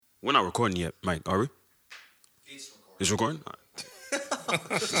We're not recording yet, Mike, are we? It's recording? All right.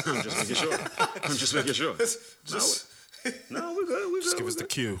 I'm just making sure. No, we're good. Just give us the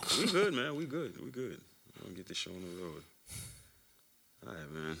cue. We good, man. We good. We're gonna get this show on the road. All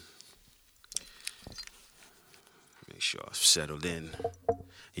right, man. Make sure I've settled in.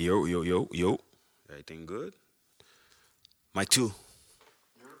 Yo. Everything good? Mic 2.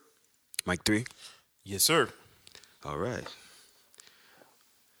 Mic 3. Yes, sir. All right.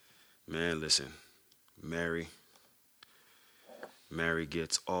 Man, listen. Mary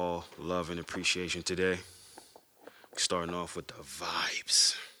gets all love and appreciation today. Starting off with the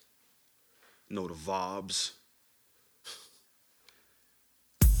vibes. Know the vibes.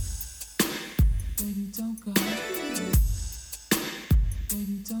 Baby, don't go.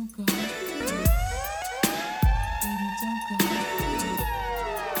 Baby, don't go. Baby, don't go.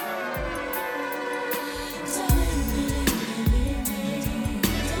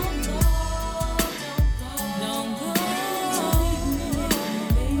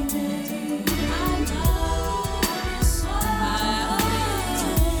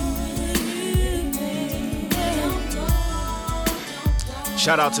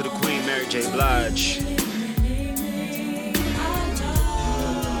 Shout out to the Queen, Mary J. Blige.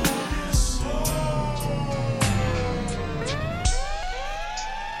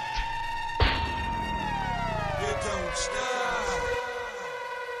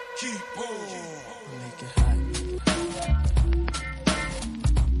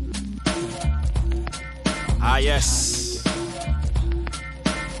 Ah, yes.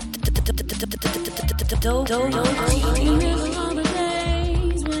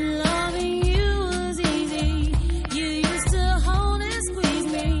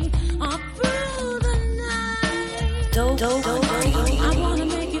 I wanna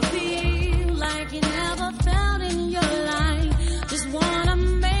make you feel like you never felt in your life. Just wanna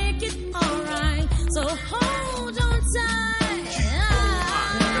make it alright. So hold on tight.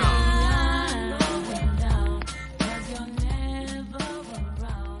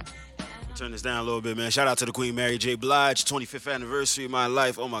 Turn this down a little bit, man. Shout out to the Queen, Mary J. Blige, 25th anniversary of my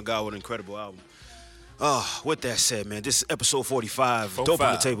life. Oh my God, what an incredible album. With that said, man, this is episode 45, Dope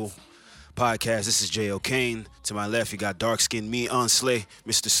on the Table podcast. This is J.O. Kane. To my left, you got dark skinned me, Slay,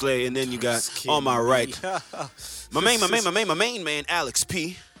 Mr. Slay, and then you got on my right, my main man, Alex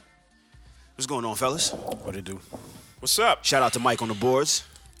P. What's going on, fellas? What it do? What's up? Shout out to Mike on the boards.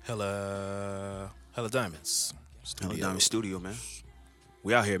 Hella Diamonds. Hella Diamond Studio, man.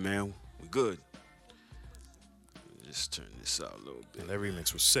 We out here, man. We good. Just turn this out a little bit. And that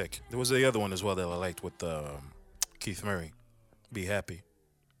remix was sick. There was the other one as well that I liked with Keith Murray. Be Happy.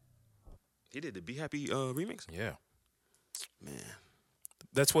 He did the Be Happy remix? Yeah. Man.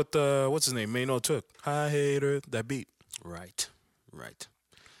 That's what, what's his name? Mano took. I Hate Her, that beat. Right.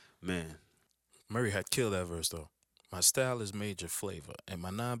 Man. Murray had killed that verse, though. My style is major flavor, and my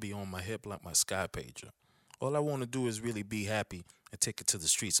nine be on my hip like my sky pager. All I want to do is really be happy and take it to the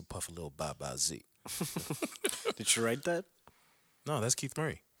streets and puff a little Bye-Bye Z. Did you write that? No, that's Keith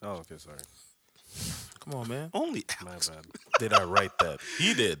Murray. Oh, okay, sorry. Come on, man. Only My Alex. bad. Did I write that?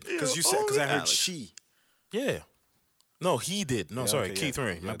 He did. Because you said, because I heard Alex. she. Yeah. No, he did. No, Yeah, sorry, okay, Keith yeah.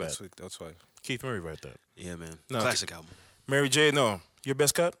 Murray. My Yeah, bad. that's why. Keith Murray wrote that. Yeah, man. No, Classic album. Mary J, no. Your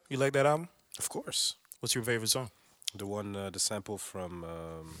best cut? You like that album? Of course. What's your favorite song? The one, the sample from,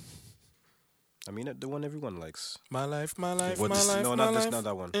 the one everyone likes. My life, my life, What my this- life, no, my not this, life. not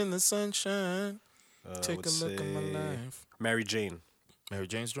that one. In the sunshine. Take a would look at my say life. Mary Jane. Mary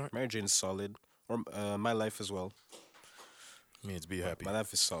Jane's joint? Mary Jane's solid. Or My Life as well. Means Be Happy. My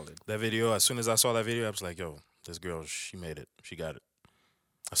Life is solid. That video, as soon as I saw that video, I was like, yo, this girl, she made it. She got it.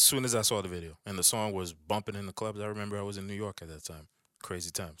 As soon as I saw the video. And the song was bumping in the clubs. I remember I was in New York at that time. Crazy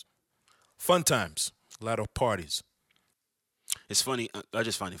times. Fun times. A lot of parties. It's funny. I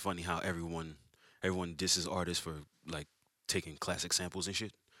just find it funny how everyone disses artists for like taking classic samples and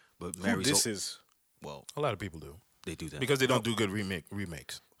shit. But Mary's This is. well, A lot of people do. they do that Because they don't do good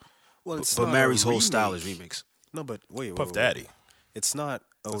remakes. Well, it's But not Mary's a whole style is remake. remix. No, but wait. Puff Daddy. It's not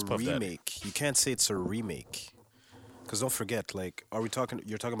a That's Puff Daddy. remake. You can't say it's a remake. Because don't forget, like, you're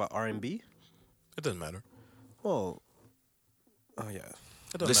talking about R&B? It doesn't matter. Well, oh, yeah.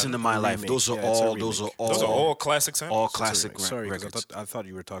 It doesn't Listen to matter. My Life. remake. Those are Yeah, it's a all. remake. Those are Those are all classic samples. all It's a classic remake. Sorry, 'cause records. I thought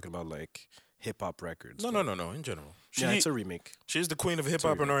you were talking about, like, hip-hop records. No, in general. Yeah, it's a remake. She's the queen of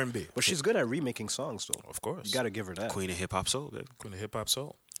hip-hop and R&B. But she's good at remaking songs, though. Of course. You got to give her that. Queen of hip hop soul, baby. Queen of hip-hop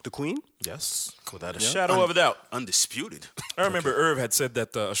soul. The Queen? Yes. Without a Yeah. shadow of a doubt. Undisputed. I remember Irv had said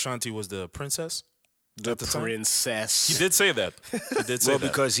that Ashanti was the princess. The the time? princess. He did say that. He did say Well, that.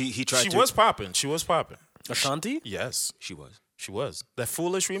 because he tried She to. was popping. She was popping. Ashanti? Yes. She was. She was. That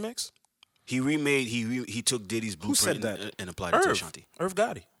Foolish remix? He remade. He took Diddy's Who said blueprint that? and applied it to Irv. Ashanti. Irv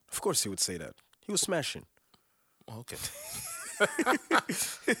Gotti. Of course he would say that. He was smashing. Oh, okay.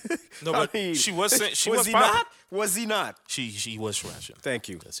 No, but I mean, she was saying she was he popping. not? Was he not? She was smashing. Thank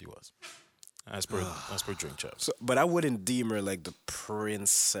you. Yes, he was. As per Drink Champs. So, but I wouldn't deem her like the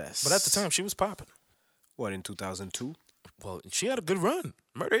princess. But at the time, she was popping. What, in 2002? Well, she had a good run.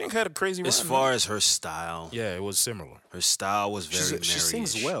 Murder Inc. had a crazy As run. far as her style, yeah, it was similar. her style was very She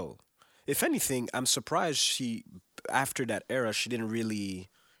sings Mary-ish. well. If anything, I'm surprised she, after that era, she didn't really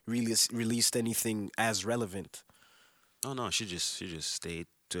released anything as relevant. Oh no, she just stayed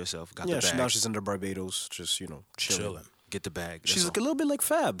to herself. Got Yeah, the bag. now she's under Barbados, just chilling. Chilling. Get the bag. She's That's a all. little bit like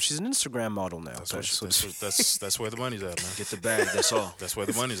Fab. She's an Instagram model now. That's where the money's at, man. Get the bag. That's all. That's where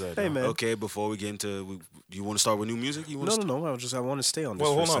the money's at. Hey, now. man. Okay, before we get into, you want to start with new music? You want No. I want to stay on this.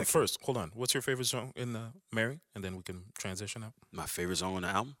 Well, for hold a on. second. First, hold on. What's your favorite song in Mary? And then we can transition out. My favorite song on the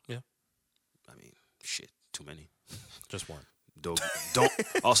album? Yeah. I mean, shit, too many. Just one. Don't.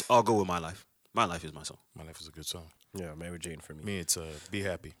 I'll go with My Life. My Life is my song. My Life is a good song. Yeah, Mary Jane for me. Me, it's Be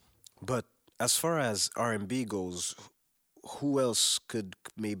Happy. But as far as R&B goes, who else could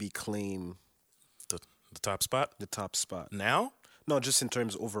maybe claim The top spot. the top spot? Now? No, just in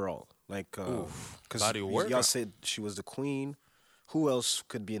terms overall. Like, because Body of work? y'all said she was the queen. Who else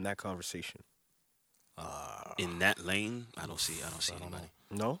could be in that conversation? In that lane, I don't see anybody.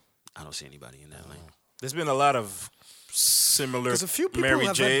 No? I don't see anybody in that lane. There's been a lot of similar Because a few people Mary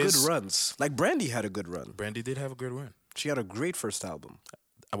have J's. had good runs. Like Brandy had a good run. Brandy did have a good run. She had a great first album.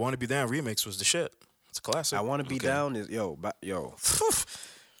 I Want to Be Down remix was the shit. It's a classic. I Want to Be Okay. Down is yo. You There's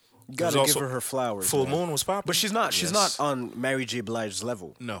gotta give also her flowers. Full man. Moon was popping. But she's not. She's Yes. not on Mary J. Blige's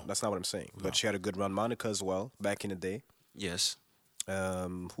level. No. That's not what I'm saying. But she had a good run. Monica as well back in the day. Yes,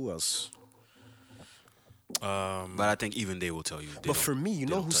 Who else? but I think even they will tell you. But for me, you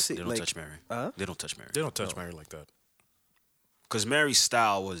know who They don't like, touch Mary. Huh? They don't touch Mary. They don't touch Mary like that. Because Mary's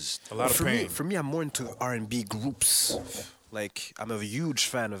style was. A lot of for pain. me, for me, I'm more into R&B groups. Like I'm a huge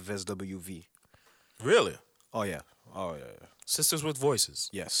fan of SWV. Really? Oh yeah. Sisters with Voices.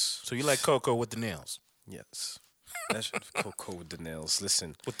 Yes. So you like Coco with the nails, Yes. That's Coco with the nails.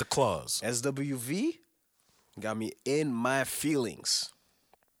 Listen, with the claws. SWV got me in my feelings.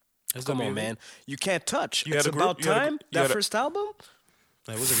 Come on, man. You can't touch. You had It's a group- about you had a- time. you That had a- first album,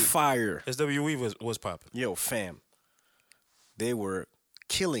 It was a, fire. SWE was popping. Yo, fam. They were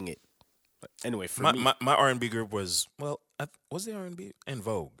killing it. But anyway, for My, me, my R&B group was was the R&B in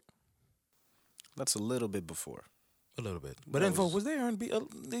Vogue that's a little bit before. a little bit, but in Vogue was they R&B?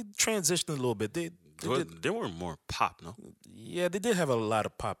 They transitioned a little bit. They did, They were more pop, no? yeah, they did have a lot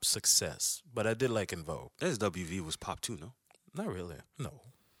of pop success, but I did like in Vogue. SWV was pop too, no? Not really, no.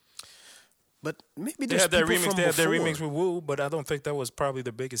 But maybe They there's had that people remix. from They had that before. remix with Woo, but I don't think that was probably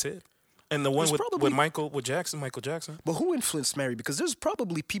the biggest hit. And the one There's with probably- Michael Jackson. But who influenced Mary? Because there's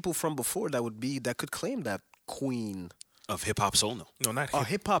probably people from before that could claim that queen. Of hip hop soul, no. No, not Oh, hip.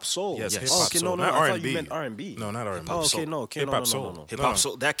 hip hop soul. Yes, Oh, hip-hop okay, soul, no, not I thought R&B. you meant R&B. No, not R&B. Oh, okay, soul. no, okay, Hip no, hop no, soul. no, no. Hip No, hop no.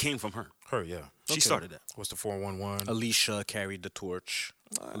 soul, that came from her. Her, yeah. She started that. What's the 411? Alicia carried the torch.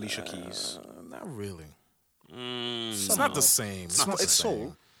 Alicia Keys. Not really. Mm, It's not the same. It's, not the it's same.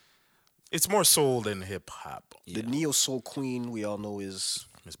 soul. It's more soul than hip hop. The neo soul queen we all know is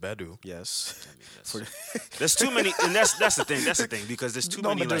Miss Badu. yes. There's too many, and that's the thing. That's the thing because there's too No,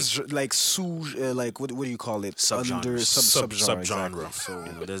 many but there's like like what do you call it? Subgenres. Under subgenre. Subgenre. Exactly. So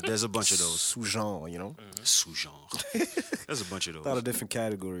you know, there's a bunch of those sous-genre, you know, sous-genre. There's a bunch of a lot of those. different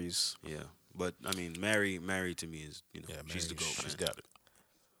categories. Yeah, but I mean, Mary to me is Yeah, she's the Mary, goat. She's man. got it.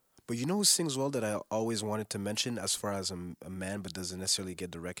 But you know who sings well that I always wanted to mention as far as a man, but doesn't necessarily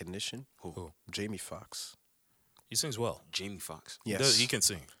get the recognition? Who? Jamie Foxx. He sings well. Jamie Foxx. He Yes, does- He can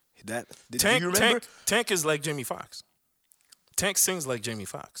sing. that. Do Tank, you remember? Tank is like Jamie Foxx. Tank sings like Jamie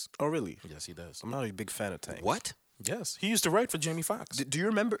Foxx. Oh, really? Yes, he does. I'm not a big fan of Tank. What? Yes, he used to write for Jamie Foxx. Do you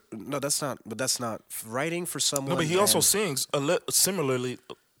remember? No, that's not. But that's not writing for someone. No, but he also and- sings similarly.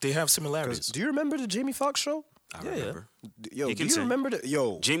 They have similarities. Do you remember the Jamie Foxx show? I Yeah, yeah. remember. Yo, He do can you sing. remember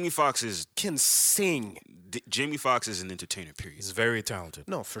the Jamie Foxx is can sing? Jamie Foxx is an entertainer. Period. He's very talented.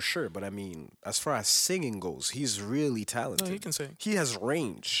 No, for sure. But I mean, as far as singing goes, he's really talented. No, he can sing. He has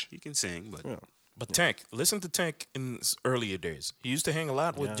range. He can sing, but Yeah. But Tank, listen to Tank in his earlier days. He used to hang a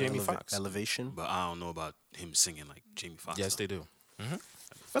lot with Jamie Foxx. Elevation. but I don't know about him singing like Jamie Foxx. Yes, though. they do.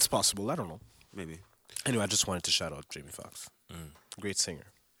 That's possible. I don't know. Maybe. Anyway, I just wanted to shout out Jamie Foxx. Mm. Great singer.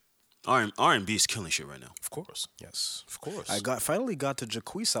 R&B is killing shit right now. Of course. Yes. Of course. I finally got to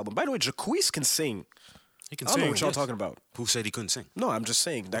Jacquees album. By the way, Jacquees can sing. He can I don't know sing. what y'all yes. talking about. Who said he couldn't sing? No, I'm just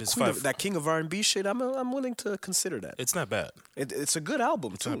saying that It's queen five. of, that king of R&B shit. I'm willing to consider that. It's not bad. It's a good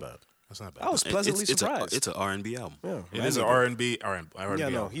album It's too. not bad. It's not bad. I was pleasantly surprised. It's an R&B album. yeah, It is an R&B. R&B. Yeah,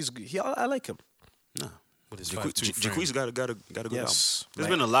 no, I like him. No. With his 5'2" frame. Jacquees got a good album. Yes. There's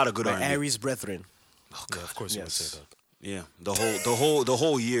been a lot of good My R&B. Aries brethren. Oh Yeah, God. of course you would Yes. say that. Yeah. The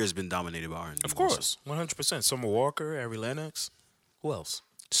whole year has been dominated by R&B. Of course, 100%. Summer Walker, Ari Lennox. Who else?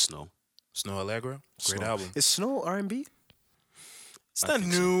 Snow. Snow Allegra. Great Snow. album. Is Snow R&B? It's I not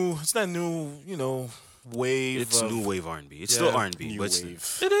think so. new. It's not new. You know, wave. It's of- new wave R&B. It's Yeah. still R&B, New but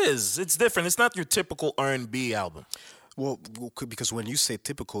wave. It is. It's different. It's not your typical R&B album. Well, because when you say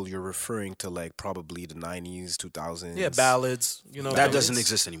typical, you're referring to like probably the 90s, 2000s. Yeah, ballads. You know, that doesn't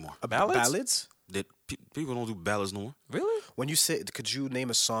exist anymore. Ballads? Ballads? People don't do ballads no more. Really? When you say, could you name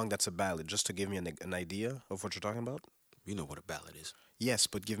a song that's a ballad, just to give me an idea of what you're talking about? You know what a ballad is. Yes,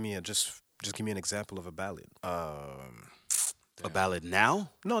 but give me just give me an example of a ballad. A ballad now?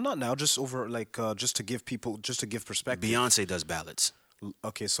 No, not now. Just over like just to give perspective. Beyonce does ballads.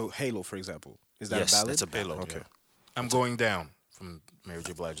 Okay, so Halo, for example, is that Yes, a ballad? that's a ballad. Okay, Yeah. I'm Going Down from Mary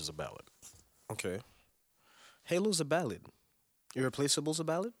J. Blige is a ballad. okay. Halo's a ballad. Irreplaceable's a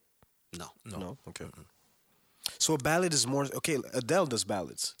ballad? No. No. Okay. So a ballad is more okay. Adele does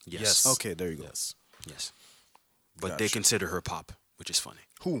ballads. Yes. Okay, there you go. Yes. Yes. But they Gotcha. consider her pop, which is funny.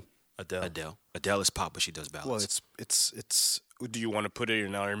 Who? Adele. Adele is pop, but she does ballads. Well, it's. Do you want to put it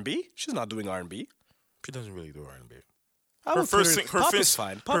in R&B? She's not doing R&B. She doesn't really do R&B. I Her would put first, her, sing- her pop first, is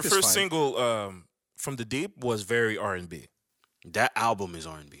fine. her Pop is first fine. single, From the Deep, was very R&B. That album is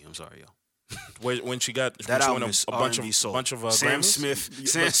R&B. I'm sorry, yo. When she got That when she album won is a bunch R&B of soul. bunch of Sam Grammys. Smith.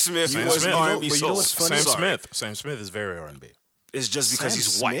 Sam Smith Sam was Smith. R&B But you know soul. what's funny? Sam Smith is very R&B. It's just because Sam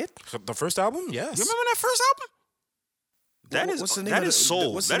he's white. Smith? The first album, yes. You remember that first album? That is What's the name that of is the-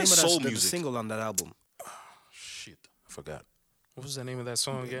 soul. What's the That name is of soul the music. single on that album? Shit, I forgot. What was the name of that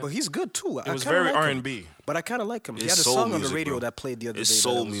song again? But he's good too. It was very R&B. But I kind of like him. He It's had a soul song on music, the radio bro. that played the other It's day. that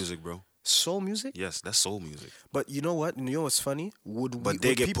soul was- music, bro. Soul music. Yes, that's soul music. But you know what? You know what's funny? But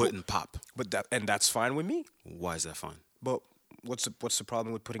they get put in pop. But that's fine with me. Why is that fine? But what's the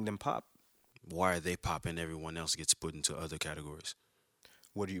problem with putting them pop? Why are they pop and everyone else gets put into other categories?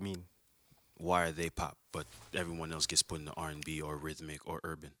 What do you mean? Why are they pop, but everyone else gets put into R&B or rhythmic or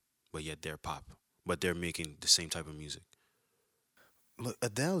urban, but yet they're pop, but they're making the same type of music? Look,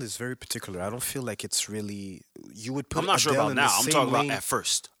 Adele is very particular. I don't feel like it's really. You would put. I'm not sure Adele about in now. the I'm same talking lane. about at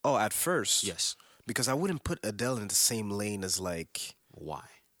first. Oh, at first. Yes. Because I wouldn't put Adele in the same lane as like Why?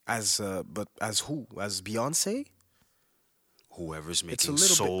 but as who? As Beyonce? Whoever's It's a making little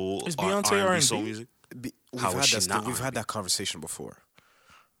bit- soul Is or Beyonce R&B R&B? soul music. We've How had is she that. not We've had R&B? that conversation before.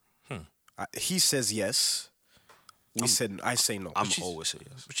 He says yes. I say no. I'm she's- always say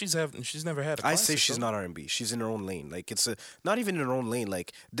yes. But she's never had a I classic, say she's though. not R&B. She's in her own lane. Like it's not even in her own lane.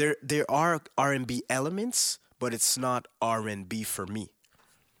 Like there are R&B elements, but it's not R&B for me.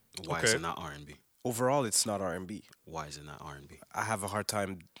 Why is Okay. it not R&B? Overall, it's not R&B. Why is it not R&B? I have a hard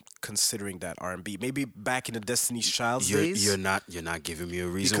time considering that R&B. Maybe back in the Destiny's Child's You're, days. you're not giving me a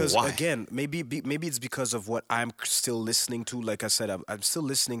reason because why. again, maybe it's because of what I'm still listening to. Like I said, I'm still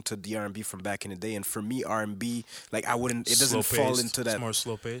listening to the R&B from back in the day, and for me, R&B, like I wouldn't. It doesn't fall Slow-paced. into that. It's more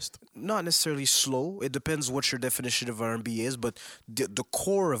slow paced. Not necessarily slow. It depends what your definition of R&B is, but the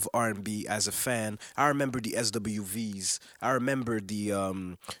core of R&B as a fan, I remember the SWVs. I remember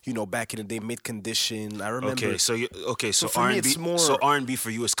the back in the day Mid Condition. I remember. So for me, R&B it's more- so R&B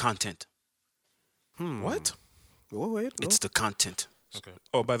for you is content. What? Wait, no. It's the content. Okay.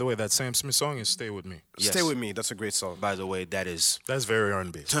 Oh, by the way, that Sam Smith song is "Stay with Me." Yes. Stay with Me. That's a great song. By the way, that is That's very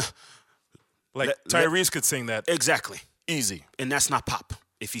R&B. Like Let- Tyrese could sing that exactly, easy. and that's not pop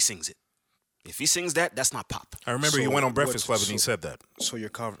if he sings it. If he sings that, that's not pop. I remember he So went on Breakfast what- Club and he said that.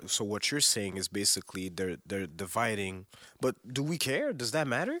 So what you're saying is basically they're dividing. But do we care? Does that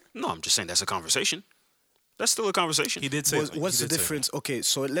matter? No, I'm just saying that's a conversation. That's still a conversation. He did say. What's he the did say difference? Okay,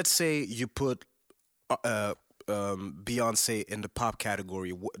 so let's say you put Beyonce in the pop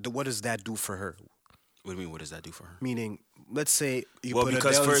category. What does that do for her? What do you mean? What does that do for her? Meaning, let's say you Well, put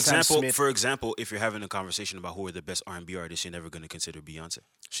because Adele and Sam Smith. for example, if you're having a conversation about who are the best R&B artists, you're never going to consider Beyonce. that.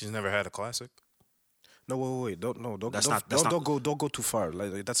 She's never had a classic. No, wait, don't That's not- don't go too far.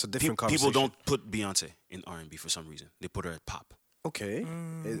 Like that's a different People conversation. don't put Beyonce in R&B for some reason. They put her at pop, Okay,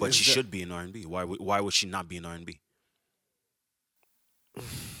 but she should be in R&B. Why would she not be in R&B?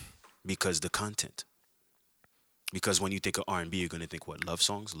 Because the content. Because when you think of R&B, you're going to think what? Love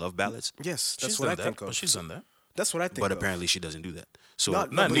songs, love ballads. Yes, that's She's what done I that, think of. But she's done that. That's what I think. But of. apparently she doesn't do that. So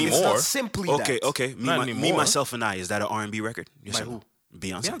Not but it's anymore. not simply okay, that. okay. Not Me, anymore. Myself, and I. Is that an R&B record? Yes By or no? who?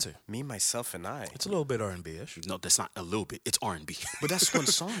 Beyonce. Me, Myself, and I. It's a little bit R&B-ish. No, that's not a little bit. It's R&B. But that's one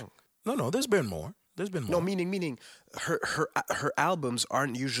song. No, there's been more. There's been more. No, meaning her albums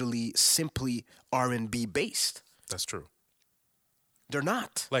aren't usually simply R&B based. That's true. They're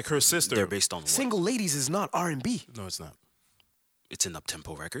not. Like her sister. They're based on what? Single Ladies is not R&B, No, it's not. It's an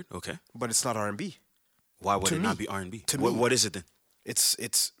up-tempo record. Okay. but it's not R&B. Why would To it me. not be R&B? To What, me. what is it then? It's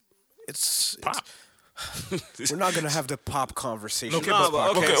Pop. We're not gonna have the pop conversation. Okay, No,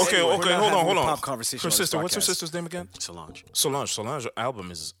 but, but okay, okay, We're not hold having the on. Pop conversation. Her on this sister, what's her podcast. sister's name again? Solange. Solange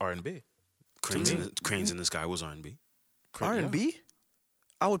album is R&B. Cranes in the Sky was R&B. R&B?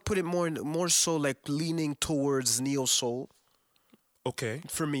 I would put it more so like leaning towards neo soul Okay,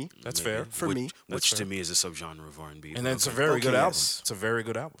 for me. that's fair. For which, me. which That's to me is a subgenre of R&B. And then it's a Okay. very Okay, good album. yes. It's a very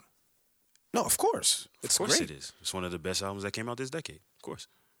good album. No, of course. It's Of course great. it is. It's one of the best albums that came out this decade. Of course.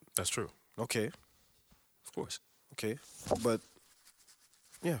 That's true. Okay. Of course. Okay. But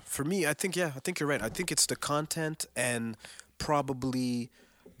yeah, for me, I think you're right. I think it's the content and probably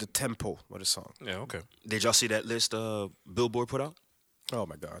the tempo of the song. Yeah, okay. Did y'all see that list Billboard put out? Oh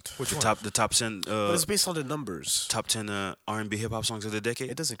my God. Which The one? top 10 But it's based on the numbers. top 10 R&B hip hop songs of the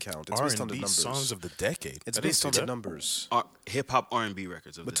decade. It doesn't count. It's based on the R&B numbers. songs of the decade. It's I didn't based see on the that. numbers. Hip hop R&B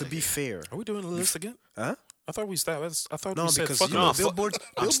records of But the to be decade. fair, Are we doing the list again? huh? I thought we stopped. I thought No, we said because fuck you it. know, No, Billboard.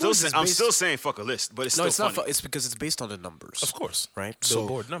 I'm still saying fuck a list, but it's No, still it's not. funny. It's because it's based on the numbers. Of course. Right.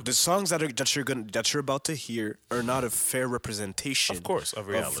 Billboard so numbers. the songs that you're about to hear are not a fair representation. Of course, of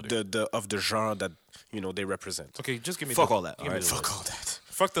reality. of the genre that they represent. Okay, just give me Fuck the, all that, give me alright? the Fuck list. all that.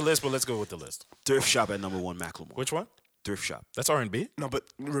 Fuck the list, but let's go with the list. Thrift Shop at number 1, Macklemore. Which one? Thrift Shop. That's R&B? No, but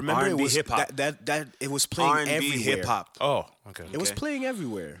remember it R&B was hip-hop. that it was playing R&B everywhere. hip hop. Oh, okay. It was Okay. playing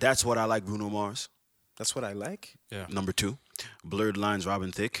everywhere. That's what I like. Bruno Mars. That's what I like. Yeah. Number 2, Blurred Lines,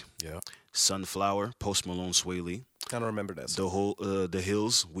 Robin Thicke. Yeah. Sunflower, Post Malone, Sway Lee. I don't remember that. The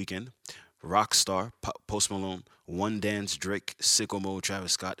Hills, Weekend. Rockstar, Post Malone. One Dance, Drake. Sicko Mode,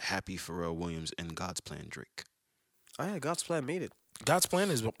 Travis Scott. Happy, Pharrell Williams, and God's Plan, Drake. Oh yeah, God's Plan made it. God's Plan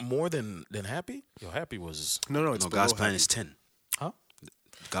is more than Happy? Yo, Happy was... No, it's No, below God's Plan Happy. is 10. Huh?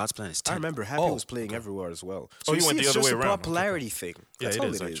 God's Plan is 10. I remember Happy Oh, was playing everywhere as well. Oh, you went see, the it's other just way a around. popularity thing. Yeah, That's it all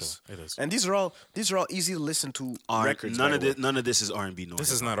is, it actually. is. It is. And these are all easy to listen to records. None by of the way. this, none of this is R&B nor This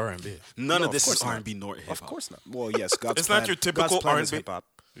hip-hop. is not R&B. None No, of of this is course not. R&B nor hip hop. Of course not. Well, yes, God's It's Plan. not your typical God's Plan is R&B. hip hop.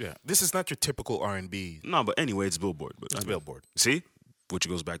 Yeah. This is not your typical R&B. No, but anyway, it's Billboard. But It's Billboard. See, which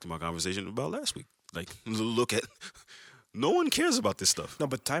goes back to my conversation about last week. Like, look at, no one cares about this stuff. No,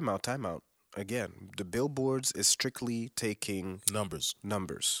 but time out. Again, the billboards is strictly taking Numbers.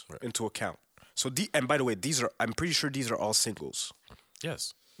 numbers into account. So and by the way, I'm pretty sure these are all singles.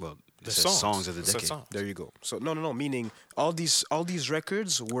 Yes. Well, it The says songs of the It says decade. songs. There you go. So no, meaning all these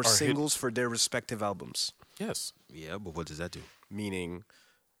records were Are hit- singles for their respective albums. Yes. Yeah, but what does that do? Meaning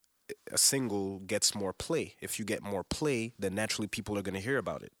a single gets more play. If you get more play, then naturally people are going to hear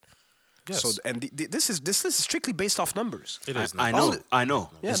about it. Yes. So and this is strictly based off numbers. It is. I numbers. know, I know.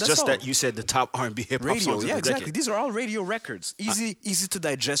 Yeah, it's that's just all. that you said the top R&B hip hop Radio, songs yeah, of the exactly. decade. These are all radio records. Easy to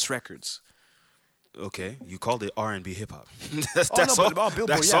digest records. Okay, you called it R&B hip hop. that's Oh, no, all. but Billboard,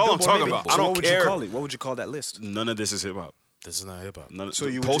 That's yeah, all I'm Billboard talking maybe. about. So I don't what would care. you call it? What would you call that list? None of this is hip hop. This is not hip-hop. None. So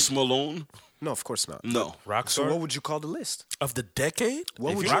you would Post Malone? No, of course not. No. Rockstar? So what would you call the list? Of the decade?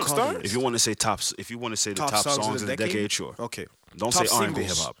 What If would you- you call Rockstar? the list? If you want to say tops, if you want to say the top songs of the decade, sure. Okay. Don't Top say R&B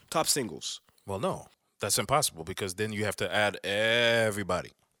singles. hip hop. Top singles. Well, no. That's impossible because then you have to add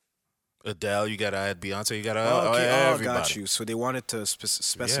everybody. Adele, you got to add Beyonce, you got to add Okay, everybody. got you. So they wanted to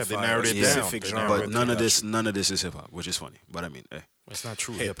specify narrowed a it down. specific They genre. narrowed But it none of down. this is hip hop, which is funny. But I mean, hey. It's not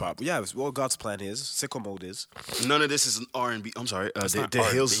true hip hip-hop. hop. Yeah, well, God's Plan is. Sicko Mode is. None of this is R&B. I'm sorry. It's The not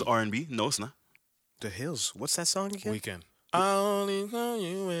Hills is R&B. R&B. No, it's not. The Hills. What's that song again? Weekend. I only know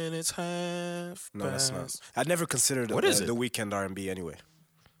you when it's half No, that's not. past. I never considered What is it? The Weeknd R&B anyway.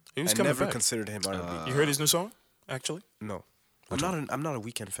 He was I coming never back. considered him R&B. You heard his new song, actually? No, I'm not a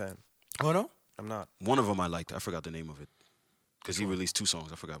Weeknd fan. Oh, no? I'm not. One of them I liked. I forgot the name of it. Because he released 2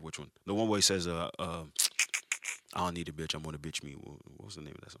 songs. I forgot which one. The one where he says, I don't need a bitch. I want a bitch me. What was the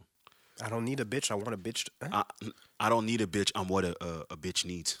name of that song? I don't need a bitch. I want a bitch. Huh? I don't need a bitch. I'm what a bitch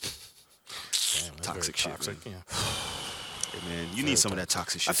needs. Damn, that's Toxic very shit, toxic. Yeah. Hey, man, you need some of that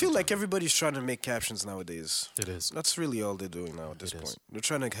toxic shit. I feel like sometimes. everybody's trying to make captions nowadays. It is. That's really all they're doing now at this It is. point. They're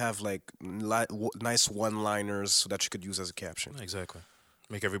trying to have like nice one-liners so that you could use as a caption. Exactly.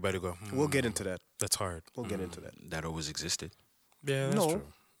 Make everybody go, We'll get into that. That's hard. We'll get into that. That always existed. Yeah, that's No. true.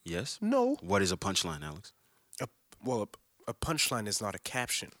 Yes. No. What is a punchline, Alex? A punchline is not a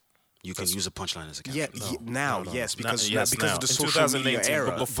caption. You can use a punchline as a caption. Yeah, now, No. yes, Not- because yes, because now. of the In social media 2018,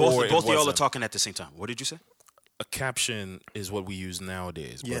 era. but before Both it of y'all are wasn't. talking at the same time. What did you say? a caption is what we use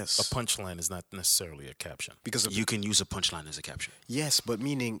nowadays. But Yes. a punchline is not necessarily a caption. Because of You can use a punchline as a caption. yes, but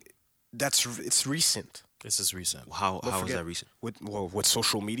meaning it's recent. This is recent. How But is forget- that recent? With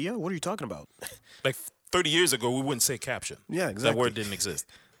social media? What are you talking about? Like 30 years ago, we wouldn't say caption. Yeah, That exactly. word didn't exist.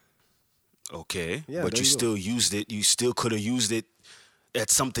 Okay, Yeah, but there you you go. still used it. You still could have used it at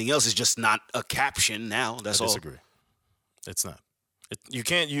something else. It's just not a caption now. That's I all. disagree. It's not. You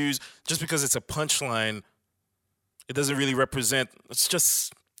can't use just because it's a punchline. It doesn't really represent. It's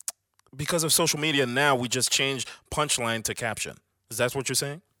just because of social media now. We just change punchline to caption. Is that what you're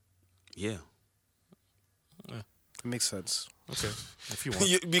saying? Yeah. It makes sense. Okay, if you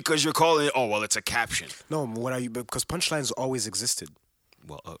want. Because you're calling it, oh, well, it's a caption. No, what are you? Because punchlines always existed.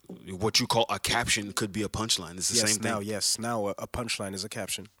 Well, what you call a caption could be a punchline. It's the yes, same thing. now a punchline is a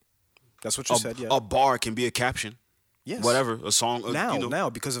caption. That's what you said. Yeah. A bar can be a caption. yes. Whatever, a song. Now, you know, now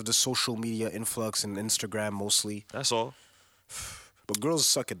because of the social media influx and Instagram mostly. that's all. But girls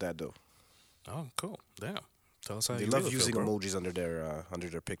suck at that though. Oh, cool. Damn. Tell us how They you love really using feel, bro. emojis under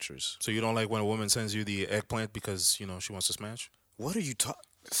their pictures. So you don't like when a woman sends you the eggplant because she wants to smash? What are you talking?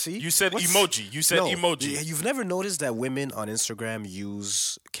 See, You said What's- emoji. You said No, emoji. You've never noticed that women on Instagram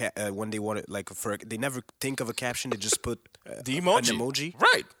use when they want it, like they never think of a caption. They just put The emoji. an emoji.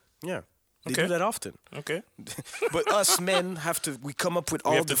 Right. Yeah, they Okay. do that often. Okay. But us men have to. We come up with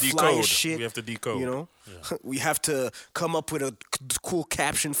all have the to flyest decode. shit. We have to decode. You know, we have to come up with a cool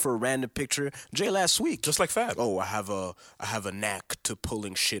caption for a random picture. Jay last week. Just like Fab. Oh, I have a knack to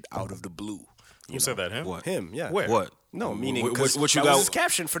pulling shit out of the blue. Who said that? Him? What? Him, yeah. Where? What? No, meaning What- 'cause what you that got- was his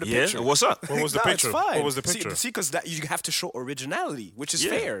caption for the Yeah? picture. What's up? What was the No, picture? It's fine. What was the picture? See, because that you have to show originality, which is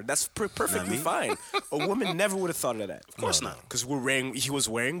Yeah. fair. That's perfectly fine. A woman never would have thought of that. Of course not. Because he was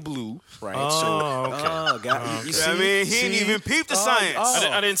wearing blue, right? Oh, okay. you I mean, he didn't even peep the science.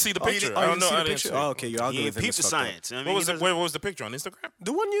 I didn't see the picture. I don't know. I didn't see. Oh, okay, your He ain't algorithm peep is the fucked up. science. I mean, What was he the doesn't- what was the picture on Instagram?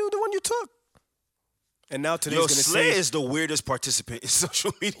 The one you took. And now today's Yo, gonna Slay say is the weirdest participant in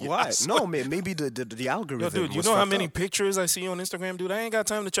social media. why? I swear. No, maybe the algorithm. Yo, dude, you was know how fucked many up. pictures I see on Instagram, dude? I ain't got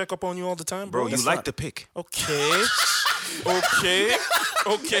time to check up on you all the time, bro. Bro, you That's like not- the pic. Okay.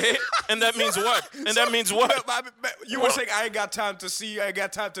 Okay. And that means what? And that means what? You were saying I ain't got time to see. I ain't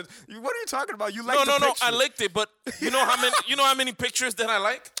got time to. What are you talking about? You like No, the no, no. picture. I liked it, but you know how many pictures that I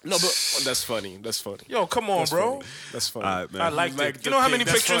like? No, but that's funny. That's funny. Yo, come on, bro. Funny. That's funny. All right, man. I liked Like it. the You know how pic. many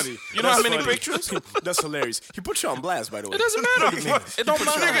That's pictures? funny. You know how That's many funny. pictures? That's hilarious. He put you on blast, by the way. It doesn't matter. It don't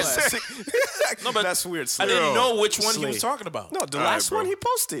matter. No, but that's weird. I didn't know which one he Slay. was talking about. No, the All right, last bro. one he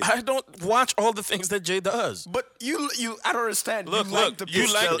posted. I don't watch all the things that Jay does. But you, I don't understand. Look, you like look. the You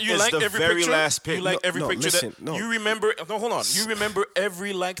picture. like It's the every very picture. last pic. You like every No, picture listen, that no. you remember. No, hold on. You remember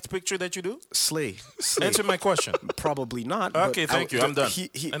every liked picture that you do? Slay. Answer my question. Probably not. Okay, but thank you. I'm done.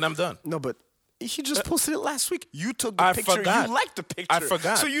 And I'm done. No, but he just posted it last week. You took the I picture. forgot. You liked the picture. I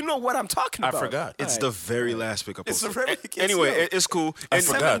forgot. So you know what I'm talking I about. forgot. It's All the right. very last pic I It's the posted. very. it's Anyway, yo, it's cool. I And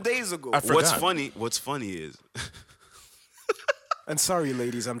forgot. 7 days ago. I forgot. What's funny is And sorry,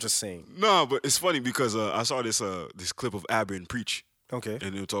 ladies, I'm just saying. no, but it's funny because I saw this clip of Abrin preach, Okay.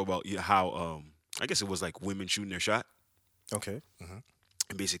 and they talk about how I guess it was like women shooting their shot, Okay.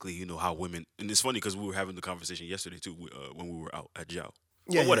 and basically how women. And it's funny because we were having the conversation yesterday too when we were out at Jow.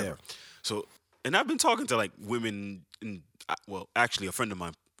 Yeah, Or whatever. yeah. So, and I've been talking to like women, and well, actually, a friend of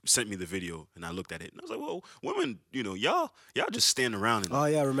mine sent me the video, and I looked at it, and I was like, well, women, y'all just stand around and Oh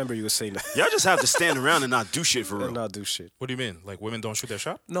yeah, I remember you were saying that. y'all just have to stand around and not do shit for real. And not do shit. What do you mean? Like women don't shoot their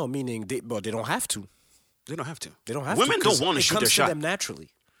shot? No, meaning they don't have to. They don't have to. They don't have Women to. 'cause don't want to it shoot comes their shot. to them naturally.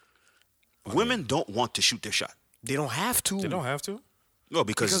 Women don't want to shoot their shot. They don't have to. They don't have to. No,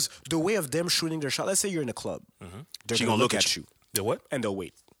 Because the way of them shooting their shot. Let's say you're in a club. They're She gonna gonna look at you, They what? and they'll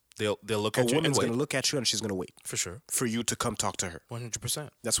wait. They'll look A at you and woman's wait. gonna look at you, and she's gonna wait For sure. for you to come talk to her. 100%.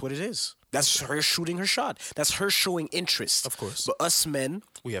 That's what it is. That's her shooting her shot. That's her showing interest. Of course. But us men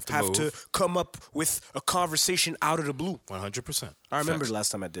We have to move. come up with a conversation out of the blue. 100%. I remember the last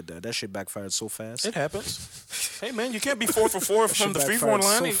time I did that. That shit backfired so fast. It happens. Hey man, you can't be 4 for 4 from the shit free throw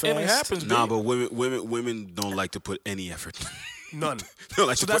backfired line. so It fast. happens. Nah, B. but women don't like to put any effort. None. They don't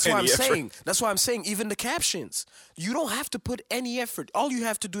like So to that's put why any I'm effort. saying. That's why I'm saying. Even the captions, you don't have to put any effort. All you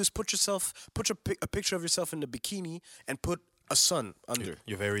have to do is put a picture of yourself in the bikini and put a sun under.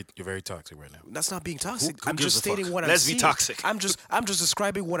 You're very toxic right now. That's not being toxic. Who I'm gives just a fuck? stating what I'm Let's seeing. be toxic. I'm just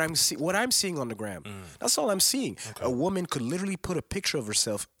describing what I'm seeing on the gram. That's all I'm seeing. A woman could literally put a picture of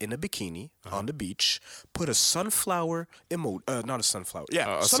herself in a bikini on the beach, put a sunflower emoji, not a sunflower.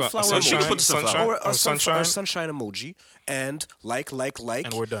 Yeah, a sunflower sunshine, She could put the sunflower. or or sunshine. sunshine emoji, and like,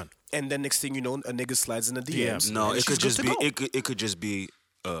 And we're done. and then next thing you know, a nigga slides in the DMs. No, and it could she's just good be to go. it could just be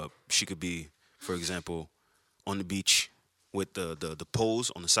she could be, for example, on the beach with the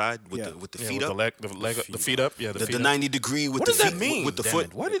pose on the side with Yeah. the Yeah, feet with up. the feet up. Yeah, the The feet up. 90-degree with What the does that feet, mean? with the damn foot.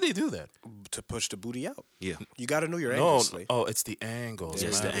 it? Why did they do that? To push the booty out. Yeah. You got to know your No, angles, Slay. oh, it's the angles. Yeah,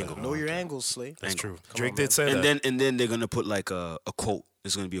 it's the my angle. bad. Know your angles, Slay. That's Angle. true. Come Drake on, did man. say that. And then they're gonna put like a quote.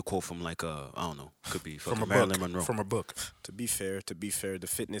 There's gonna be a quote from like I don't know, could be from fucking a Marilyn book. Monroe. From a book. To be fair, the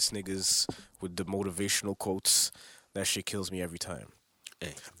fitness niggas with the motivational quotes, that shit kills me every time.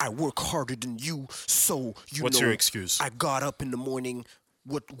 Hey. I work harder than you, so you What's know. your excuse? I got up in the morning.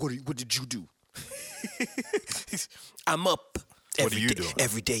 What did you do? I'm up. What are you doing?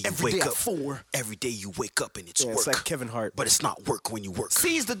 Every day you Every wake day up. at 4. Every day you wake up and it's Yeah, work. it's like Kevin Hart. But it's not work when you work.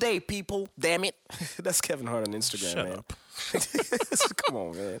 Seize the day, people. Damn it. That's Kevin Hart on Instagram, Shut man. up. Come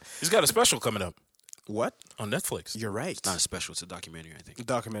on, man. He's got a special coming up What? on Netflix. You're right. It's not a special. It's a documentary, I think.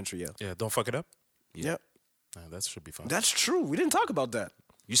 Documentary, yeah. Yeah, don't fuck it up. Yeah. Yep. That should be fun. That's true. We didn't talk about that.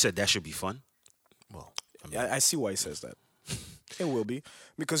 You said that should be fun. well, I mean, I see why he says that. It will be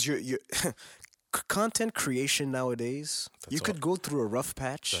because you're content creation nowadays. That's You all- could go through a rough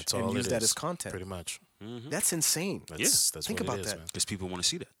patch that's and all use it that is, as content. Pretty much. That's insane. That's Think what about it is, that. man. Because people want to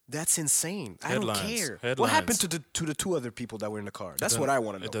see that. That's insane. I Headlines. don't care. What Headlines. happened to the 2 other people that were in the car? That's what I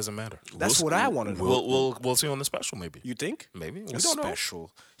want to know. It doesn't matter. That's what I want to know. We'll see on the special maybe. You think? Maybe. We A don't know.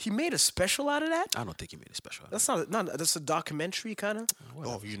 special. He made a special out of that? I don't think he made it special. That's not. That's a documentary kind of.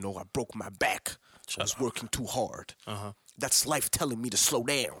 Oh, you know, I broke my back. I was working too hard. That's life telling me to slow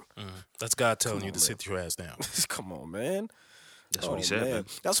down. That's God telling you to sit your ass down. Come on, man. That's what he said, man.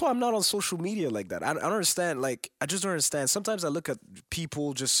 That's why I'm not on social media like that. I don't understand. Like, I just don't understand. Sometimes I look at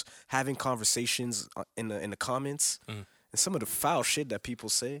people just having conversations in the comments, and some of the foul shit that people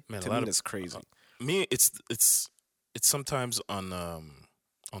say. Man, a to lot me, of- that's crazy. Me, it's sometimes on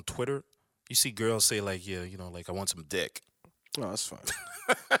Twitter. You see girls say like, yeah, you know, like I want some dick. No, that's fine.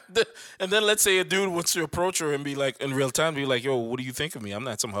 And then let's say a dude wants to approach her and be like, in real time, be like, yo, what do you think of me? I'm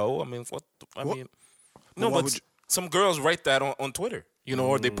not some hoe. I mean, what? I mean, no, why but would you- some girls write that on Twitter, you know,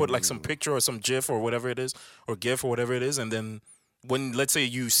 or they put like some picture or some GIF or whatever it is, or GIF or whatever it is, and then when let's say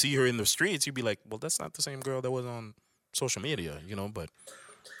you see her in the streets, you'd be like, well, that's not the same girl that was on social media, you know. But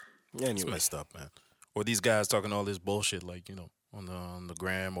it's Anyway, messed up, man. Or these guys talking all this bullshit, like you know, on the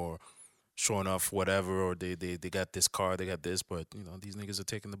gram or showing off whatever, or they got this car, they got this, but you know these niggas are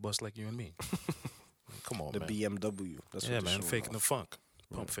taking the bus like you and me. Come on, the man. BMW. That's Yeah, what they're man, showing faking the off. funk,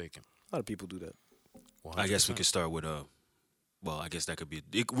 pump faking. A lot of people do that. I guess we 100%. could start with well, I guess that could be.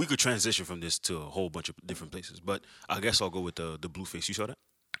 We could transition from this to a whole bunch of different places, but I guess I'll go with the Blueface. You saw that?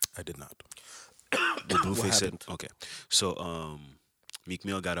 I did not. The Blueface said. happened? Okay, so Meek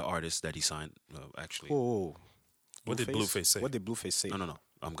Mill got an artist that he signed. Actually, Whoa. What did Blueface say? What did Blueface say? no.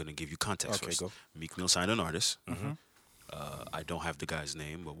 I'm gonna give you context Okay, first. go. Meek Mill signed an artist. I don't have the guy's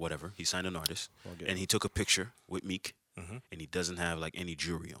name, but whatever. He signed an artist, Okay. and he took a picture with Meek, and he doesn't have like any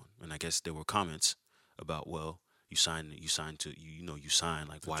jewelry on. And I guess there were comments about, well, you signed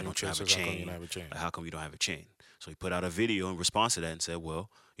like why Dream don't you have a Chasers, how come you chain? don't have a chain? Like, how come you don't have a chain? So he put out a video in response to that and said, well,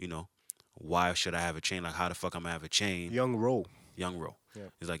 you know, why should I have a chain? Like, how the fuck I'm gonna have a chain? Young Ro. Young Ro. Yeah.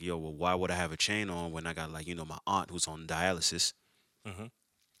 He's like, yo, well, why would I have a chain on when I got like, you know, my aunt who's on dialysis,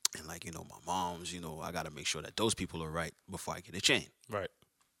 and like, you know, my mom's, you know, I gotta make sure that those people are right before I get a chain. Right.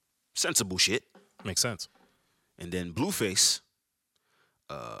 Sensible shit. Makes sense. And then Blueface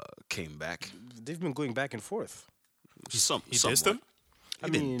came back. They've been going back and forth. He Somewhat. dissed him? He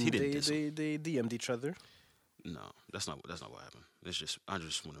didn't. He they, didn't diss him. they DM'd each other. No, that's not what happened. I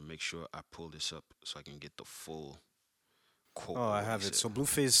just want to make sure I pull this up so I can get the full quote. Oh, of I what have he it. said. So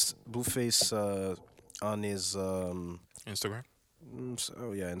Blueface on his Instagram.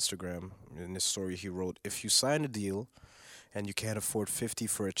 Instagram. In his story, he wrote, "If you sign a deal and you can't afford 50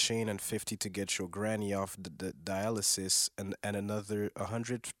 for a chain and 50 to get your granny off the dialysis and another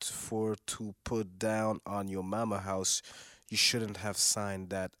 100 to put down on your mama house, you shouldn't have signed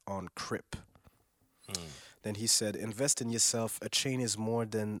that on Crip." Then he said, "Invest in yourself. A chain is more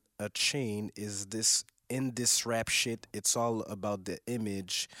than a chain. In this rap shit, it's all about the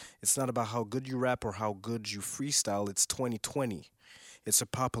image. It's not about how good you rap or how good you freestyle. It's 2020. It's a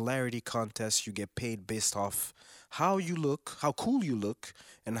popularity contest. You get paid based off how you look, how cool you look,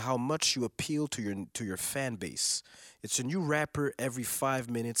 and how much you appeal to your fan base. It's a new rapper every 5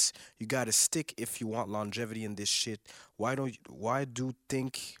 minutes. You gotta stick if you want longevity in this shit. Why do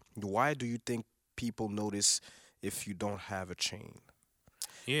you think people notice if you don't have a chain?"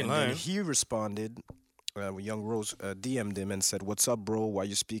 He ain't And then lying. he responded, Young Rose DM'd him and said, "What's up, bro? Why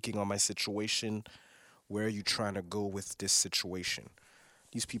you speaking on my situation? Where are you trying to go with this situation?"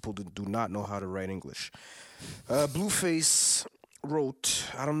 These people do not know how to write English. Blueface wrote,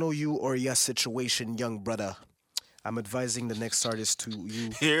 "I don't know you or your situation, young brother. I'm advising the next artist to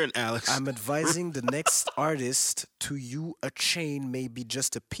you. Here and Alex. I'm advising the next artist to you. A chain may be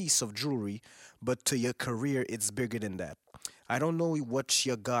just a piece of jewelry, but to your career, it's bigger than that. I don't know what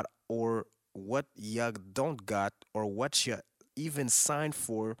you got or what you don't got or what you even signed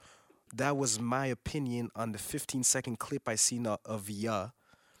for. That was my opinion on the 15-second clip I seen of ya.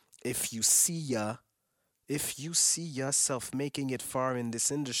 If you see yourself making it far in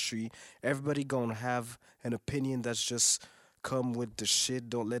this industry, everybody gonna have an opinion that's just come with the shit.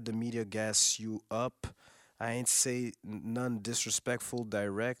 Don't let the media gas you up. I ain't say none disrespectful,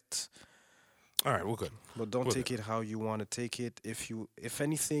 direct, All right, we're good. but don't We're take it how you want to take it. If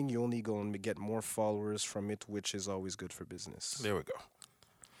anything, you only gonna get more followers from it, which is always good for business. There we go.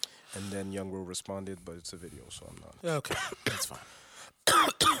 And then Young Ro responded, but it's a video, so I'm not. Yeah, okay, that's fine.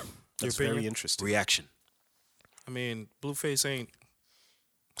 That's opinion? very interesting. Reaction. I mean, Blueface ain't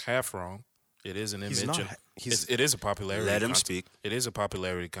half wrong. It is an image. He's not and ha- he's- it is a popularity. Let him contest. speak. It is a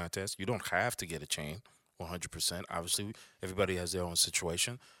popularity contest. You don't have to get a chain, 100%. Obviously, everybody has their own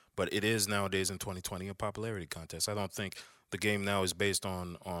situation, but it is nowadays in 2020 a popularity contest. I don't think the game now is based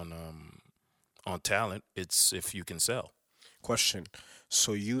on talent. It's if you can sell. Question.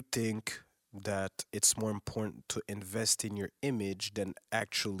 So you think that it's more important to invest in your image than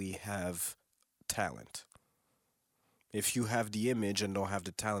actually have talent? If you have the image and don't have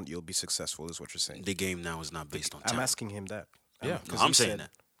the talent, you'll be successful, is what you're saying. The game now is not based on I'm talent. asking him that. Yeah. 'Cause No, I'm he saying said-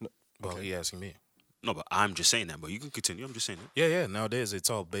 that. No, Well, okay. he asking me. No, but I'm just saying that. But you can continue. I'm just saying that. Yeah. Nowadays, it's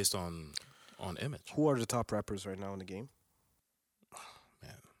all based on image. Who are the top rappers right now in the game?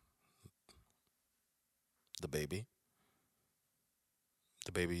 Man,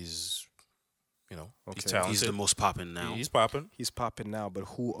 the baby's, he's Okay. talented. He's the most popping now. He's popping. He's popping now, but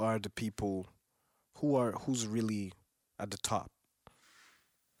who are the people? Who's really at the top?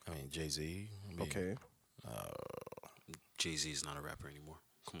 I mean, Jay-Z. Okay. Jay-Z is not a rapper anymore.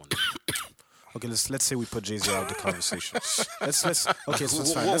 Come on. Okay. Let's say we put Jay-Z out of the conversation. let's okay. So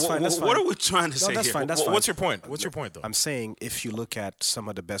that's fine. That's fine. What are we trying to say that's here? fine. That's fine. What's your point? What's your point, though? I'm saying if you look at some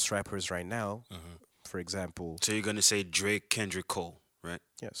of the best rappers right now, for example, So you're gonna say Drake, Kendrick, Cole, right?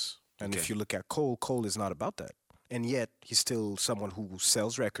 yes. And Okay. if you look at Cole, Cole is not about that. And yet he's still someone who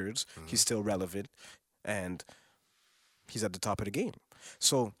sells records. He's still relevant and he's at the top of the game.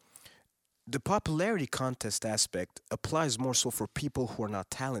 So the popularity contest aspect applies more so for people who are not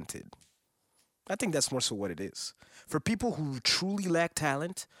talented. I think that's more so what it is. For people who truly lack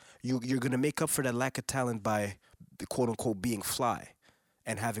talent, you're going to make up for that lack of talent by the quote unquote being fly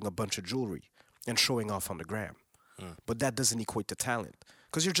and having a bunch of jewelry and showing off on the gram. But that doesn't equate to talent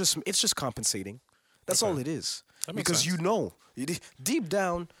because it's just compensating. That's all it is. That makes Because sense. you know, deep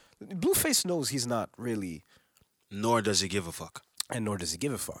down, Blueface knows he's not really, Nor does he give a fuck. and nor does he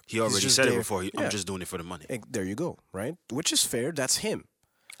give a fuck. He He's already just said it there- before. Yeah. I'm just doing it for the money. There you go, right? Which is fair. That's him.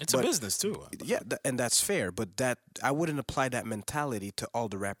 It's but- a business too. Yeah, and that's fair. But that I wouldn't apply that mentality to all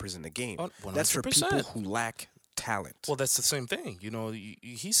the rappers in the game. That's for people 100%. who lack talent. Well, that's the same thing.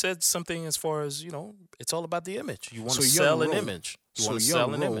 He said something as far as it's all about the image. You want So to Young sell an Ro- image. You so want to Young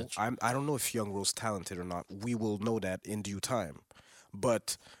sell an Ro, image. I don't know if Young Ro's talented or not. We will know that in due time.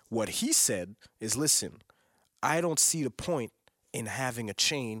 But what he said is, listen, I don't see the point in having a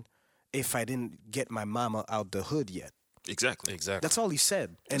chain if I didn't get my mama out the hood yet. Exactly. Exactly. That's all he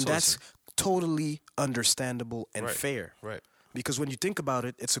said. And all he that's totally understandable and Right. fair. Right. Because when you think about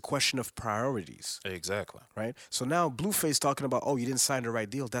it, it's a question of priorities. Exactly. Right? So now Blueface talking about, oh, you didn't sign the right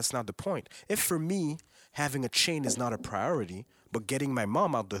deal. That's not the point. If for me, having a chain is not a priority, but getting my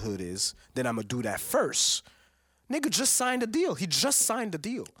mom out the hood is, then I'm going to do that first. Nigga just signed a deal. He just signed the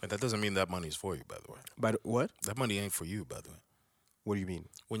deal. And that doesn't mean that money's for you, by the way. But what? That money ain't for you, by the way. What do you mean?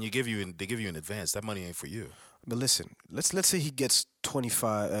 When they give you in advance, that money ain't for you. But listen, let's say he gets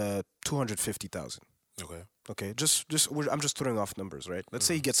 250,000. Okay. Okay, I'm just throwing off numbers, right? Let's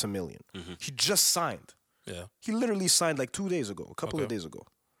say he gets $1 million. He just signed. Yeah. He literally signed like 2 days ago, a couple of Okay. days ago.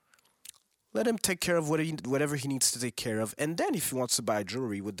 Let him take care of whatever he needs to take care of, and then if he wants to buy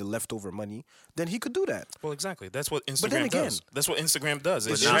jewelry with the leftover money, then he could do that. Well, exactly. That's what Instagram then again- does. That's what Instagram does.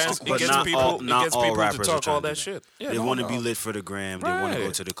 It, But not- trans- it but gets not people, all- it not gets all people to rappers are talk trying all to that do shit. Yeah, They no, want to no. be lit for the gram. They want to go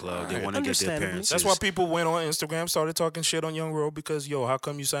Right. to the club. They Right. want to get their Understandably. appearances. That's why people went on Instagram, started talking shit on Young Ro because, how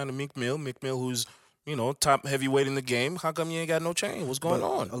come you signed to Meek Mill? Meek Mill, who's, top heavyweight in the game. How come you ain't got no chain? What's going But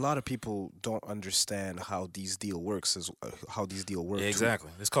on? a lot of people don't understand how these deal works. How these deal work. Yeah, too. exactly.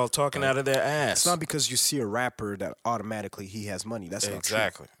 It's called talking out of their ass. It's not because you see a rapper that automatically he has money. That's not true.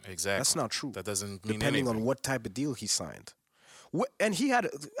 Exactly. Exactly. That's not true. That doesn't mean Depending anything. on what type of deal he signed. And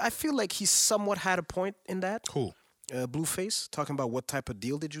I feel like he somewhat had a point in that. Who? Blueface talking about what type of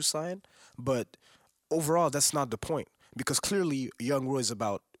deal did you sign, but overall, that's not the point. Because clearly, Young Roy is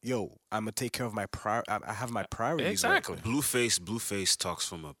about, yo, I'm gonna take care of my I have my priorities. right. Exactly. Blueface talks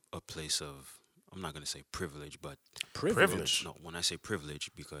from a place of, I'm not gonna say privilege, but Privilege. no, when I say privilege,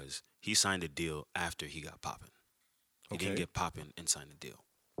 because he signed a deal after he got popping. He didn't Okay. get popping and sign a deal.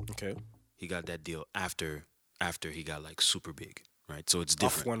 Okay. He got that deal after he got like super big, right? So it's Off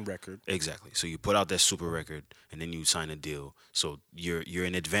different. one record. Exactly. So you put out that super record and then you sign a deal. So you're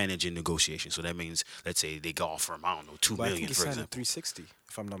an advantage in negotiation. So that means, let's say they go off from, I don't know, $2 But I million, think he for signed at example. 360,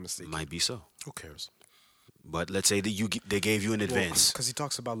 if I'm not mistaken. Might be so. Who cares? But let's say that they gave you an advance. Because he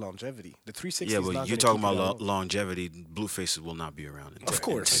talks about longevity. The 360 Yeah, is but not you're gonna talking keep about you longevity. Blueface will not be around. In 10 Of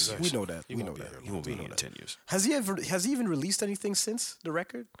course, in 10 we years. know that. We know won't be that. here. He won't be We here know in that. 10 years. Has he even released anything since the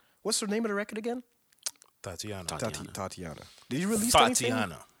record? What's the name of the record again? Tatiana. Tatiana. Tatiana. Did he release anything?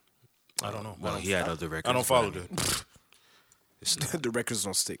 Tatiana. I don't know. Well, he had other records. I don't follow but that. It's not, The records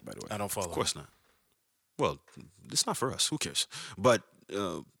don't stick, by the way. I don't follow. of course not. Well, it's not for us. Who cares? But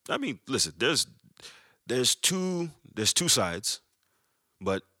I mean, listen. There's two sides,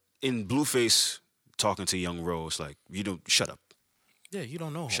 but in Blueface talking to Young Ro, it's like, you don't shut up. Yeah, you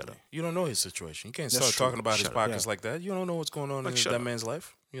don't know. Shut homie. up. You don't know his situation. You can't That's start true. talking about his Shut up. pockets like that. You don't know what's going on Like, in shut that up. man's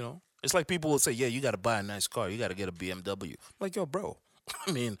life. You know, it's like people will say, "Yeah, you got to buy a nice car. You got to get a BMW." Like, yo, bro.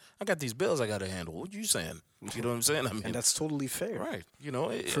 I mean, I got these bills I got to handle. What you saying? You know what I'm saying? I mean, And that's totally fair. right. You know,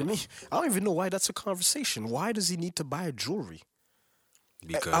 For me, I don't even know why that's a conversation. Why does he need to buy jewelry?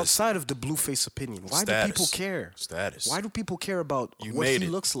 Because Outside of the Blueface opinion, why do people Status. care? Status. Why do people care about You what made he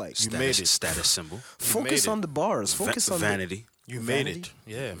it. looks like? You status, made it. status symbol. Focus made on it. the bars. Focus on Vanity. You made Vanity? it.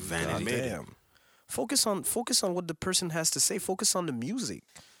 Yeah, Vanity. You made it. Damn. Focus on what the person has to say. Focus on the music.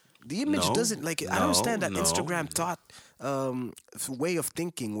 The image No, doesn't like. I no, understand that no. Instagram thought way of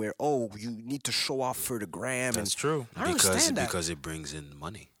thinking where you need to show off for the gram. That's and true. I understand that. Because it brings in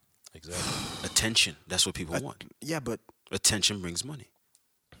money. Exactly. Attention. That's what people want. Yeah, but Attention brings money.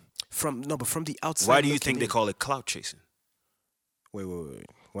 from the outside. Why do you looking think they in- call it clout chasing? Wait.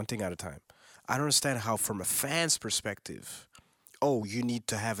 One thing at a time. I don't understand how, from a fan's perspective, you need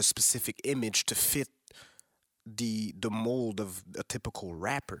to have a specific image to fit the mold of a typical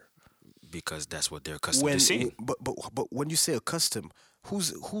rapper. Because that's what they're accustomed to seeing. But when you say a custom,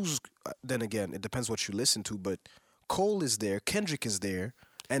 who's then again, it depends what you listen to. But Cole is there, Kendrick is there,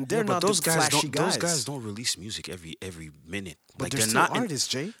 and they're but not those the guys flashy don't. Those guys don't release music every minute. But Like they're still not artists,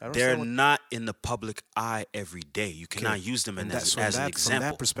 Jay. I don't They're understand not in the public eye every day. You cannot Okay. use them And as so an from example.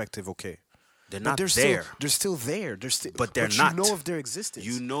 that perspective, okay. They're But not they're there. They're still there. They're still. But they're you not. know of their existence.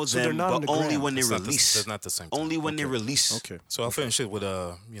 You know So they're them, not on but the only gram. when they That's not the- release. that's not the same thing. Only when they release. Okay. So I'll finish it with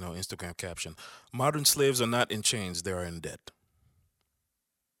a Instagram caption. Modern slaves are not in chains; they are in debt.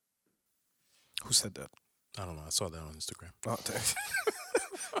 Who said that? I don't know. I saw that on Instagram. Oh,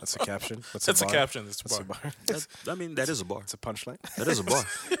 that's a caption. That's a bar? caption. That's a That's a bar. bar. I mean, that is a bar. It's a punchline. That is a bar.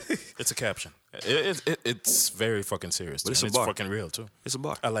 It's a caption. It's very fucking serious. But it's and a it's bar. fucking real too. It's a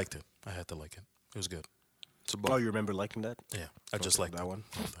bar. I liked it. I had to like it. It was good. It's a Oh, bar. you remember liking that? Yeah, I just Okay, liked that it. one.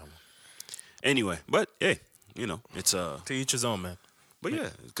 That one. Anyway, but hey, it's To each his own, man. But yeah,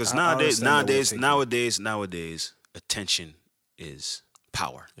 because I understand that way of thinking. nowadays, attention is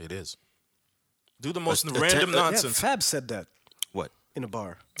power. It is. Do the most Atten- random yeah, Yeah, nonsense. Fab said that What? in a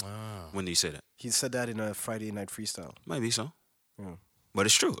bar. When do you say that? He said that in a Friday Night Freestyle. Might be so. Yeah. But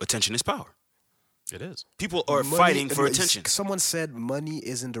it's true. Attention is power. It is. People are Money- fighting for it's- attention. Someone said money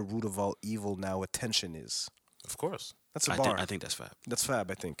isn't the root of all evil. Now attention is. Of course. That's a I bar. think that's fab. That's Fab.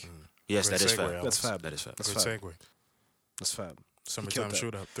 I think. Yes, Great that is segue, fab. Alex. That's fab. That is fab. That's Good fab. segue. That's Fab. Summertime that.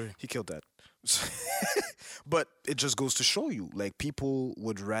 Shootout 3. He killed that. But it just goes to show you, like, people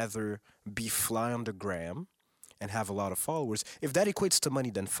would rather be fly on the gram and have a lot of followers. If that equates to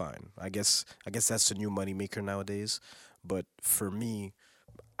money, then fine. I guess that's the new money maker nowadays. But for me,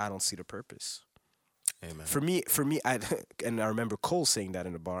 I don't see the purpose. Amen. For me, and I remember Cole saying that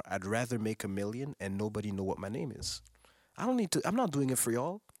in the bar. I'd rather make $1 million and nobody know what my name is. I don't need to. I'm not doing it for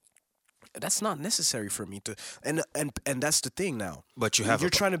y'all. That's not necessary for me to. And that's the thing now. But you have You're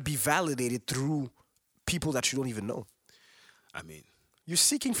a- trying to be validated through people that you don't even know. I mean, You're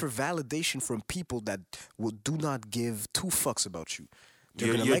seeking for validation from people that do not give two fucks about you. They're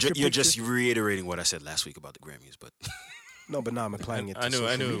you're, gonna you're, like ju- your you're picture. just reiterating what I said last week about the Grammys, but No, but now I'm applying it. To I knew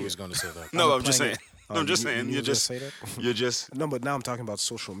social he media. was going to say that. no, I'm I'm just applying saying. it- No, I'm just you- saying. you You're was just. gonna say that? You're just. No, but now I'm talking about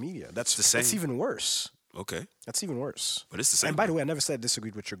social media. That's the same. That's even worse. Okay, That's even worse. but it's the same. And by the way, I never said I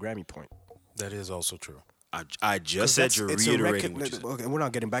disagreed with your Grammy point. That is also true. I just said you're It's a reiterating what you said. Okay, we're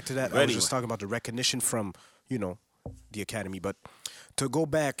not getting back to that. But I was anyway. just talking about the recognition from, the Academy. But to go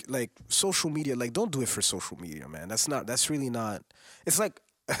back, like, social media, like, don't do it for social media, man. That's really not. It's like,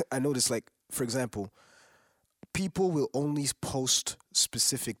 I noticed, like, for example, people will only post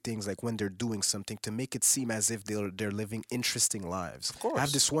specific things like when they're doing something to make it seem as if they're living interesting lives. Of course. I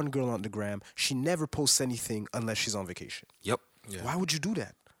have this one girl on the gram. She never posts anything unless she's on vacation. Yep. Yeah. Why would you do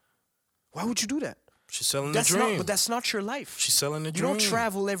that? Why would you do that? She's selling That's the dream. not. But that's not your life. She's selling the You dream. don't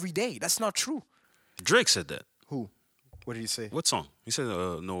travel every day. That's not true. Drake said that. Who? What did he say? What song? He said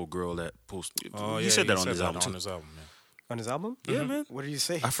no girl that post. Oh, you yeah, said that he on his album On too. his album, yeah. On his album? Yeah, man. What did he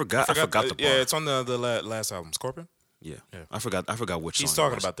say? I forgot the part. Yeah, it's on the last album, Scorpion. Yeah. Yeah. I forgot which song. He's it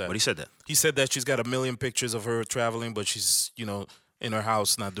talking was, about that. But he said that. He said that she's got a million pictures of her traveling, but she's, in her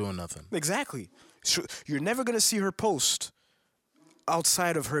house not doing nothing. Exactly. So you're never gonna see her post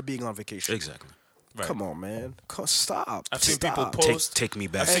outside of her being on vacation. Exactly. Right. Come on, man. Stop. I've seen Stop. people post. Take me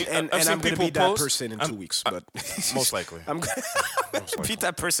back. And I've seen I'm gonna people be that post- person in 2 weeks, but Most likely. I'm gonna be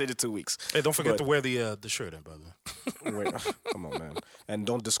that person in 2 weeks. Hey, don't forget But- to wear the shirt, by the way. Wait, come on, man. And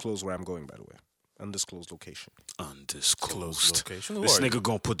don't disclose where I'm going, by the way. Undisclosed location. Undisclosed. location. This Who are nigga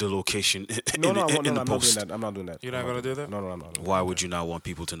gonna put the location in, No, in, no, in, no, in no, the I'm post. not doing that. I'm not doing that. You're not I'm gonna do that? No, I'm not. Why would you not want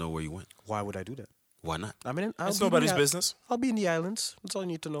people to know where you went? Why would I do that? Why not? I mean, It's nobody's business. I'll be in the islands. That's all you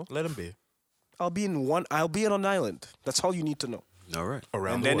need to know. Let him be. I'll be on an island. That's all you need to know. All right.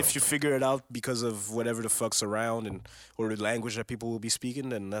 Around And the then world. if you figure it out because of whatever the fuck's around or the language that people will be speaking,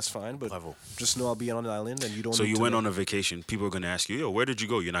 then that's fine. But Level. just know I'll be on an island, and you don't. So need you to went know. on a vacation. People are gonna ask you, yo, where did you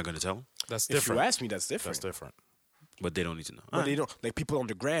go? You're not gonna tell them, That's If different. you ask me, that's different. That's different. but they don't need to know. But they don't like people on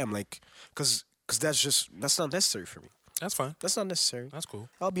the gram, like, cause that's not necessary for me. That's fine. That's not necessary. That's cool.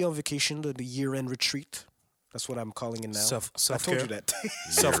 I'll be on vacation, the year-end retreat. That's what I'm calling it now. I Self-care. told you that.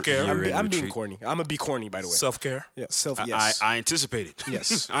 Self-care. I'm being retreat. corny. I'm gonna be corny, by the way. Self-care. Yeah, self. I, Yes. I anticipated.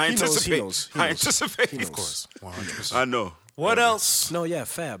 Yes. I He knows, he anticipate. knows, he I knows. anticipate. He knows. Of course. 100%. I know. What else? No, yeah,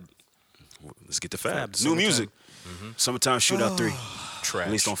 Fab. Let's get the fab. Fab, New summertime. music. Summertime Shootout 3. Trash.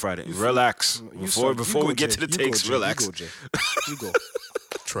 At least on Friday. Relax. You Before go, we get Jay. to the You go, takes, Jay. relax. You go, Jay. You go.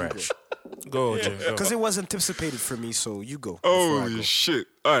 Trash. Go, Jay. Go. Because it was anticipated for me, so you go. before I go. shit.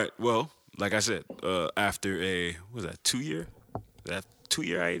 All right. Well, like I said, after a what was that 2 year? That 2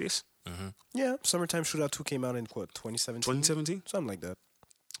 year hiatus? Yeah, Summertime Shootout 2 came out in what, 2017? 2017. Something like that.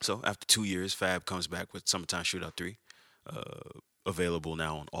 So after 2 years, Fab comes back with Summertime Shootout 3. Available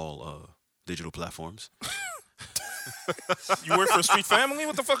now on all digital platforms. You work for a street family?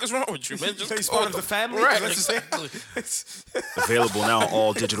 What the fuck is wrong with you, man? Just He's part of the family? Right, That's exactly. Available now on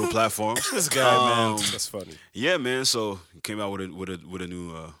all digital platforms. This guy, man. That's funny. Yeah, man. So he came out with a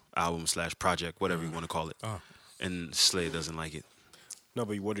new album / project, whatever you want to call it. And Slay doesn't like it. No,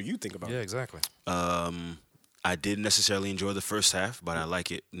 but what do you think about Yeah, it? exactly. I didn't necessarily enjoy the first half, but I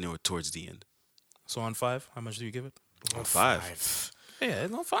like it towards the end. So on 5, how much do you give it? On 5, Yeah,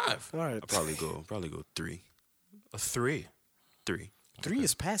 it's on 5. All right. I'll probably go 3. A 3. 3. 3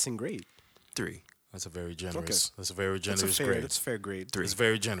 is passing grade. 3. That's a very generous. Okay. That's a very That's generous a grade. That's a fair grade. It's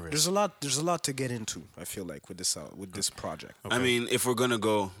very generous. There's a lot to get into, I feel like, with this project. I mean, if you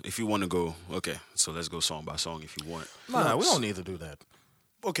want to go, okay, so let's go song by song if you want. Nah, we don't need to do that.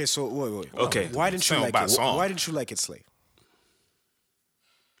 Okay, so wait. Okay. Why didn't you Song like by it? song. Why didn't you like it, Slay?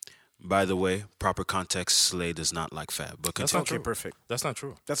 By the way, proper context, Slay does not like Fab. But That's continue. not true. perfect. That's not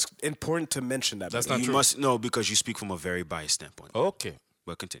true. That's important to mention that. That's by the not You true. must know because you speak from a very biased standpoint. Okay.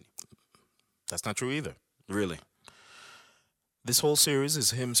 But continue. That's not true either. Really? This whole series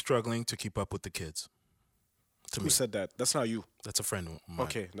is him struggling to keep up with the kids. To Who me, said that? That's not you. that's a friend of mine.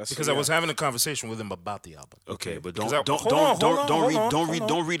 Okay, that's- because I yeah. was having a conversation with him about the album. Okay, but Because don't hold on,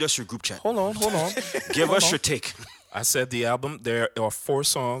 don't read us your group chat. Hold on. Give Hold us on. your take. I said the album. There are 4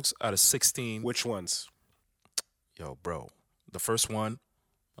 songs out of 16. Which ones? Yo, bro, the first one,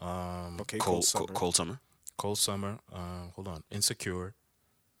 Okay, Cold Summer. Summer. Cold Summer. Hold on, Insecure.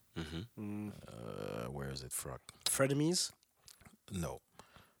 Mm-hmm. Where is it? Fuck. Frenemies? No.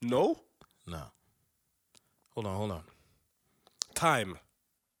 No. Hold on. Time.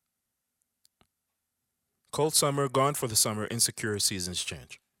 Cold Summer, Gone for the Summer, Insecure, Seasons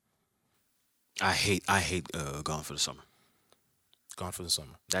Change. I hate Gone for the Summer. Gone for the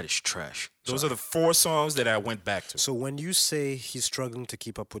Summer. That is trash. Those are the 4 songs that I went back to. So when you say he's struggling to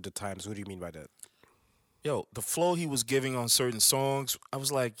keep up with the times, what do you mean by that? Yo, the flow he was giving on certain songs, I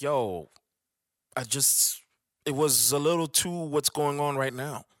was like, yo, it was a little too what's going on right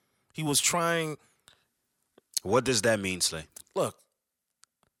now. He was trying, What does that mean, Slay? look,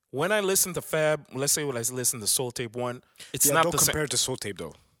 when I listen to Fab, let's say when I listen to Soul Tape 1, it's Yeah, not don't the compare same. it to Soul Tape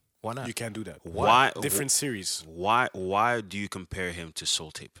though. Why not? You can't do that. Why? Different series. Why do you compare him to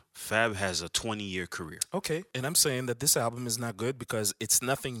Soul Tape? Fab has a 20-year career. Okay, and I'm saying that this album is not good because it's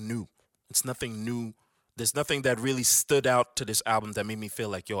nothing new. It's nothing new There's nothing that really stood out to this album that made me feel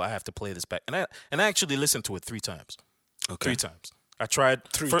like, yo, I have to play this back. And I actually listened to it 3 times. Okay. 3 times. I tried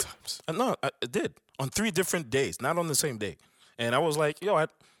Three times. No, I did on 3 different days, not on the same day. And I was like, yo,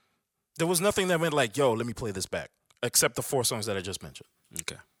 there was nothing that went like, yo, let me play this back, except the 4 songs that I just mentioned.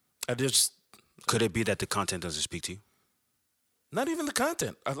 Okay. I just Could it be that the content doesn't speak to you? not even the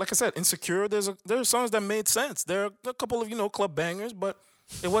content. Like I said, Insecure. There are songs that made sense. There are a couple of club bangers, but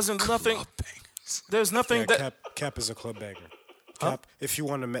it wasn't nothing. There's nothing Yeah, that. Cap is a club banger. Cap, if you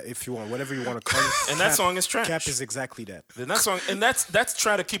want, whatever you want to call it. And that song is trash. Cap is exactly that. And that song, and that's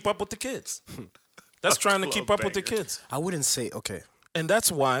trying to keep up with the kids. That's trying to keep up with the kids. I wouldn't say okay. And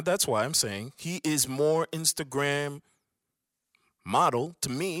that's why I'm saying he is more Instagram model to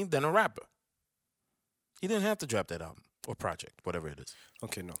me than a rapper. He didn't have to drop that album or project, whatever it is.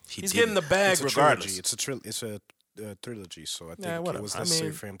 Okay, no. He's getting the bag It's a regardless. trilogy. It's a trilogy, so I think whatever. it was I necessary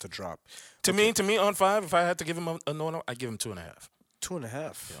mean, for him to drop. To me, on 5, if I had to give him a no, I'd give him 2.5. 2.5.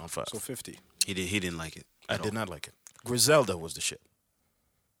 Yeah, on 5. So 50. He didn't like it. I did not like it. Griselda was the shit.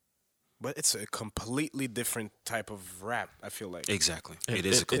 But it's a completely different type of rap, I feel like. Exactly. It- It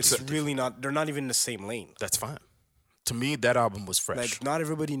is. it's It's really not, they're not even in the same lane. That's fine. To me, that album was fresh. Like, not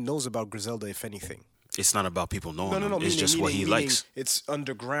everybody knows about Griselda, if anything. It's not about people knowing No. him. It's just what he meaning likes. It's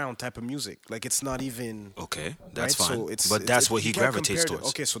underground type of music. Like, it's not even. Okay, that's right? fine. So it's, but that's what he you can't gravitates compare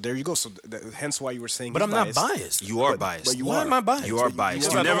towards. Okay, so there you go. So hence why you were saying. But he's I'm not biased. You are biased. But you Why are. am I biased? You are biased.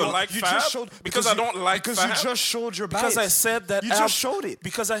 Because You I never don't like You Fab? just showed because I don't like because Fab? you just showed your bias. Because I said that you just showed it.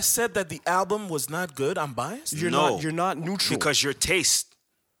 Because I said that the album was not good. I'm biased. You're No. not neutral. because your taste.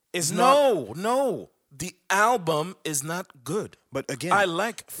 it's not. No. The album is not good. But again, I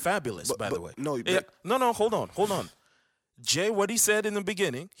like Fabulous, by the way. no, Yeah, but- no. Hold on. Jay, what he said in the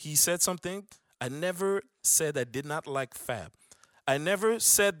beginning, he said something. I never said I did not like Fab. I never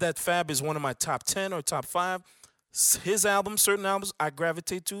said that Fab is one of my top 10 or top 5. His albums, certain albums, I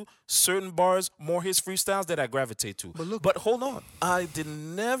gravitate to. Certain bars, more his freestyles that I gravitate to. But hold on. I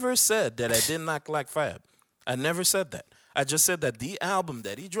never said that I did not like Fab. I never said that. I just said that the album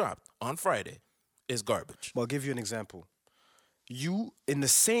that he dropped on Friday is garbage. Well, I'll give you an example. You in the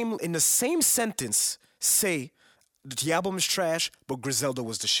same sentence say the album is trash, but Griselda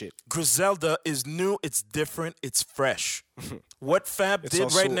was the shit. Griselda is new, it's different, it's fresh. What Fab It's did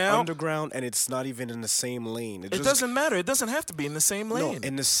also right now, underground, and it's not even in the same lane. it doesn't matter. It doesn't have to be in the same No, lane.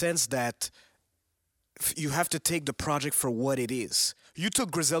 in the sense that you have to take the project for what it is. You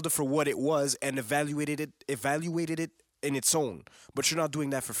took Griselda for what it was and evaluated it in its own. But you're not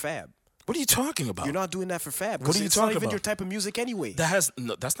doing that for Fab. What are you talking about? You're not doing that for Fab. What are 'cause you it's talking not even about? your type of music anyway. That's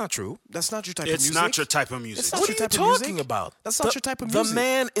not true. That's not your type of It's music. not your type of music. It's not What your are you type of music. talking about? That's not your type of The music.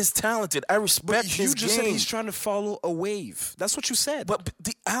 man is talented. I respect But his you just game. said he's trying to follow a wave. That's what you said. But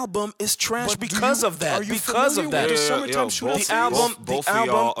the album is trash But do because you- of that. are you Because familiar of that. with the Summertime both- Shootout The series? album, both the of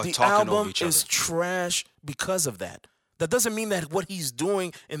y'all album, are the talking over album each is other. trash because of that. That doesn't mean that what he's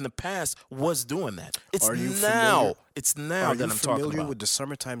doing in the past was doing that. It's Are you now. familiar- It's now Are that you I'm talking familiar about. with the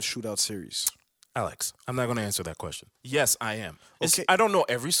Summertime Shootout series? Alex, I'm not going to answer that question. Yes, I am. Okay. I don't know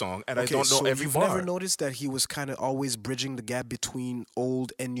every song, and I don't know so every you've bar. never noticed that he was kind of always bridging the gap between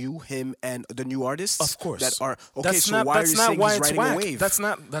old and new, him and the new artists? Of course. That are okay. That's So not, why are that's you not saying why he's it's riding whack. a wave? That's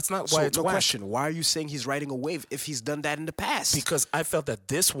not so why it's no whack. question. Why are you saying he's riding a wave if he's done that in the past? Because I felt that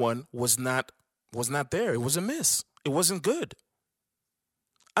this one was not there. It was a miss. It wasn't good.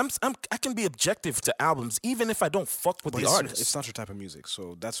 I can be objective to albums even if I don't fuck with But the artist. it's not your type of music,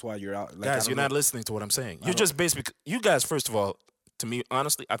 so that's why you're out. Like, Guys, you're not listening to what I'm saying. You're just basically, you guys, first of all, to me,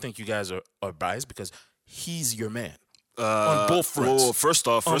 honestly, I think you guys are biased because he's your man. On both fronts. Well, first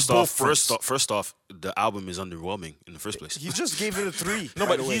off, On both fronts. the album is underwhelming in the first place. He just gave it a 3. No,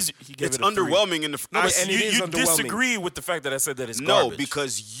 by but the way. he gave It's it a 3. underwhelming in the. No, but and it is you underwhelming. disagree with the fact that I said that it's no, garbage.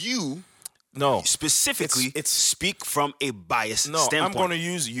 because you No. specifically It's- speak from a biased No, standpoint. I'm going to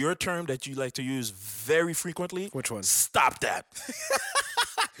use your term that you like to use very frequently. Which one? Stop that.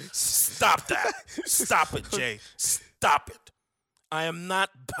 Stop that. Stop it, Jay. Stop it. I am not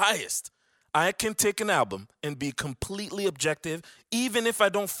biased. I can take an album and be completely objective, even if I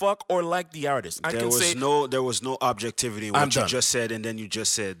don't fuck or like the artist. I There can was say there was no objectivity in I'm what you done. just said, and then you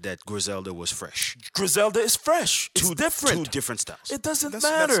just said that Griselda was fresh. Griselda is fresh. It's different. Two different styles. It doesn't That's,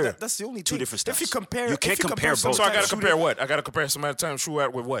 matter. that's the only Two thing. different If you styles. compare, You can't if compare both. so I Summertime got to compare Shootout- what? I got to compare Summertime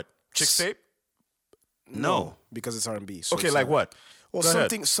Shootout with what? Chicks Tape? No. because it's R&B. So Okay, it's like not- what? Well, Go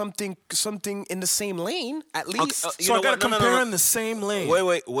ahead. something in the same lane at least. you So I know got what? to No, no, compare no. in the same lane.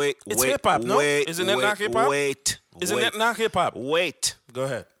 Wait. It's hip-hop, no? Wait, Isn't that wait, not hip-hop? Wait. Isn't wait, that not hip hop? Wait. Go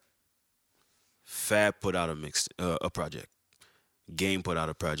ahead. Fab put out a project. Game put out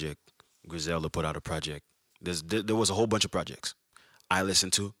a project. Griselda put out a project. There was a whole bunch of projects. I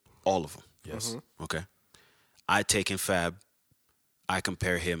listened to all of them. Yes. Okay. I take in Fab. I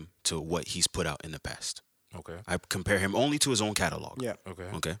compare him to what he's put out in the past. Okay. I compare him only to his own catalog. Yeah, Okay.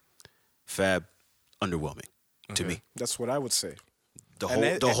 Okay. Fab, underwhelming to me. that's what I would say. The And whole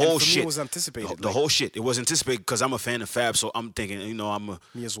it- the and whole for me, shit it was anticipated, The like- whole shit. It was anticipated because I'm a fan of Fab, so I'm thinking,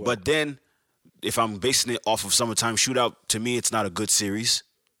 Me as well. But then, if I'm basing it off of Summertime Shootout, to me, it's not a good series.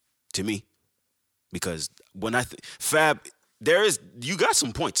 To me, because when Fab, you got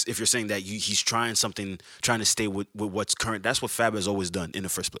some points if you're saying that he's trying to stay with what's current. That's what Fab has always done in the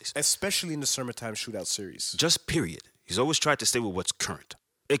first place. Especially in the Summertime Shootout series. Just period. He's always tried to stay with what's current.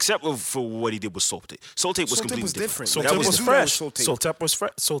 Except for what he did with Soul Tape. Soul Tape was Soul Tape completely was different. different. Soul That Tape was do that with fresh. Soul Tape. Soul Tape was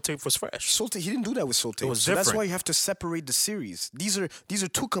fresh. Soul Tape was fresh. Soul Tape, he didn't do that with Soul Tape. was so that's different. why you have to separate the series. These are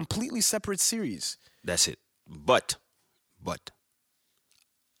two completely separate series. That's it. But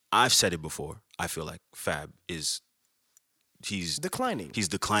I've said it before. I feel like Fab he's Declining. He's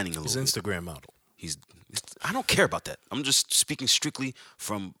declining a His little bit. Instagram model. I don't care about that. I'm just speaking strictly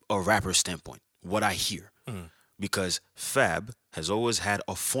from a rapper standpoint, what I hear. Because Fab has always had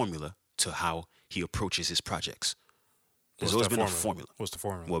a formula to how he approaches his projects. There's always What's that been a formula. What's the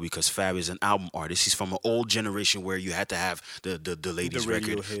formula? Well, because Fab is an album artist. He's from an old generation where you had to have the ladies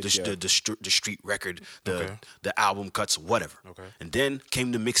radio record, hit, the street record, Okay. the album cuts, whatever. Okay. And then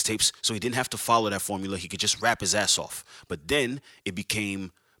came the mixtapes, so he didn't have to follow that formula. He could just rap his ass off. But then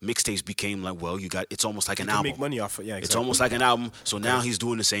mixtapes became like, well, it's almost like an can album. make money off it. Yeah, It's exactly. almost like an album. So now he's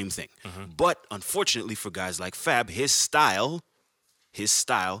doing the same thing. But unfortunately for guys like Fab, his style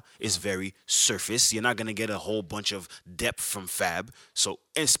is very surface. You're not gonna get a whole bunch of depth from Fab. So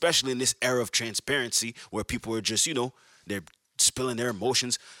especially in this era of transparency where people are just, they're spilling their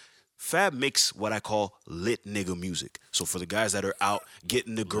emotions. Fab makes what I call lit nigga music. So for the guys that are out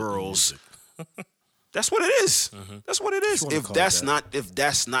getting the girls, that's what it is. That's what it is. wanna If call that's it if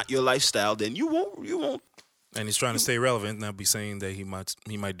that's not your lifestyle, then you won't. And he's trying to stay relevant. Now be saying that he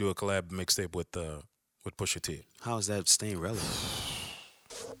might do a collab mixtape with Pusha T. How is that staying relevant?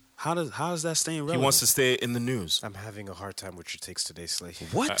 How is that staying relevant? He wants to stay in the news. I'm having a hard time with your takes today, Slay.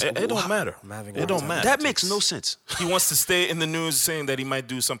 What? It don't matter. I'm having a It hard don't time. matter. That makes no sense. He wants to stay in the news, saying that he might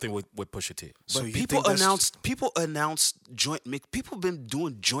do something with Pusha T. So But you people think that's- announced joint mix. People have been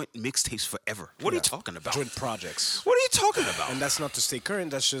doing joint mixtapes forever. What are you talking about? joint projects. What are you talking about? And that's not to stay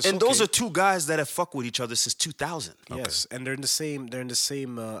current. That's just And those okay. are two guys that have fucked with each other since 2000. Yes, and they're in the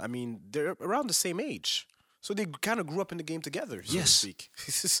same. I mean, they're around the same age, so they kind of grew up in the game together. So Yes. to speak.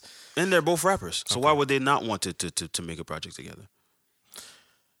 This is- And they're both rappers. So why would they not want to make a project together?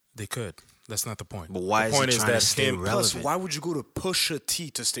 They could. That's not the point. But why the is he point is trying to that stay him, relevant? Plus, why would you go to Pusha T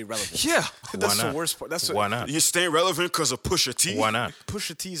to stay relevant? Yeah. that's Why the not? worst part. That's Why not? You're staying relevant because of Pusha T? Why not?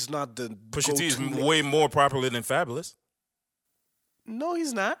 Pusha T is not the Pusha T is go-to name. way more popular than Fabulous. No,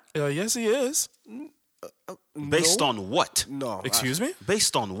 he's not. Yes, he is. Based No. on what? No. Excuse me?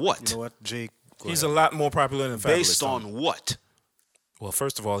 Based on what? You know what, Jake? Go He's ahead. a lot more popular than Fabulous. Based Tony. on what? Well,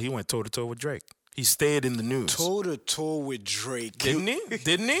 first of all, he went toe to toe with Drake. He stayed in the news. toe to toe with Drake. Didn't he?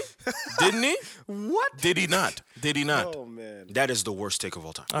 Didn't he? Didn't he? What? Did he not? Did he not? Oh man. That is the worst take of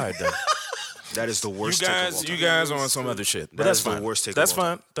all time. All right, then. That is the worst You take of all guys, time. you guys are on some other shit. But That that's is the fine. worst take of That's all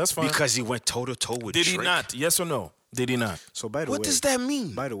time. fine. That's fine. Because he went toe to toe with Did Drake. he not? Yes or no? Did he not? So by the What way, does that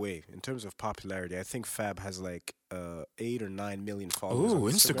mean? By the way, in terms of popularity, I think Fab has like 8 or 9 million followers. Ooh,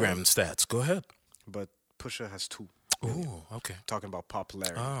 on Instagram stats. Go ahead. But Pusha has 2. Ooh, okay. Talking about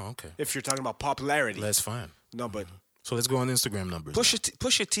popularity. Oh, okay. If you're talking about popularity, That's fine. no, but So let's go on Instagram numbers.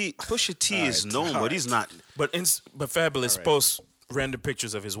 Pusha T is right, known, all but he's not. But Fabulous posts random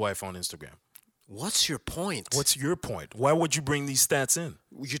pictures of his wife on Instagram. what's your point? What's your point? Why would you bring these stats in?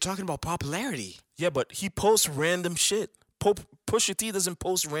 You're talking about popularity. Yeah, but he posts random shit. Pusha T doesn't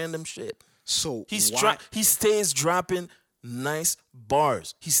post random shit. So He stays dropping nice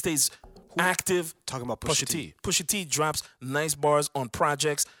bars. He stays active. Talking about Pusha T. Pusha T drops nice bars on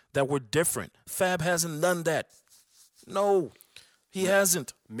projects that were different. Fab hasn't done that. No, he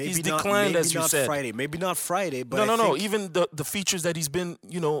hasn't. maybe He's not, declined, maybe as you not said. Friday. Maybe not Friday, but No, I no. think Even the features that he's been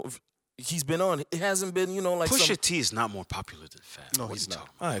on, it hasn't been, like Pusha some... T is not more popular than Fab. No, What he's are you not.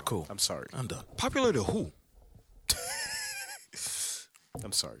 talking All right, cool. I'm sorry. I'm done. about? Popular to who?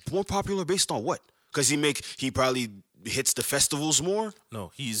 I'm sorry. More popular based on what? Because he probably hits the festivals more.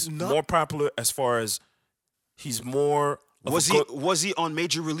 No, he's Not- more popular as far as he's more... of Was a he go- was he on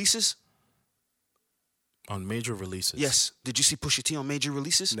major releases? on major releases? Yes. Did you see Pusha T on major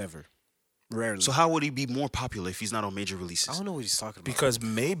releases? Never. Rarely. So how would he be more popular if he's not on major I releases? don't know what he's talking about. Because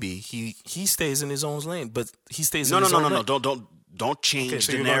maybe he stays in his own lane, but he stays No, in no, his no, own no, no. lane. Don't change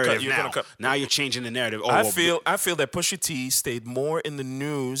so the you're gonna cut- narrative you're now. gonna cut- Now you're changing the narrative. Oh, I well, feel that Pusha T stayed more in the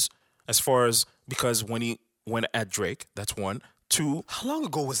news as far as because when he went at Drake, that's one. Two, How long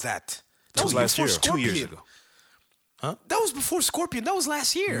ago was that? That was was last before year. 2 years Scorpion. ago. That was before Scorpion. That was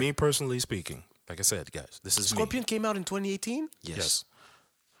last year. me personally speaking, like I said, guys, this is Scorpion me. came out in 2018. Yes.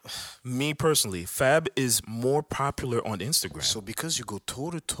 Me personally, Fab is more popular on Instagram. So because you go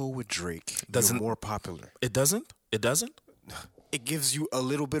toe to toe with Drake, Doesn't- you're more popular. It doesn't. It doesn't. It gives you a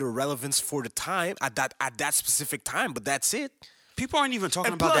little bit of relevance for the time at that specific time, but that's it. People aren't even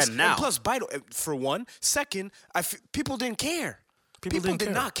talking And about plus, that now. And plus, for one, second, people didn't care. People didn't did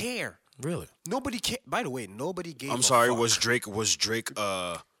care. not care. Really? Nobody cared. By the way, nobody gave. I'm a sorry. fuck. Was Drake?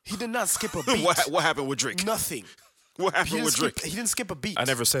 He did not skip a beat. what happened with Drake? Nothing. What He happened didn't, with Drake? he didn't skip a beat. I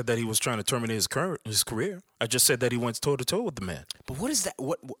never said that he was trying to terminate his career. I just said that he went toe to toe with the man. But what is that?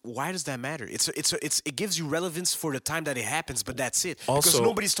 Why does that matter? It gives you relevance for the time that it happens, but that's it. Because Also-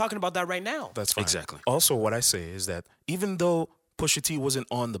 nobody's talking about that right now. That's fine. Exactly. Also, what I say is that even though Pusha T wasn't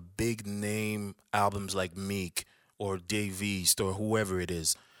on the big name albums like Meek or Dave East or whoever it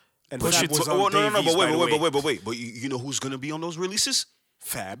is, And Pusha Fab T- was on no, Dave East, but by the way. wait. But you know who's gonna be on those releases?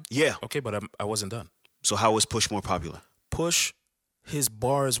 Fab. Yeah. okay, but I wasn't done. So how is Push more popular? Push, his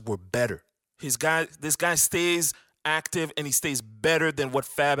bars were better. This guy stays active and he stays better than what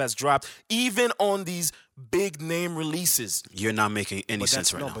Fab has dropped, even on these big name releases. You're not making any But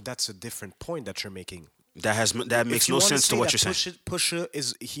sense right now. but that's a different point that you're making. That makes If you no wanna sense to say what that you're saying.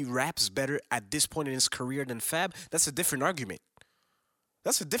 Pusha he raps better at this point in his career than Fab. That's a different argument.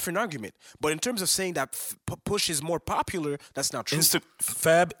 That's a different argument. But in terms of saying that Push is more popular, that's not true.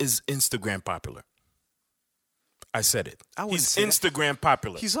 Fab is Instagram popular. I said it. I wouldn't He's say that. Instagram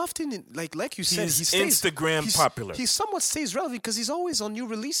popular. He's often like you said, He's he stays Instagram popular. He somewhat stays relevant because he's always on new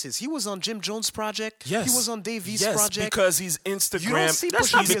releases. He was on Jim Jones' project. Yes. He was on Dave East yes, project. because he's Instagram. You don't see That's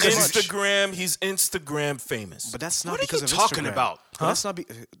Pusha not T because as much. He's Instagram famous. But that's not What are because you of talking Instagram. about? But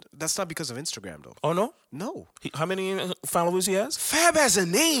that's not because of Instagram though. Oh no? No. How many followers he has? Fab has a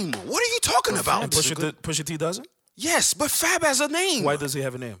name. What are you talking about? And Pusha T doesn't? Yes, but Fab has a name. Why does he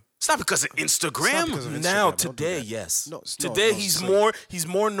have a name? It's not because of Instagram. because of Instagram. Now Don't do today, that. yes. No, today no, he's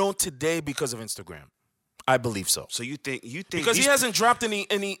more known today because of Instagram. I believe so. So you think Because he these- hasn't dropped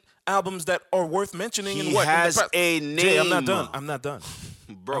any albums that are worth mentioning. He in what? In the has past- a Jay, I'm not name. done. I'm not done.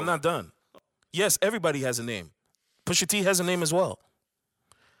 Bro. I'm not done. Yes, everybody has a name. Pusha T has a name as well.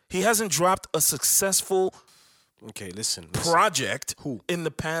 He hasn't dropped a successful Okay, listen. project Who? in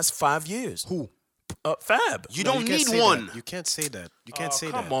the past 5 years. Who? Fab. You No, don't can't need say one. that. You can't say that. You can't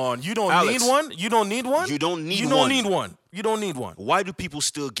say Come that. on, you don't Alex, need one. You don't need one. you don't need You don't one. need one. You don't need one. Why do people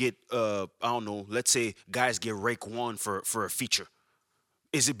still get I don't know, let's say guys get Raekwon for a feature?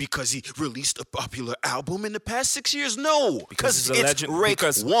 Is it because he released a popular album in the past 6 years? No, because he's it's a legend.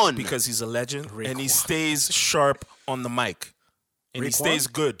 Raekwon. Because he's a legend and he Raekwon. stays sharp on the mic. And he Raekwon? stays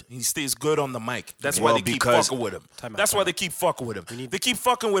good. He stays good on the mic. That's Well, why they keep because- fucking with him. Time out, That's time why out. they keep fucking with him. They keep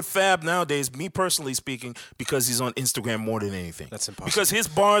fucking with Fab nowadays, me personally speaking, because he's on Instagram more than anything. That's impossible. Because his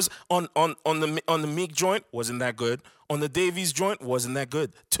bars on the Meek joint wasn't that good. On the Davies joint wasn't that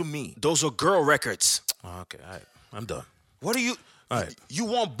good to me. Those are girl records. Okay, all right. I'm done. What are you? All right. You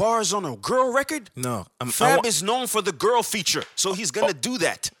want bars on a girl record? No. Fab is known for the girl feature, so he's gonna do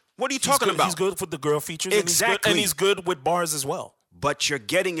that. What are you talking about? He's good for the girl features. Exactly. And he's good with bars as well. But you're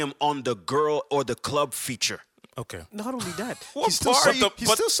getting him on the girl or the club feature. Okay. Not only that, What he's still, bar some- are you- he's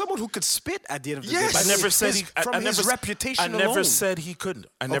but- still someone who could spit at the end of the Yes. day. I I never said he. From I his never, reputation I never alone. said he couldn't.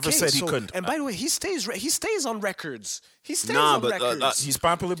 I never Okay, said he so- couldn't. And by the way, he stays on records. He stays Nah, on but, records. He's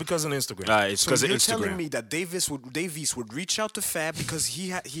popular because of Instagram. It's So because of you're Instagram. telling me that Dave East would reach out to Fab because he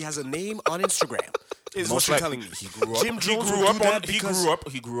has a name on Instagram? Is what you're telling me? He grew up. Jim he Jones grew would up do on. that He because. grew up.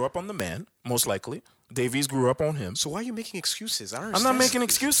 He grew up on the man. Most likely, Davies grew up on him. So why are you making excuses? I don't I'm understand. not making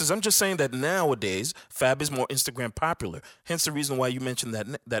excuses. I'm just saying that nowadays Fab is more Instagram popular. Hence the reason why you mentioned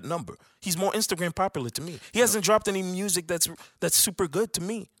that number. He's more Instagram popular to me. He hasn't dropped any music that's super good to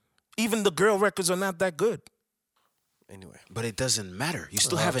me. Even the girl records are not that good. Anyway, But it doesn't matter. You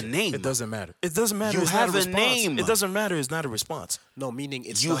still have a name. It doesn't matter. It doesn't matter. You It's not have a response. name. It doesn't matter. It's not a response. no, meaning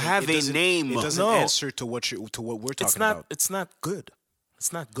it's You not, have it a doesn't- name. It doesn't No. answer to what we're talking It's not. about. It's not good.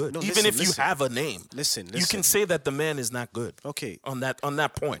 It's not good. No, Even listen, if you listen. have a name, Listen, you listen. can say that the man is not good. Okay. On that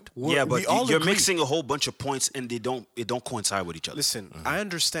point. Yeah, but we all you're agree. mixing a whole bunch of points and it don't coincide with each other. Listen, I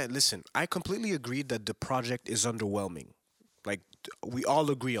understand. Listen, I completely agree that the project is underwhelming. Like we all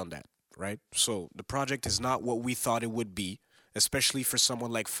agree on that, right? So the project is not what we thought it would be, especially for someone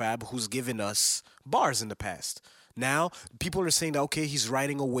like Fab who's given us bars in the past. Now people are saying that okay, he's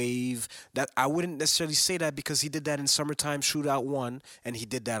riding a wave. That I wouldn't necessarily say that because he did that in Summertime Shootout 1 and he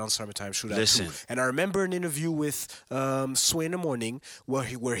did that on Summertime Shootout 2. Listen. And I remember an interview with Sway in the Morning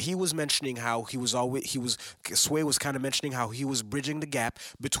where he was mentioning how Sway was kind of mentioning how he was bridging the gap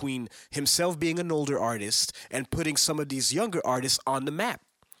between himself being an older artist and putting some of these younger artists on the map.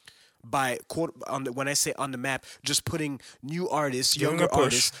 By when I say on the map, just putting new artists, younger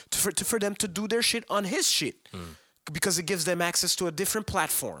artists, for them to do their shit on his shit, because it gives them access to a different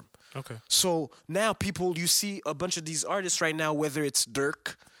platform. Okay. So now you see a bunch of these artists right now, whether it's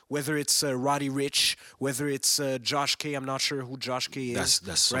Dirk, whether it's Roddy Ricch, whether it's Josh K. I'm not sure who Josh K is.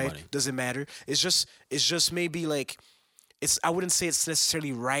 That's right. somebody. Doesn't matter. It's just maybe like. I wouldn't say it's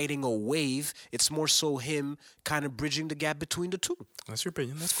necessarily riding a wave. It's more so him kind of bridging the gap between the two. That's your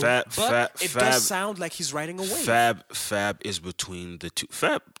opinion. That's cool. But it does sound like he's riding a wave. Fab is between the two.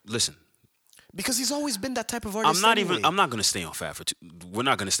 Fab, listen. Because he's always been that type of artist. I'm not gonna stay on Fab we're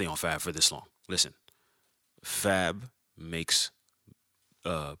not gonna stay on Fab for this long. Listen. Fab makes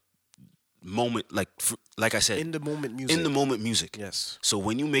moment like I said. In the moment music. In the moment music. Yes. So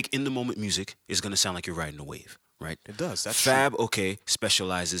when you make in the moment music, it's gonna sound like you're riding a wave. Right? It does. That's Fab, true. okay,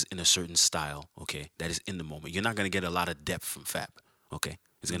 specializes in a certain style, okay, that is in the moment. You're not gonna get a lot of depth from Fab, okay?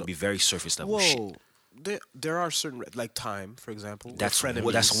 It's gonna be very surface level shit. There are certain like Time, for example. That's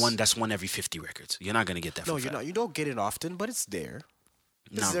one every 50 records. You're not gonna get that. No, from you're Fab. not. You don't get it often, but it's there.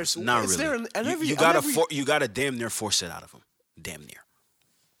 Not It's really. there on You gotta damn near force it out of them. Damn near.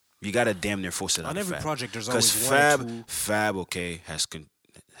 You gotta damn near force it out on of every Fab. project. There's Because always one or two. Fab, okay,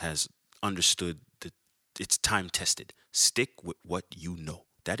 has understood that it's time tested. Stick with what you know.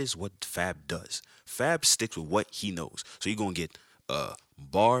 That is what Fab does. Fab sticks with what he knows. So you're gonna get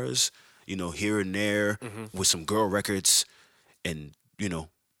bars, here and there with some girl records, and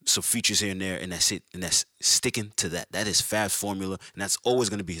some features here and there, and that's it. And that's sticking to that. That is Fab's formula, and that's always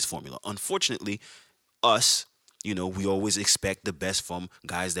gonna be his formula. Unfortunately, us, we always expect the best from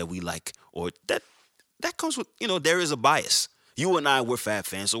guys that we like, or that comes with, there is a bias. You and I, we're Fab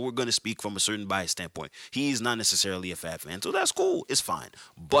fans, so we're going to speak from a certain bias standpoint. He's not necessarily a Fab fan, so that's cool. It's fine.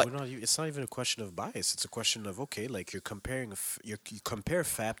 But it's not even a question of bias. It's a question of, okay, like you're comparing, you compare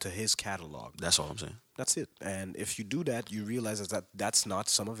Fab to his catalog. That's all I'm saying. That's it. And if you do that, you realize that that's not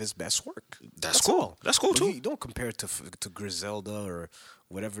some of his best work. That's cool. All. That's cool, But too. You don't compare it to Griselda or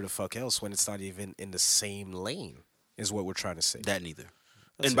whatever the fuck else when it's not even in the same lane, is what we're trying to say. That neither.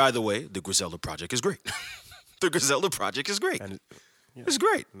 And by the way, the Griselda project is great. The Griselda project is great. And It's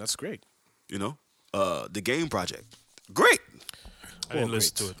great. that's great. The Game project, great. I didn't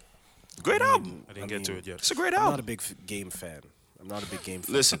listen to it. Great album. I didn't get to it yet. It's a great I'm album. not a big Game fan. I'm not a big Game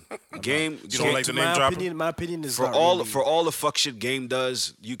fan. Listen, Game. You don't like the name my dropper? opinion, my opinion is for not all really, for all the fuck shit Game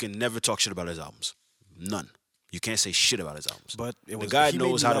does, you can never talk shit about his albums. None. You can't say shit about his albums. But the he guy made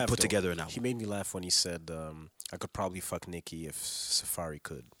knows me how to laugh, put though. together an album. He made me laugh when he said, "I could probably fuck Nicki if Safari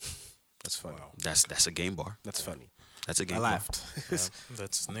could." That's funny. That's a Game bar. That's funny. That's a Game I bar. laughed.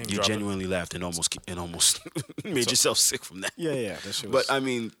 That's name You dropping. genuinely laughed and almost made yourself sick from that. yeah. That shit But was, I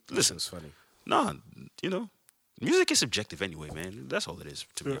mean, that shit listen, was funny. nah, music is subjective anyway, man. That's all it is,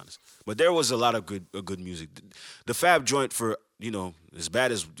 to be honest. But there was a lot of good music. The Fab joint, for as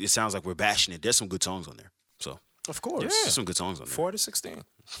bad as it sounds like we're bashing it, there's some good songs on there. So Of course. there's some good songs on there. 4 to 16.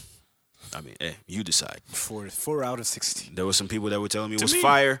 I mean, you decide. 4 out of 16. There were some people that were telling me it was me-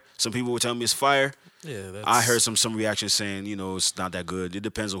 fire. Some people were telling me it's fire. Yeah, that's, I heard some reactions saying, it's not that good. It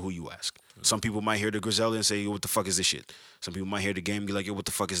depends on who you ask. Some people might hear the Griselda and say, yo, what the fuck is this shit? Some people might hear the Game and be like, yo, what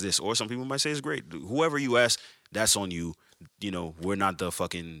the fuck is this? Or some people might say it's great. Whoever you ask, that's on you. We're not the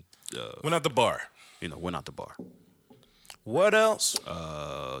fucking, We're not the bar. we're not the bar. What else?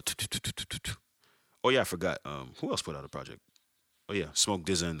 Oh, yeah, I forgot. Who else put out a project? Oh, yeah, Smoke,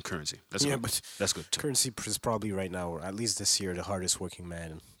 DZA, and Currency. That's Yeah, good. but That's good, too. Currency is probably right now, or at least this year, the hardest working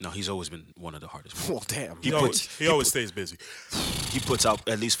man. No, he's always been one of the hardest. Well, damn. He always stays busy. He puts out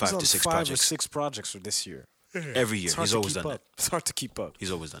at least He's 5 on to 6 5 or projects 6 projects for this year. every year. It's hard He's to always keep done up. that. It's hard to keep up.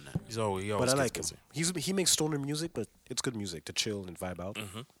 He's always done that. He always But I gets like him. busy. He makes stoner music, but it's good music to chill and vibe out.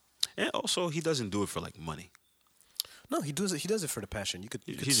 And also, he doesn't do it for like money. No, he does it. He does it for the passion. You could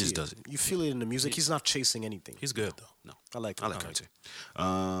He see just does it. You feel it in the music. He's not chasing anything. He's good though. No, I like. I like Currency.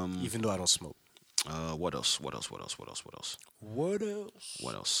 Even though I don't smoke. What else? What else? What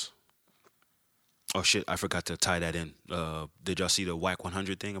else? Oh shit! I forgot to tie that in. Did y'all see the Whack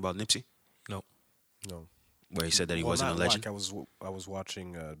 100 thing about Nipsey, No. No. where he said that he Well, wasn't a not legend? Whack. I was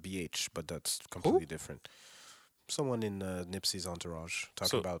watching BH, but that's completely different. Someone in Nipsey's entourage talking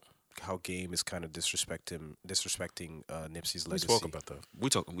So- about Game is kind of disrespecting Nipsey's We legacy. spoke about that. We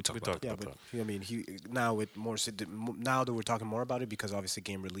talked about Yeah, that. but I mean, now that we're talking more about it because obviously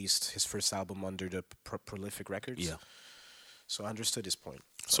Game released his first album under the Prolific Records. Yeah. So I understood his point.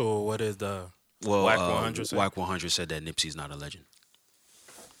 So what did the Well, Wack 100 say? Wack 100 said that Nipsey's not a legend.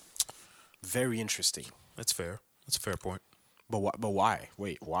 Very interesting. That's fair. That's a fair point. But why?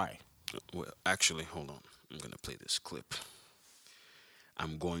 Wait, why? Well, actually, hold on. I'm gonna play this clip.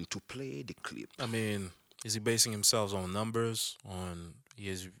 I'm going to play the clip. I mean, is he basing himself on numbers?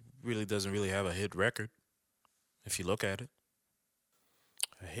 Really doesn't really have a hit record. If you look at it,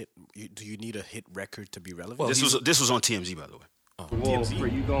 A hit? Do you need a hit record to be relevant? Well, This was on TMZ, by the way. Well, for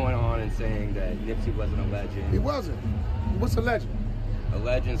you going on and saying that Nipsey wasn't a legend. He wasn't. What's a legend? A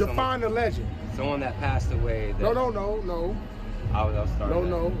legend. Define a legend. Someone that passed away. That No. I'll start.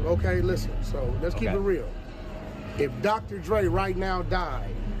 No. Okay, listen. So let's keep Okay. it real. If Dr. Dre right now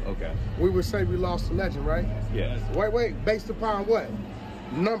died, Okay. we would say we lost a legend, right? Yes. Wait. Based upon what?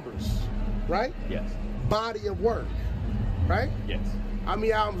 Numbers, right? Yes. Body of work, right? Yes. How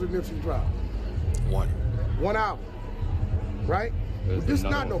many albums did Nipsey drop? One album, right? There's This is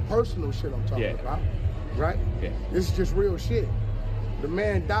another not no one. personal shit I'm talking Yeah. about, right? Yeah. This is just real shit. The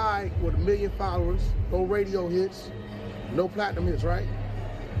man died with 1 million followers, no radio hits, no platinum hits, right?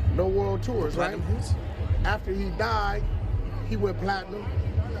 No world tours, right? Platinum hits? After he died, he went platinum,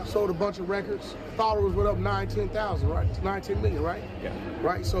 sold a bunch of records. Followers went up 10,000, right? 10 million, right? Yeah.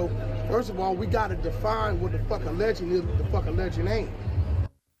 Right? So, first of all, we gotta define what the fuck a legend is, what the fuck a legend ain't.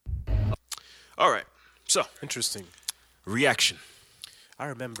 All right. So, Interesting. reaction. I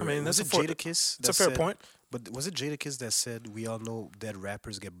remember. I mean, was that's it a Jadakiss? it's a fair point. But was it Jadakiss that said we all know that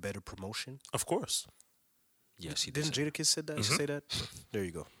rappers get better promotion? Of course. Yes, he did. Didn't Jadakiss say that? There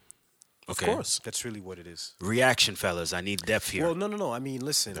you go. Okay. Of course. That's really what it is. Reaction, fellas. I need depth here. Well, no. I mean,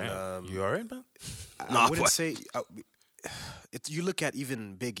 listen. Damn. You all right, man? I Nah, wouldn't boy. say. You look at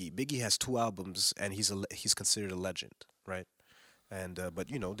even Biggie. Biggie has 2 albums, and he's considered a legend, right? And but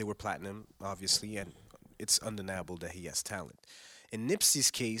they were platinum, obviously, and it's undeniable that he has talent. In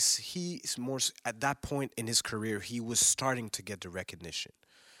Nipsey's case, he's more at that point in his career, he was starting to get the recognition.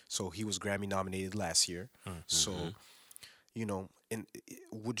 So he was Grammy nominated last year. So,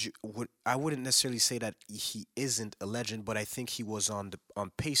 I wouldn't necessarily say that he isn't a legend, but I think he was on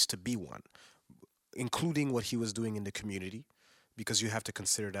pace to be one, including what he was doing in the community, because you have to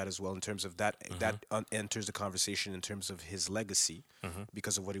consider that as well in terms of that. That enters the conversation in terms of his legacy,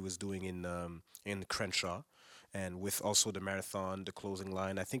 because of what he was doing in Crenshaw. And with also the marathon, the closing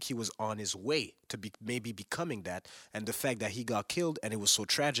line, I think he was on his way to maybe becoming that. And the fact that he got killed and it was so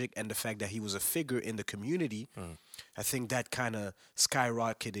tragic, and the fact that he was a figure in the community, I think that kind of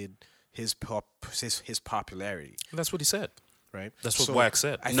skyrocketed his popularity, And that's what he said. right? That's what So Wack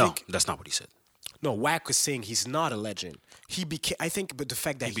said. I no, think, that's not what he said. no, Wack was saying he's not a legend. He became. I think, but the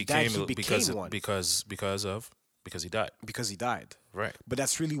fact that he died, he became one because he died. because he died. Right. But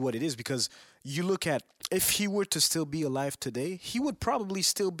that's really what it is, because you look at, if he were to still be alive today, he would probably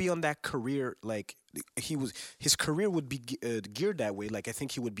still be on that career. Like his career would be geared that way. Like I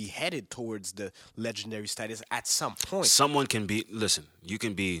think he would be headed towards the legendary status at some point. Someone can be. Listen, you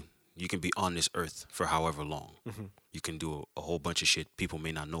can be on this earth for however long. You can do a whole bunch of shit. People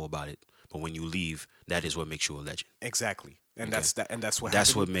may not know about it, but when you leave, that is what makes you a legend. Exactly, and Okay. that's that, and that's what That's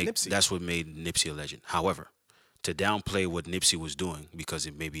happened what with Nipsey. That's what made Nipsey a legend. However, to downplay what Nipsey was doing because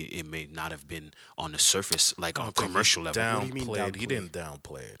it may not have been on the surface like on a commercial level. What do you mean Downplayed. He downplayed? didn't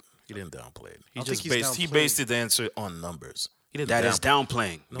downplay it. He didn't downplay it. He don't just think he's he downplaying. based the answer on numbers. He didn't That is downplay.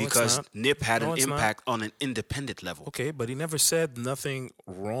 downplaying No, it's because not. Nip had No, an it's not. impact on an independent level. Okay, but he never said nothing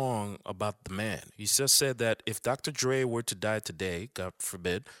wrong about the man. He just said that if Dr. Dre were to die today, God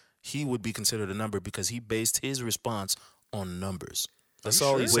forbid, he would be considered a number because he based his response on numbers. That's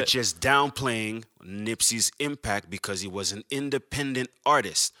all he said. Which is downplaying Nipsey's impact because he was an independent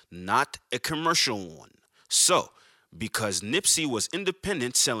artist, not a commercial one. So, because Nipsey was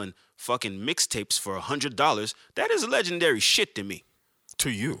independent selling fucking mixtapes for $100, that is legendary shit to me. To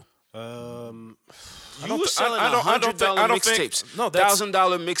you. You were selling I don't $100 think- mixtapes, no, that's-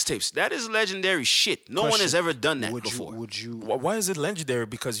 $1,000 mixtapes. That is legendary shit. No one has Question. ever done that Would before. you? Why is it legendary?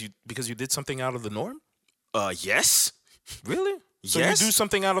 Because you did something out of the norm? Yes, Really? So Yes. you do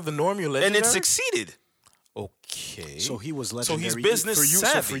something out of the norm, you're and legendary? it succeeded. Okay. So he was So legendary. he's business for you. So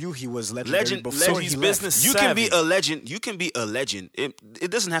savvy. for you, he was legendary Legend, before legend, he's he left. business You can be savvy. a legend. You can be a legend.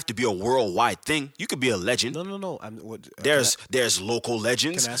 It doesn't have to be a worldwide thing. You could be a legend. No. There's local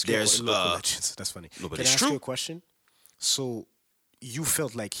legends. Can I ask you There's local legends? That's funny. no, but Can it's I ask true. you a question? So you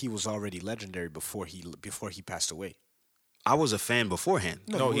felt like he was already legendary before he passed away. I was a fan beforehand.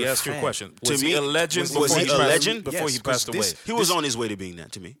 No, you he were a asked you a fan. question. To Was me, he a legend was before he he a passed- legend? before Yes, he 'cause passed away? this- He was on his way to being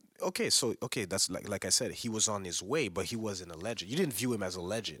that to me. Okay, that's like I said, he was on his way, but he wasn't a legend. You didn't view him as a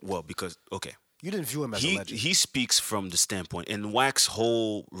legend. Well, because okay. You didn't view him as a He legend. he speaks from the standpoint, and Wax's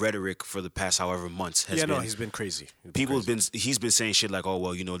whole rhetoric for the past however months has Yeah, been. no, he's been crazy. He's been saying shit like, oh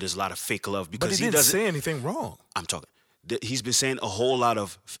well, there's a lot of fake love But because he he didn't doesn't. say anything wrong. I'm talking. He's been saying a whole lot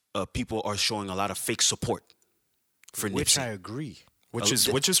of people are showing a lot of fake support for Which Nipsey. I agree. Which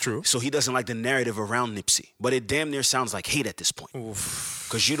is true. So he doesn't like the narrative around Nipsey, but it damn near sounds like hate at this point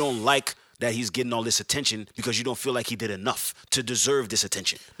because you don't like that he's getting all this attention because you don't feel like he did enough to deserve this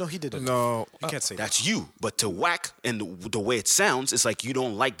attention. No, he didn't. No, You can't say That's you. But to Whack and the way it sounds, it's like you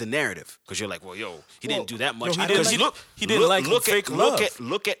don't like the narrative because you're like, well, yo, he didn't do that much. no, he didn't Because like- he didn't like fake love.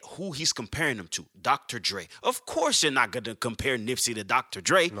 Look at who he's comparing him to, Dr. Dre. Of course, you're not gonna compare Nipsey to Dr.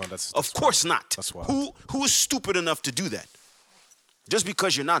 Dre. No, that's of course not. That's wild. Who is stupid enough to do that? Just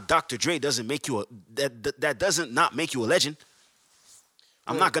because you're not Dr. Dre doesn't make you that doesn't not make you a legend.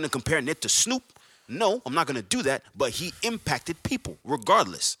 I'm not gonna compare Nip to Snoop. No, I'm not gonna do that. But he impacted people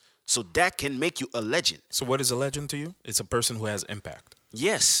regardless. So that can make you a legend. So what is a legend to you? It's a person who has impact.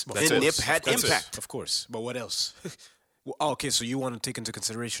 Yes, That's and it. Nip had That's it. impact. Of course. But what else? Well, okay, so you want to take into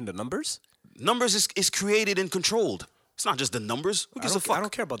consideration the numbers? Numbers is created and controlled. It's not just the numbers. Who gives a fuck? I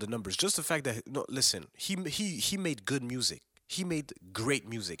don't care about the numbers. Just the fact that no, listen, he made good music. He made great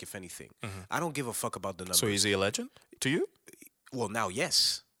music, if anything. I don't give a fuck about the numbers. So is he a legend to you? Well, now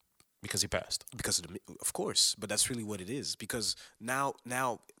yes, Because he passed. because of course, but that's really what it is. Because now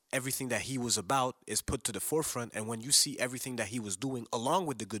everything that he was about is put to the forefront, and when you see everything that he was doing along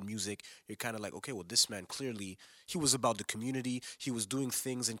with the good music, you're kind of like, okay, well, this man clearly he was about the community. He was doing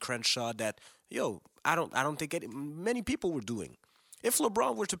things in Crenshaw that I don't think many people were doing. If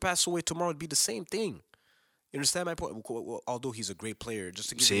LeBron were to pass away tomorrow, it'd be the same thing. You understand my point? Well, although he's a great player, just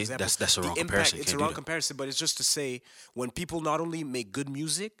to give you See, an example, that's a the wrong impact, comparison. It's a Can't do wrong that. comparison, but it's just to say when people not only make good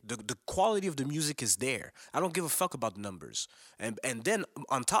music, the quality of the music is there. I don't give a fuck about the numbers, and then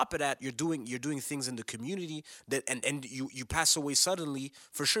on top of that, you're doing things in the community that and you pass away suddenly.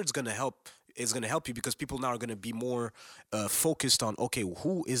 For sure, it's gonna help. It's gonna help you because people now are gonna be more focused on okay,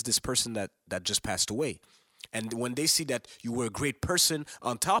 who is this person that just passed away, and when they see that you were a great person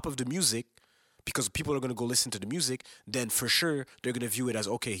on top of the music. Because people are gonna go listen to the music, then for sure they're gonna view it as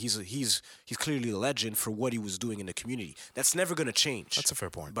okay. He's clearly a legend for what he was doing in the community. That's never gonna change. That's a fair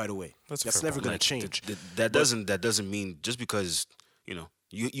point. By the way, That's a that's fair never point. gonna Like, change. that doesn't mean just because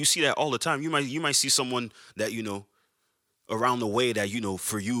you see that all the time. You might see someone that around the way that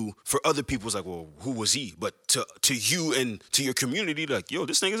for other people it's like, well, who was he? But to you and to your community, like, yo,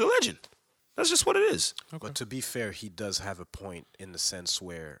 this thing is a legend. That's just what it is. But to be fair, he does have a point in the sense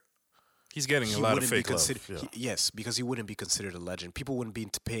where He's getting he a lot of wouldn't be fake love. considered. Yes, because he wouldn't be considered a legend. People wouldn't be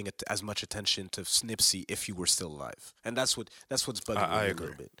paying as much attention to Nipsey if he were still alive, and that's what's bugging I me a agree.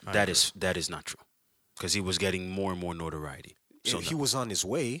 little bit. That is not true, because he was getting more and more notoriety. So He no. was on his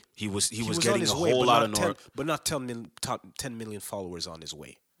way. he was on getting his a way, whole but lot not of notoriety. 10, but not 10 million followers on his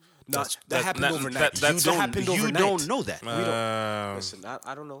way. Not, That's- that happened that- overnight. that- That happened You overnight. don't know that. Listen,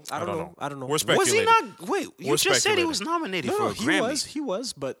 I don't know. I don't know. I don't know. We're Was he speculating. not? Wait, you We're just said he speculating. was nominated No, for a he Grammy. He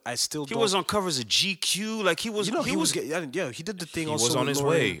was, but I still He don't. was on covers of GQ. Like he was. He was. Yeah, he did the thing. He also was on with his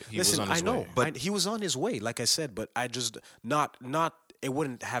Lauren. way. He was Listen, on his I know, way. but he was on his way. Like I said, but I just not. It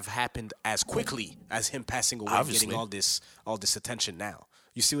wouldn't have happened as quickly as him passing away, and Obviously. getting all this attention. Now,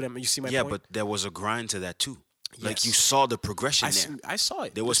 you see what I mean? You see my Yeah, point? but there was a grind to that too. Like Yes. you saw the progression I, there. I saw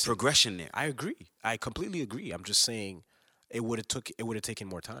it. There was Listen, progression there. I agree. I completely agree. I'm just saying it would have taken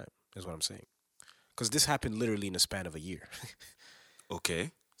more time. Is what I'm saying. Because this happened literally in the span of a year.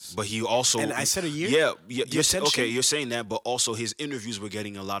 Okay. But he also And I said a year? Yeah, The attention? okay. You're saying that, but also his interviews were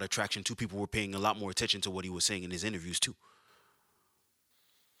getting a lot of traction too. People were paying a lot more attention to what he was saying in his interviews too.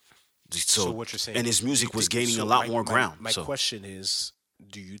 So, what you're saying? and his music you was think- gaining so a lot my- more my- ground. My so question is,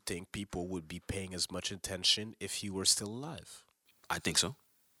 do you think people would be paying as much attention if he were still alive? I think so.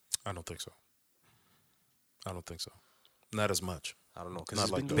 I don't think so. I don't think so. Not as much. I don't know. Because Not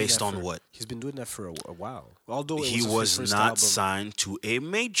he's like been that. doing Based that on for- what? He's been doing that for a while. Although it He was, was his first not album. signed to a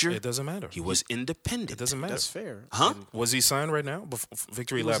major. It doesn't matter. He was independent. It doesn't matter. That's fair. Huh? And Was he signed right now?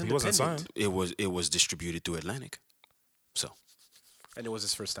 Victory He was Lap. He wasn't independent. signed. It was distributed through Atlantic. So it was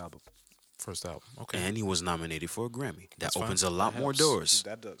his first album. First album. Okay. and he was nominated for a Grammy. That That's fine. opens a lot more Helps. doors.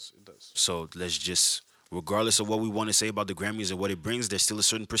 That does. It does. So let's just, regardless of what we want to say about the Grammys and what it brings, there's still a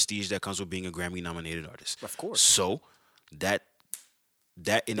certain prestige that comes with being a Grammy-nominated artist. Of course. So that in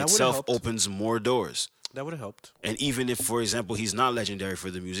That would've itself helped. opens more doors. That would have helped. And even if, for example, he's not legendary for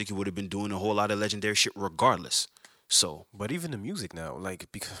the music, he would have been doing a whole lot of legendary shit regardless. So But even the music now, like,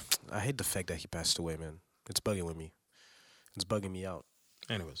 because I hate the fact that he passed away, man. It's bugging with me. It's bugging me out.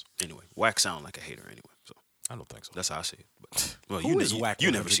 Anyways, anyway, Whack sound like a hater anyway. So I don't think so. that's how I see it. But, well, Who is you, Whack you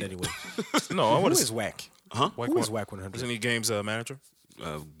 100 never seen anyway? No, I Who want is to. Whack? Huh? Who is Whack 100? Isn't he Game's manager?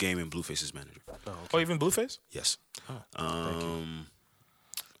 Game and Blueface's manager. Oh, even Blueface? Yes.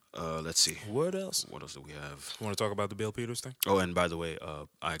 Let's see. What else? What else do we have? You want to talk about the Bill Peters thing? Oh, and by the way,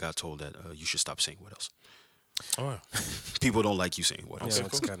 I got told that you should stop saying what else. Oh, yeah. People don't like you saying what else. Yeah,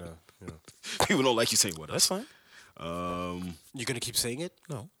 it's kind of, you know. People don't like you saying what That's else. fine. You're going to keep saying it?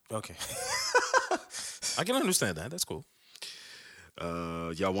 No, Okay. I can understand that. That's cool.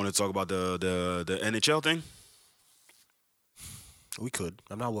 Y'all want to talk about the NHL thing? We could.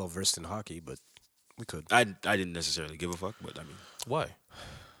 I'm not well versed in hockey, but we could. I didn't necessarily give a fuck, but I mean, Why?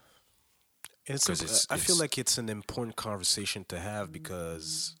 It's 'Cause I feel it's- like it's an important conversation to have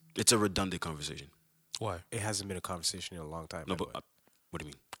because it's a redundant conversation. Why? it hasn't been a conversation in a long time. No, but anyway. what do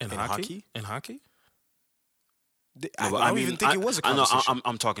you mean? In In hockey? hockey? In hockey? I, No, but I don't mean, even think it was a I know, conversation.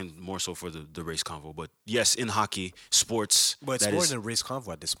 I'm talking more so for the race convo, but yes, in hockey, sports. But it's that more is- than a race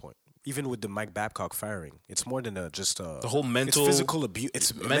convo at this point. Even with the Mike Babcock firing, it's more than just a The whole mental- It's physical abuse.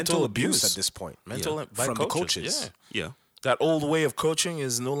 It's mental abuse at this point. Mental by from coaches. the coaches. Yeah. yeah. That old way of coaching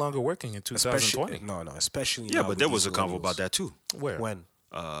is no longer working in Especially 2020. no, especially Yeah, now but with there these was a convo millennials. about that too. Where? When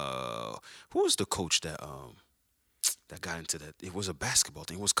Who was the coach that got into that? It was a basketball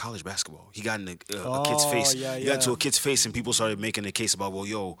thing. It was college basketball. He got in a kid's face. yeah, He got into yeah. a kid's face, and people started making a case about, well,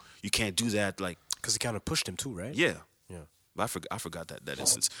 yo, you can't do that. Like, because he kind of pushed him too, right? yeah. Yeah. But I forgot that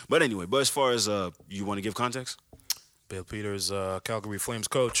instance. But anyway, but as far as you want to give context? Bill Peters, Calgary Flames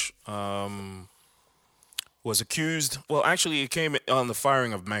coach, was accused. Well, actually, it came on the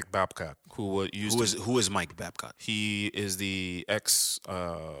firing of Mike Babcock, who Who is Mike Babcock? He is the ex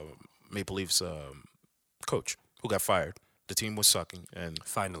Maple Leafs coach who got fired. The team was sucking, and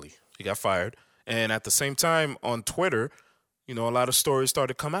Finally. he got fired. And at the same time, on Twitter, a lot of stories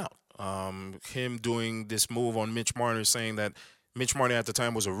started to come out. Him doing this move on Mitch Marner, saying that Mitch Marner at the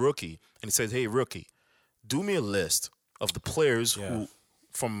time was a rookie, and he said, "Hey, rookie, do me a list of the players who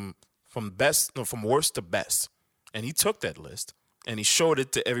from worst to best." And he took that list and he showed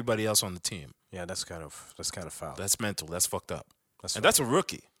it to everybody else on the team. Yeah, that's kind of foul. That's mental. That's fucked up. That's And right. that's a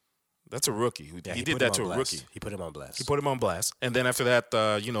rookie. That's a rookie. Yeah, he did put that him to on a blast. rookie. He put him on blast. He put him on blast. And then after that,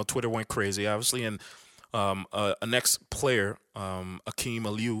 Twitter went crazy, obviously. And a next player, Akeem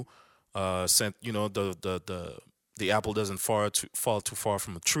Aliu, sent, the apple doesn't fall too far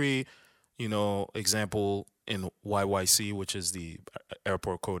from a tree. Example in YYC, which is the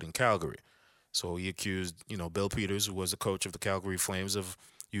airport code in Calgary. So he accused, Bill Peters, who was the coach of the Calgary Flames, of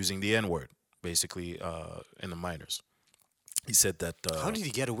using the N-word, basically, in the minors. He said that... How did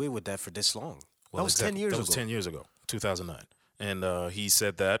he get away with that for this long? Well, that was 10 years that ago. was 10 years ago, 2009. And he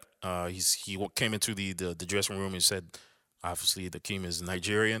said that he came into the dressing room and said, obviously, the Akeem is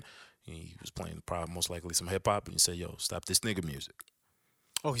Nigerian. He was playing probably most likely some hip hop, and he said, "Yo, stop this nigga music."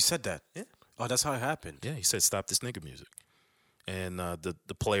 Oh, he said that? Yeah. Oh, that's how it happened. Yeah, he said, "Stop this nigga music." And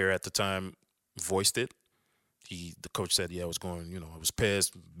the player at the time voiced it. The coach said, "Yeah, I was going, I was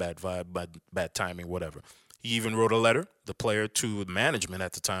pissed, bad vibe, bad timing, whatever." He even wrote a letter, the player, to management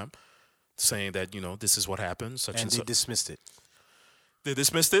at the time, saying that this is what happened, such And and they such. dismissed it. They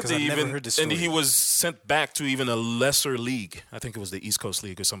dismissed it. 'Cause I've never heard this and story. he was sent back to even a lesser league. I think it was the East Coast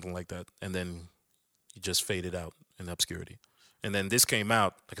League or something like that. And then he just faded out in obscurity. And then this came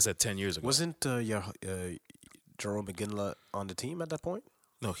out, like I said, 10 years ago. Wasn't Jerome McGinley on the team at that point?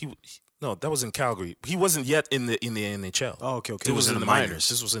 No, no, that was in Calgary. He wasn't yet in the NHL. Oh, okay. It was in the minors. minors.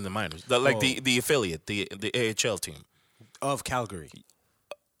 This was in the minors. Oh. The affiliate, the AHL team. Of Calgary.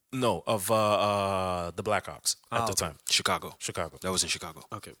 No, of the Blackhawks at the time. Chicago. Chicago. That was in Chicago.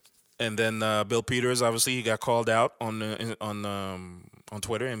 Okay. And then Bill Peters, obviously, he got called out on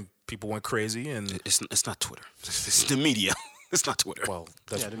Twitter, and people went crazy. And It's not Twitter. It's the media. It's not Twitter. well,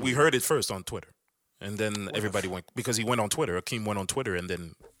 Yeah, we heard it first on Twitter, and then everybody went because he went on Twitter. Akeem went on Twitter, and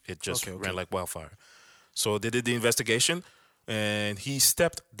then it just Okay. ran like wildfire. So they did the investigation, and he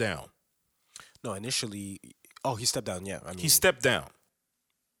stepped down. No, initially. Oh, he stepped down. Yeah, I mean, He stepped down.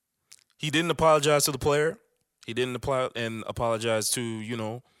 He didn't apologize to the player. He didn't apologize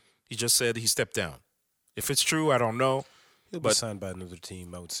to He just said he stepped down. If it's true, I don't know. he'll be but- signed by another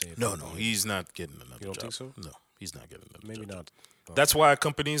team. I would say. No, he's not getting another You don't job. think so? No, he's not getting another Maybe job. not. Oh. That's why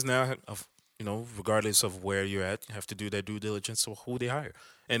companies now, regardless of where you're at, have to do their due diligence of who they hire.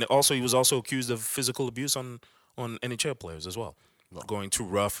 And also, he was also accused of physical abuse on NHL players as well, going too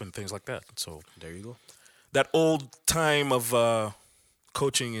rough and things like that. So There you go. that old time of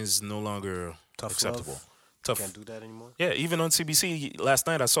coaching is no longer Tough acceptable. love. Tough. Can't do that anymore. Yeah, even on CBC last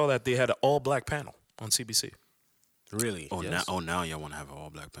night, I saw that they had an all-black panel on CBC. Really? Oh, Yes. now y'all want to have an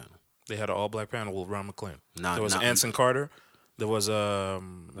all-black panel. They had an all-black panel with Ron McClain. Nah, there was nah. Anson Carter. There was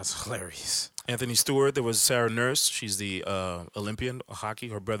That's hilarious. Anthony Stewart. There was Sarah Nurse. She's the Olympian hockey.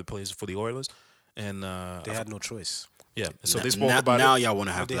 Her brother plays for the Oilers. And They had no choice. yeah, so they Now- spoke now, about now it. y'all want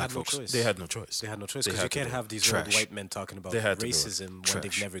to have They black had no folks. choice. They had no choice. They had no choice They because had you to can't do it. have these Trash. old white men talking about They had to do it. racism when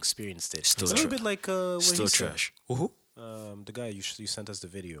they've Trash. never experienced it. Still it's a little trash. bit like what Still he said. trash. Who? The guy you sent us the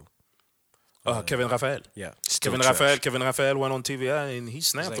video. Kevin Raphael. Yeah. Still Kevin trash. Raphael. Kevin Raphael went on TV and he It's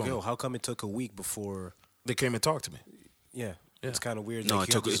snapped like, on yo, them. how come it took a week before? They came and talked to me. Yeah, it's kind of weird. No, like,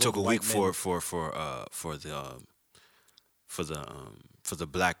 it you have took these a old week white men- for the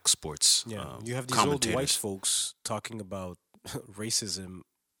black sports. Yeah, you have these old white commentators. folks talking about racism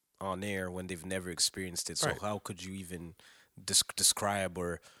on air when they've never experienced it. So Right. how could you even describe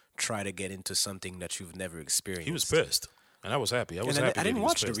or try to get into something that you've never experienced? He was pissed, and I was happy. I was And happy. I that didn't he was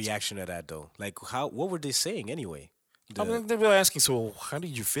watch the pissed. reaction to that though. Like, what were they saying anyway? I mean, they were asking, so how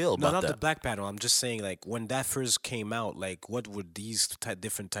did you feel No, about not that? the black panel. I'm just saying, like, when that first came out, like, what were these the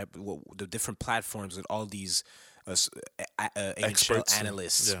different platforms with all these NHL Experts,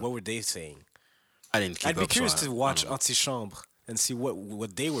 analysts? yeah. What were they saying? I didn't keep I'd be up, so curious I to don't watch know. Antichambre and see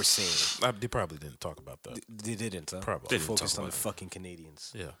what they were saying. They probably didn't talk about that. They didn't, huh? Probably. They They didn't focused talk on the about fucking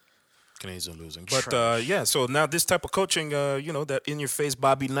Canadians. Yeah. Canadians are losing. But Trash. yeah, so now this type of coaching, that in your face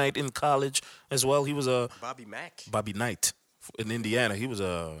Bobby Knight in college as well. He was a Bobby Mack. Bobby Knight in Indiana. He was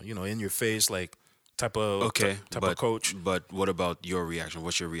a in your face like type of type of coach. But what about your reaction?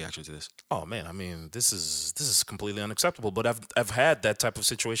 What's your reaction to this? Oh man, I mean this is completely unacceptable. But I've had that type of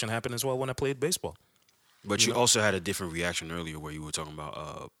situation happen as well when I played baseball. But you also had a different reaction earlier where you were talking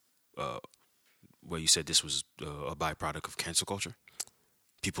about where you said this was a byproduct of cancel culture.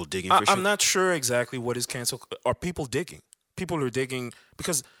 People digging for shit. I'm not sure exactly what is cancel. Are people digging? People are digging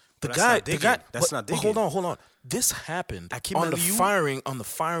because the But that's guy, not the digging. guy. That's but- not but digging. hold on. This happened Hakeem on the Aliou?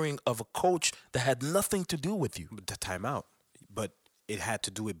 firing of a coach that had nothing to do with you. The timeout. But it had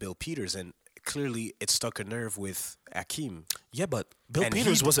to do with Bill Peters, and clearly it stuck a nerve with Akeem. Yeah, but Bill And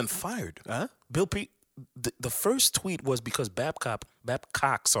Peters he- wasn't fired. Huh? The first tweet was because Babcock,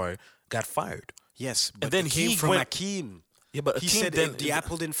 got fired. Yes, but then it came he from went- Akeem. Yeah, but He Akeem said then the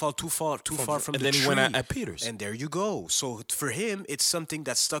apple didn't fall too far from and the then he tree. went at Peters. And there you go. So for him, it's something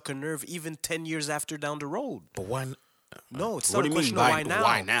that stuck a nerve even 10 years after down the road. But why? No, it's What not do a you mean question by of why now.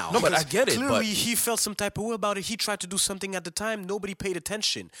 why now? No, but I Because get it, Clearly, but- he felt some type of way about it. He tried to do something at the time. Nobody paid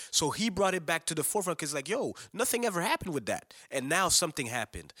attention. So he brought it back to the forefront because, like, yo, nothing ever happened with that. And now something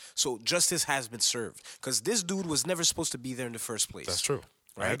happened. So justice has been served. Because this dude was never supposed to be there in the first place. That's true.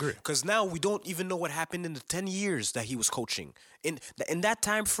 Right? I agree. Because now we don't even know what happened in the 10 years that he was coaching. In that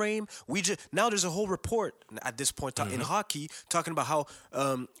time frame, now there's a whole report at this point Mm-hmm. in hockey talking about how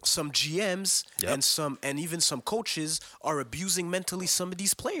some GMs Yep. and even some coaches are abusing mentally some of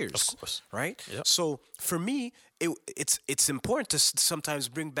these players. Of course. Right? Yep. So for me, it's important to sometimes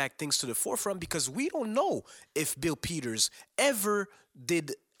bring back things to the forefront because we don't know if Bill Peters ever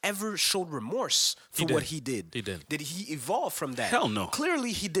showed remorse for what he did. He did. Did he evolve from that? Hell no.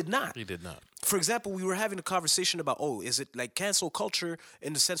 Clearly, he did not. He did not. For example, we were having a conversation about, is it like cancel culture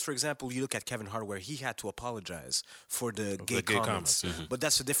in the sense, for example, you look at Kevin Hart where he had to apologize for the gay gay comments. comments, But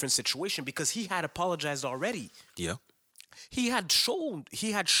that's a different situation because he had apologized already. Yeah. He had showed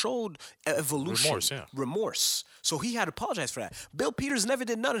evolution. Remorse, yeah. So he had apologized for that. Bill Peters never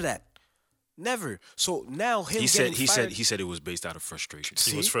did none of that. Never. So now him He said getting fired, he said it was based out of frustration.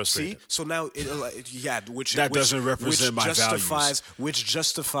 He was frustrated. See? So now, which That doesn't represent my justifies, values. Which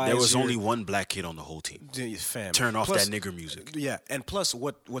justifies There was your- only one black kid on the whole team. Fam. Turn off Plus- that nigger music. Yeah, and plus,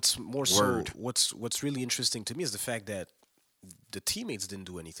 what's more Word. so what's really interesting to me is the fact that the teammates didn't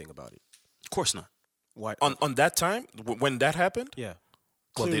do anything about it. Of course not. Why? On that time when that happened, yeah,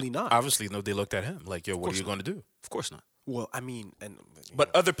 well, clearly they, not. Obviously, no. They looked at him like, "Yo, what are course you going to do?" Of course not. Well, I mean, and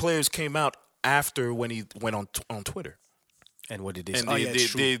But other players came out after when he went on Twitter, and what it and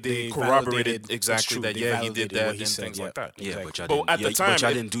is, they corroborated exactly that. They Yeah, he validated did that what and he said, things like that. Yeah, but y'all But didn't, at the time, but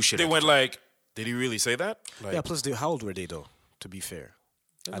y'all didn't do shit. They after went that. like, "Did he really say that?" Like, Yeah. Plus, how old were they though? To be fair,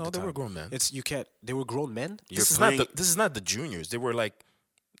 at no, the they were time? grown men. It's you can't. They were grown men. You're This is playing- not the juniors. They were like,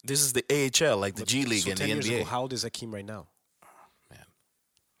 this is the AHL, like the G League So and 10 the years NBA. ago, how old is Akeem right now?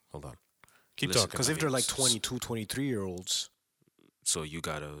 Hold on, keep Listen, talking. Because if they're like 22, 23-year-olds, So you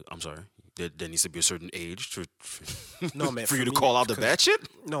gotta. I'm sorry. There needs to be a certain age No, man, for you for to me, call out the because- bad shit.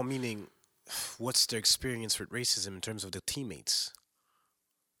 no, meaning, what's their experience with racism in terms of the teammates?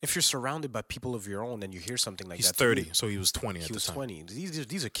 If you're surrounded by people of your own and you hear something like He's that, to me, 30, so he was 20 at He the was time. 20.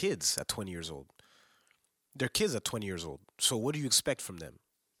 These are kids at 20 years old. They're kids at 20 years old. So what do you expect from them?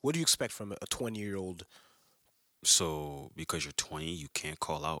 What do you expect from a 20-year-old? So because you're 20, you can't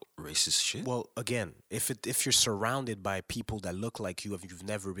call out racist shit? Well, again, if you're surrounded by people that look like you, if you've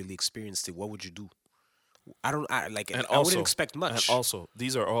never really experienced it, what would you do? I wouldn't expect much. And also,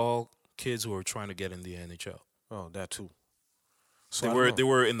 these are all kids who are trying to get in the NHL. Oh, that too. So They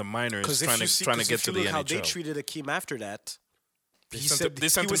were in the minors trying to get to the NHL. How they treated Akeem after that. They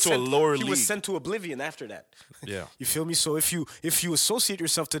sent him to a lower league. He was sent to oblivion after that. Yeah. You feel me? So if you associate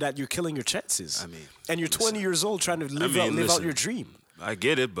yourself to that, you're killing your chances. I mean, and you're 20 years old trying to live out your dream. I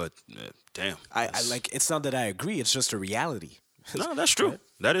get it, but damn. I like. It's not that I agree. It's just a reality. No, that's true. Right?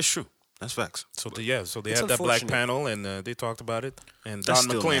 That is true. That's facts. So they had that black panel, and they talked about it. And Don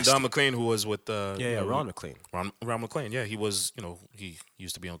McLean, who was with Ron McLean. Ron McLean, yeah, he was, he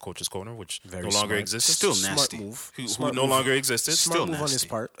used to be on Coach's Corner, which Very no longer smart. exists. Still Smart nasty. move. Who Smart no move. longer existed. Smart Still move nasty. on his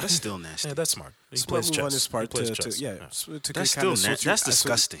part. That's still nasty. Yeah, that's smart. He Smart plays move chess. on his part He plays to chess. That's still that's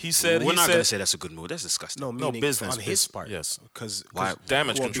disgusting. He said we're not said- gonna say that's a good move. That's disgusting. No, meaning business, on his business, part. yes. Because Why?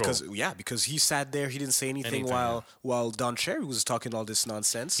 Damage control. Because he sat there, he didn't say anything while Don Cherry was talking all this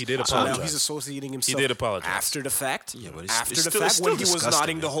nonsense. He did So now apologize. he's associating himself. did apologize. after the fact. Yeah, but after it's the still- fact it's when still he was disgusting,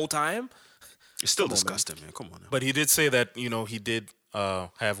 nodding the man. whole time. It's still Come on, man. disgusting, man. Come on now. But he did say that, he did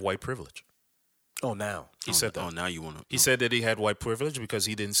have white privilege. Oh, now. He said that. Oh, now you want to. He said that he had white privilege because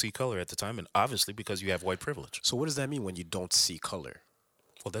he didn't see color at the time, and obviously because you have white privilege. So what does that mean when you don't see color?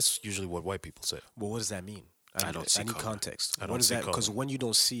 Well, that's usually what white people say. Well, what does that mean? I don't see I need color. context. I don't What is see that? Because color. when you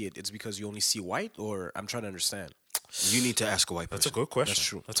don't see it, it's because you only see white, or I'm trying to understand. You need to ask a white person. That's a good question. That's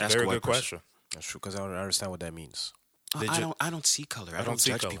true. That's a Ask very a white good person. question. That's true, because I don't understand what that means. I don't see color. I don't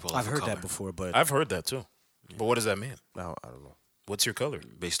see judge color. people. I've over heard color. that before, but I've heard that too. But what does that mean? I don't know. What's your color?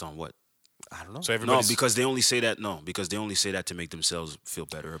 Based on what? I don't know. So No, everybody's because they only say that. No, because they only say that to make themselves feel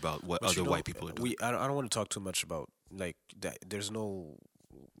better about what But other you know, white people are doing. I don't want to talk too much about like that. There's no,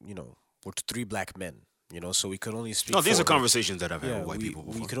 we're three black men, so we could only speak. No, these are for- conversations that I've had Yeah, with white people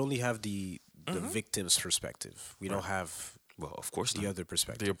before. we could only have the victim's perspective. We don't have Well, of course the not. other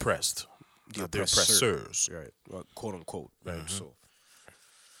perspective. the oppressed. the not the oppressors. right? Well, quote unquote, right? So,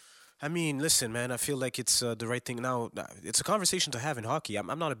 I mean, listen, man. I feel like it's the right thing now. It's a conversation to have in hockey.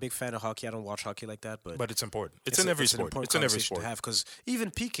 I'm not a big fan of hockey. I don't watch hockey like that, but But it's important. It's in every sport. important It's in every conversation sport. to have because even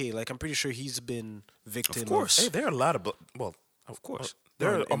PK, like I'm pretty sure he's been victim. Of course. Hey, there are a lot of Of course.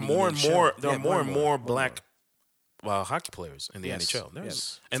 there in are the more and NHL. more. There Yeah, are more and more more. black hockey players in the Yes, NHL. There's,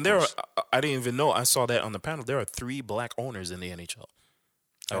 yes, and of there are. course. I didn't even know. I saw that on the panel. There are 3 black owners in the NHL.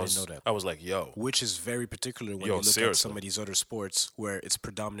 I didn't know that. I was like, yo. Which is very particular when Yo, you look at seriously. some of these other sports where it's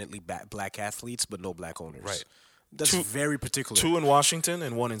predominantly black athletes but no black owners. Right. That's very particular. 2 in Washington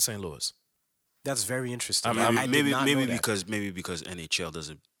and 1 in St. Louis. That's very interesting. I mean, I did not know that. maybe because NHL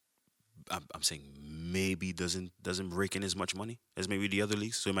doesn't. I'm saying maybe doesn't rake in as much money as maybe the other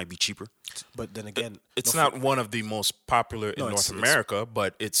leagues, so it might be cheaper. But then again, It's no, not one of the most popular No, in North it's- America,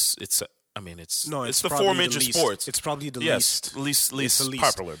 but it's. I mean, it's No, it's the probably 4 major least. sports. It's probably the yes, least. least It's the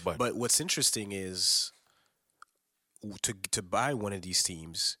popular, but what's interesting is to buy one of these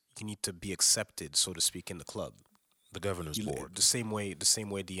teams, you need to be accepted, so to speak, in the club. the governor's You- board. The same way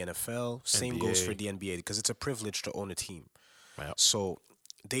the NFL. Same goes for the NBA because it's a privilege to own a team. Yeah. So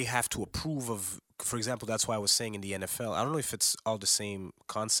they have to approve of. For example, that's why I was saying in the NFL. I don't know if it's all the same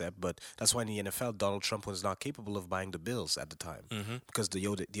concept, but that's why in the NFL, Donald Trump was not capable of buying the Bills at the time because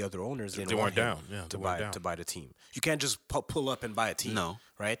the other owners didn't They want weren't him down. Yeah, to they weren't buy down. to buy the team. You can't just pull up and buy a team. No.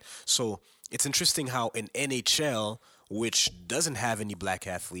 Right. So it's interesting how in NHL, which doesn't have any black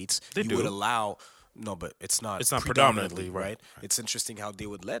athletes, They you do. would allow. No, but it's not. It's not predominantly, right. It's interesting how they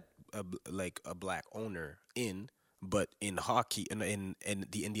would let a black owner in, but in hockey in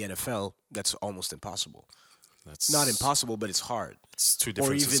the NFL, that's almost impossible. That's Not impossible, but it's hard. It's 2 Or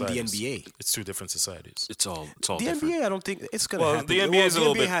different even societies. the NBA. It's 2 different societies. It's all The different. NBA, I don't think it's gonna Well, happen. the NBA is a the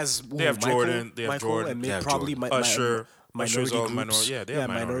little NBA bit- has they have Michael- Jordan, they have Michael, Jordan. and They have probably Jordan. Usher's minority all groups. minor- yeah, they have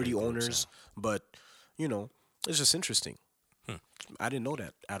minority minority groups, owners. But it's just interesting. I didn't know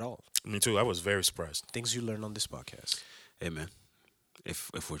that at all. Me too. I was very surprised. Things you learn on this podcast. Hey man,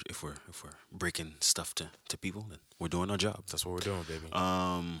 if we're breaking stuff to people, then we're doing our job. That's what we're doing, baby.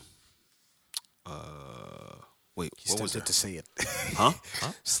 Wait, He's what was tempted that? to say it. Huh?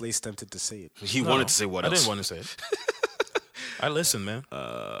 Slay's tempted to say it. He wanted to say what I else? didn't want to say it. I listen, man.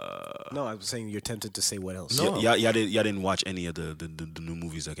 No, I was saying you're tempted to say what else. No. Y'all didn't watch any of the new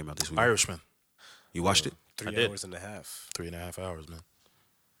movies that came out this week. Irishman. You watched it? 3 did. hours and a half. 3.5 hours, man.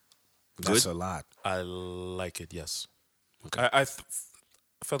 That's Good? a lot. I like it. Yes. Okay.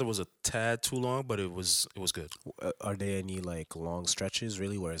 I felt it was a tad too long, but it was good. Are there any like long stretches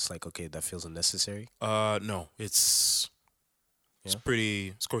really where it's like, okay, that feels unnecessary? No, it's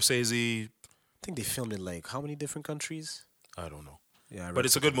pretty Scorsese. I think they filmed in like how many different countries? I don't know, Yeah, I but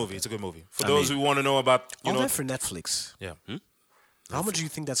it's a read good something movie. like It's a good movie for I those mean- who want to know about that. you All know. that for Netflix. Yeah, How much do you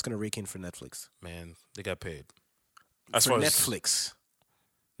think that's gonna rake in for Netflix? man, they got paid. As For far as Netflix,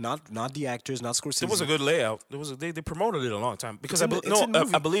 not the actors, not Scorsese. it was a good layout. There was they promoted it a long time because It's a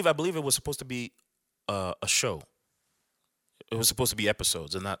movie. I believe it was supposed to be a show. It was supposed to be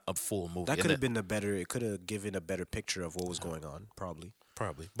episodes and not a full movie. That And could have been a better. It could have given a better picture of what was going on, probably.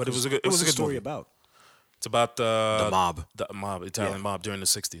 probably, but it was a good. It What's was a the good story movie. about? It's about The mob. Italian mob during the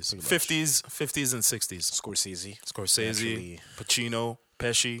 60s, 50s and 60s. Scorsese. Scorsese, Naturally. Pacino,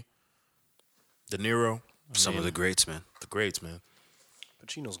 Pesci, De Niro. Some of the greats, man. the greats, man.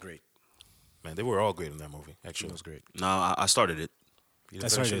 Pacino's great. Man, they were all great in that movie. Actually, Pacino's great. No, I started it. You I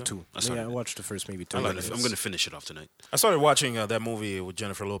didn't started finish it too. I started I it. watched the first maybe 2 I'm minutes. gonna finish it off tonight. I started watching that movie with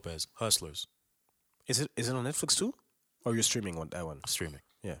Jennifer Lopez, Hustlers, Is it on Netflix too? Or you're streaming that one? streaming.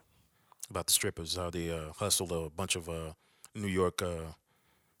 Yeah. About the strippers, how they hustled a bunch of New York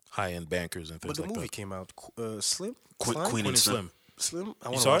high-end bankers and But things the like movie that. came out. Slim? Queen Slime? and Slim. Slim? I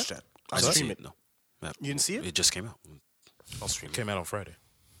want to saw watch it? that. I'll I didn't stream see it. No. Yeah. You didn't see it? It just came out. I'll stream it. Came out on Friday.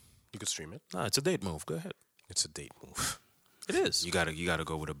 You could stream it. Nah, it's a date move. Go ahead. It's a date move. It is. You gotta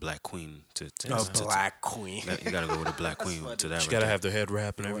go with a black queen to Black Queen. you gotta go with a black queen to that. You right gotta there. have the head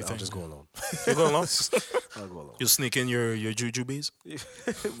wrap and I'll everything. just go alone. You go along. I'll go alone. You'll sneak in your jujubes.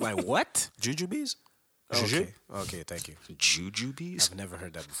 My what? Jujubes? Okay. Okay, thank you. Jujubes. I've never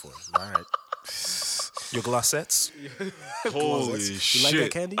heard that before. All right. Your glossettes? Holy You shit! like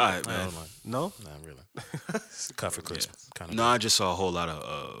that candy? All right, I man. don't mind. No? Nah, really. Coffee crisp. Kind of. No, I just saw a whole lot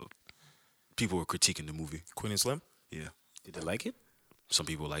of people were critiquing the movie. Queen and Slim? Yeah, Did they like it? some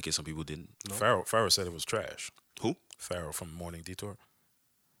people like it, some people didn't. Farrell said it was trash. Who? Farrell from Morning Detour.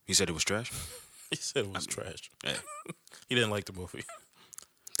 He said it was trash. He said it was trash. Yeah. He didn't like the movie.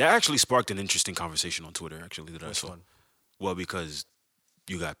 That actually sparked an interesting conversation on Twitter. Actually, that I Which saw. one? Well, because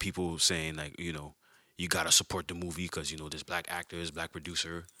you got people saying like, you gotta support the movie because there's black actors, black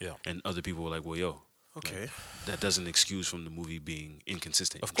producer, Yeah. and other people were like, well, yo, Okay. that doesn't excuse from the movie being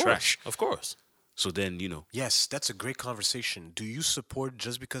inconsistent, Of and course. trash. Of course. So then Yes, that's a great conversation. Do you support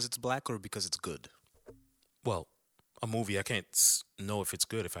just because it's black or because it's good? Well, a movie, I can't know if it's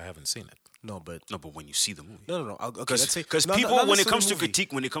good if I haven't seen it. No, but no, but when you see the movie. no. Okay, let's say Because no, people, not when it necessarily comes to movie.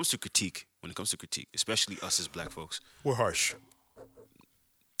 critique, especially us as black folks, We're harsh.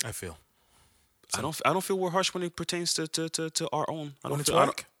 I feel. I don't feel we're harsh when it pertains to our own. I don't When it's feel, I don't-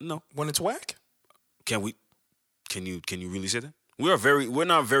 whack? No, When it's whack? can you really say that? We're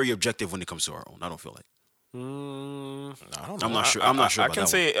not very objective when it comes to our own. I don't feel like. I don't know. I'm not sure. I'm not sure I about can that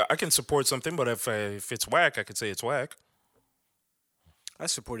say I can support something, but if it's whack, I could say it's whack. I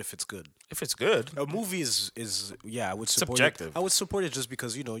support if it's good. If it's good, A movie is I would support subjective. it. I would support it just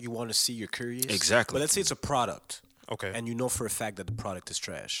because you want to see, you're curious. Exactly. But let's say it's a product, okay. and you know for a fact that the product is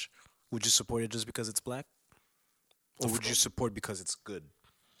trash. Would you support it just because it's black, or would you support because it's good?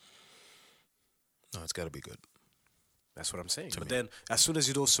 No, it's got to be good. That's what I'm saying. But then, as soon as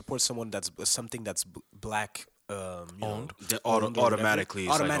you don't support someone that's something that's black Owned. Then owned or whatever, automatically,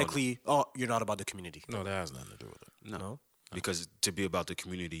 it's like, automatically, you're not about the community. No, that has nothing to do with it. no, because to be about the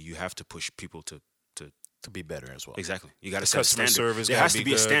community, you have to push people to To be better as well. exactly. You got to The set a customer standard. service There gotta has to be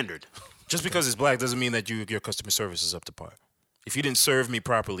be a good. standard. Just because it's black doesn't mean that your customer service is up to par. If you didn't serve me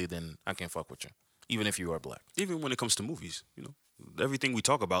properly, then I can't fuck with you, even if you are black. Even when it comes to movies, everything we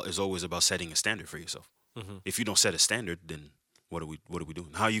talk about is always about setting a standard for yourself. If you don't set a standard, then what are we doing?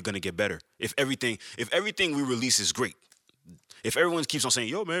 How are you gonna get better? If everything we release is great, if everyone keeps on saying,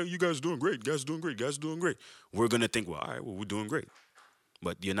 "Yo, man, you guys are doing great, you guys are doing great, you guys are doing great," we're gonna think, "Well, all right, well, we're doing great,"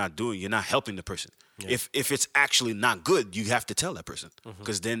 but you're not helping the person. If it's actually not good, you have to tell that person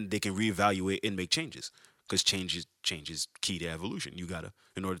because then they can reevaluate and make changes. Because change is key to evolution. You gotta,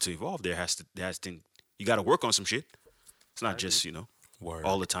 in order to evolve, you gotta work on some shit. It's not just Word.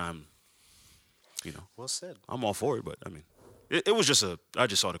 all the time. Well said. I'm all for it, but I mean, it was just I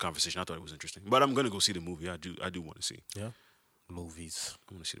just saw the conversation. I thought it was interesting, but I'm gonna go see the movie. I do want to see. Yeah. Movies.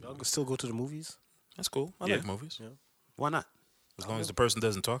 I want to see the Y'all movie. can still go to the movies. That's cool. I Yeah. like movies. Why not? As long as the person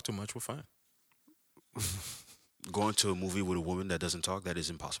doesn't talk too much, we're fine. Going to a movie with a woman that doesn't talk, that is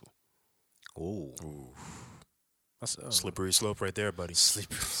impossible. Oh. That's Slippery slope right there, buddy.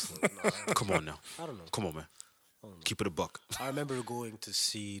 Come on now. I don't know. Come on, man. Keep it a buck. I remember going to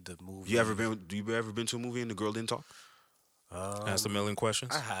see the movie. You ever been to a movie and the girl didn't talk? Ask a million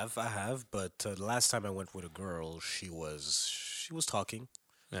questions. I have, but the last time I went with a girl, she was talking.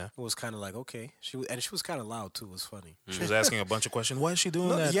 Yeah. It was kind of like, okay. She was kind of loud too. It was funny. She was asking a bunch of questions. Why is she doing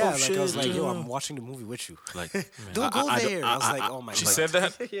that? Yeah, Oh, like shit. I was like, yo, I'm watching the movie with you. Like, Don't go I- there. I was like, oh my She god. said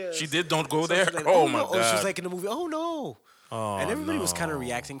that? Yes. She did don't go So there? she's like, Oh, my no. God. She was like in the movie, oh no. Oh, And everybody was kind of no.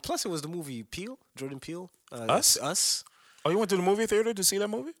 reacting. Plus, it was the movie Peele, Jordan Peele. Us? Us. Oh, you went to the movie theater to see that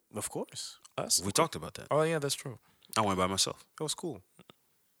movie? Of course. Us? we talked about that. Oh, yeah, that's true. I went by myself. It was cool.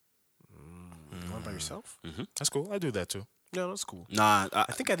 You went by yourself? That's cool. I do that too. No, that's cool. Nah,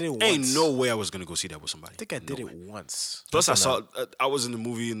 I think I did it once. Ain't no way I was gonna go see that with somebody. I think I did No it way. once. Plus, I saw. I was in the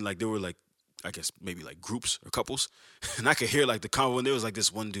movie and like there were like, I guess maybe like groups or couples, and I could hear like the convo. And there was like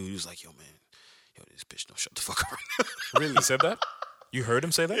this one dude who was like, "Yo, man, yo, this bitch don't shut the fuck up." Really? He said that? You heard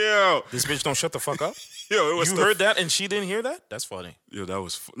him say that? Yo, This bitch don't shut the fuck up? yo, it was You the- heard that and she didn't hear that? That's funny. Yo, that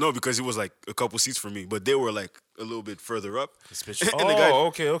was no, because it was like a couple seats for me, but they were like a little bit further up. This bitch. And Oh, the guy,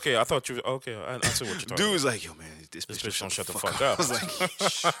 okay. I thought you. Okay, I see what you're talking dude was like, "Yo, man, this This bitch bitch don't shut the fuck fuck up. I was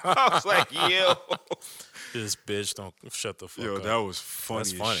like, I was like, yo, This bitch don't shut the fuck yo, up. that was funny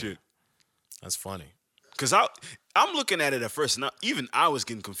That's as funny. shit. That's funny. Cause I'm looking at it at first, and even I was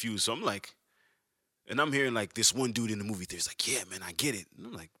getting confused. So I'm like, and I'm hearing like this one dude in the movie theater's like, "Yeah, man, I get it." And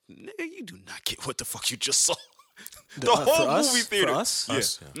I'm like, "Nigga, you do not get what the fuck you just saw." The for whole us? movie theater. For us? Yeah.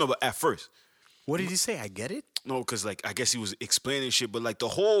 Us, yeah. No, but at first, What did he say? I get it? no, because like I guess he was explaining shit, but like the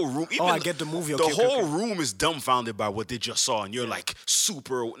whole room. Even I get the movie. The Okay, okay, whole okay. room is dumbfounded by what they just saw, and you're like,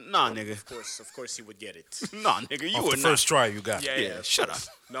 super. Nah, nigga. Of course he would get it. Nah, nigga. You Off were the not. first try, you got it. Yeah, shut up.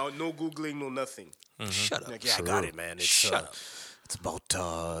 No Googling, no nothing. Shut up. Like, yeah, I got it, man. It's, Shut up. It's about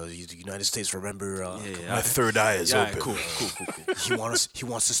the United States. Remember, Yeah, My third eye is yeah, open. cool. he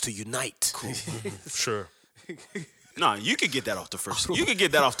wants us to unite. Cool. Sure. Nah, you could get that off the first. You could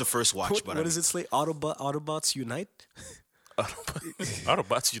get that off the first watch. But What does it say? Autobots unite?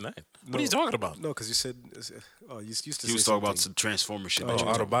 Autobots Unite. What are you talking about? No, because you said. Oh, you used to. He say was talking about something. some Transformer shit. Oh, that you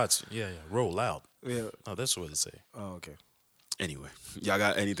were talking about. Autobots. Yeah. Roll out. Yeah. Oh, that's what it say. Oh, okay. Anyway, y'all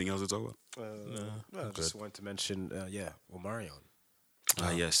got anything else to talk about? I just wanted to mention. Omarion.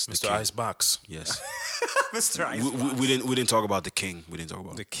 Yes, the Mr. king. Icebox. Yes, Mr. we didn't talk about the king. We didn't talk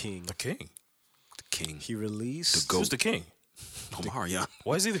about The king. The king. the king. He released. goat. Who's the king? Omarion,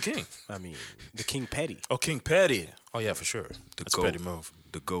 Why is he the king? I mean, the King Petty. Oh, King Petty. Oh, yeah, for sure. That's a goat. petty move.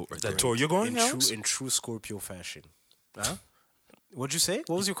 the goat. Right Is that there. tour you're going, Alex? In true Scorpio fashion. Huh? What'd you say?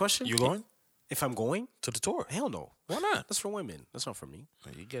 What was your question? You going If I'm going? to the tour? Hell no. Why not? That's for women. That's not for me.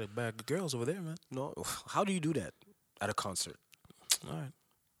 You get a bag of girls over there, man. No. How do you do that at a concert? All right.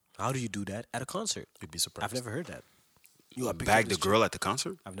 How do you do that at a concert? You'd be surprised. I've never heard that. You I picked up Bag the this girl at the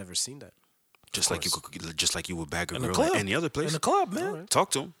concert, chick. I've never seen that. just like you could, just like you would bag a In the girl club. at any other place. In the club, man.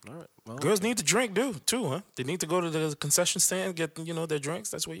 Talk to him. All right. Well, Girls need to drink, too, huh? They need to go to the concession stand, get their drinks.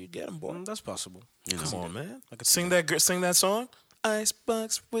 That's where you get them, boy. that's possible. You know? Come on, man. I could Sing that song.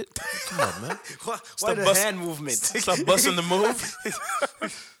 Icebox with. Come on, man. Why Stop the bust- hand movement? Stop busting the move.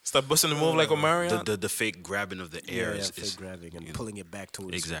 Stop busting the move like Omarion. The fake grabbing of the air is fake grabbing and you know, pulling it back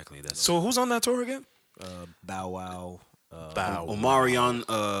towards exactly that's So who's on that tour again? Bow Wow. Bow. Omarion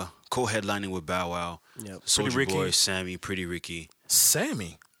co-headlining with Bow Wow, Yeah. Soulja Ricky. Boy, Sammy, Pretty Ricky,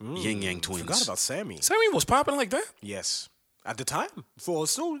 Sammy. Yin Yang Twins. Forgot about Sammy. Sammy was popping like that. Yes. At the time, it's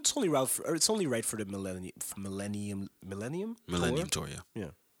only right for the millennium Millennium Tour, yeah. Yeah,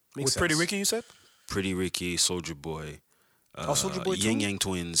 With Pretty Ricky, you said? Pretty Ricky, Soulja Boy, Soulja Boy Yin too? Yang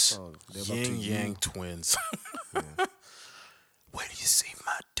Twins. Oh, they're about Yin to- Yang Twins. Where do you see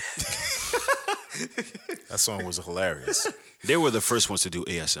my dick? That song was hilarious. They were the first ones to do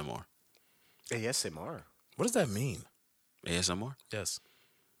ASMR. ASMR. What does that mean? ASMR? Yes.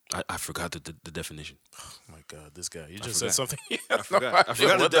 I forgot the definition. Oh my God, this guy. You just said forgot. something. I forgot the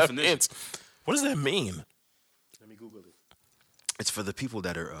what that definition. means. What does that mean? Let me Google it. It's for the people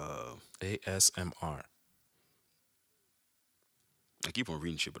that are. ASMR. I keep on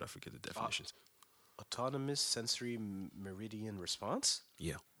reading shit, but I forget the definitions. Autonomous sensory meridian response.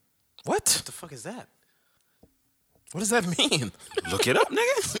 Yeah. What? What the fuck is that? What does that mean? Look it up,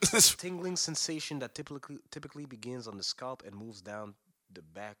 nigga. Tingling sensation that typically begins on the scalp and moves down the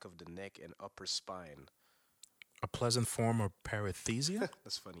back of the neck and upper spine. A pleasant form of paresthesia?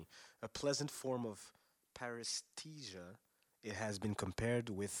 That's funny. A pleasant form of paresthesia. It has been compared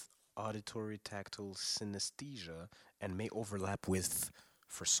with auditory tactile synesthesia and may overlap with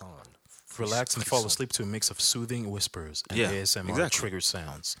frisson. Relax and fall asleep to a mix of soothing whispers and Yeah, ASMR exactly. trigger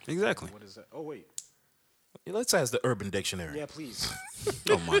sounds. Exactly. What is that? Oh wait. Let's ask the Urban Dictionary. Yeah, please.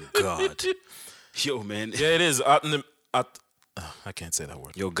 Oh my God. Yo, man. Yeah, it is. I can't say that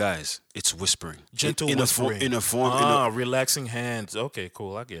word. Yo, guys, it's whispering. Gentle in whispering. in a form. Relaxing hands. Okay,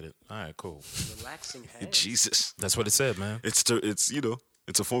 cool. I get it. All right, cool. Relaxing hands. Jesus. That's what it said, man. It's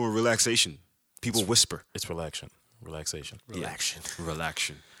It's a form of relaxation. People whisper. It's relaxation. Relaxation. Relaxation.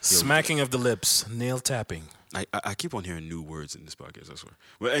 Relaxation. Smacking of the lips. Nail tapping. I keep on hearing new words in this podcast, I swear.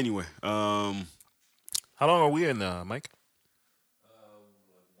 Well, anyway, How long are we in, Mike?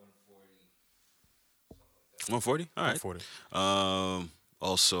 140? All right. 140.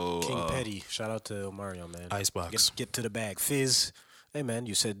 Also, King Petty. Shout out to Mario, man. Icebox. Get to the bag. Fizz. Hey, man,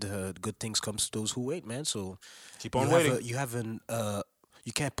 you said good things comes to those who wait, man. So Keep on you waiting.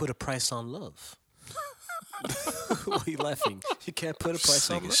 you can't put a price on love. Why are you laughing? You can't put a price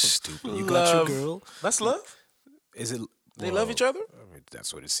on love. stupid. You got your Love. girl. That's love? Is it? They love each other? I mean,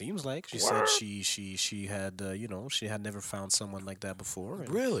 that's what it seems like. She Word. said she had she had never found someone like that before. And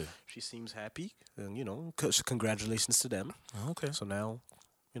Really? She seems happy, and congratulations to them. Okay. So now,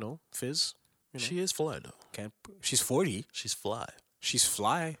 Fizz. She is fly, though. She's 40. She's fly. She's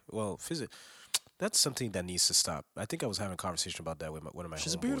fly. Well, Fizz. That's something that needs to stop. I think I was having a conversation about that with one of my.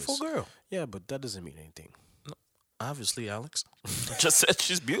 She's a homeboys. beautiful girl. Yeah, but that doesn't mean anything. Obviously, Alex. I just said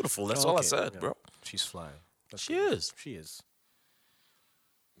she's beautiful. That's all I Okay, said, yeah. bro. She's fly. That's She good. is. She is.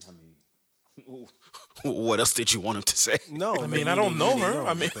 what else did you want him to say? No, I mean, I don't know her.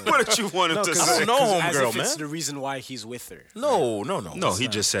 I mean, What did you want him No, to 'cause- say? I don't know, 'cause as homegirl, if it's man. the reason why he's with her. No. No, he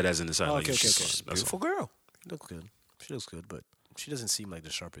just said as an aside. Oh, like, okay, okay, she's- okay. that's all. Beautiful girl. She looks good. She looks good, but she doesn't seem like the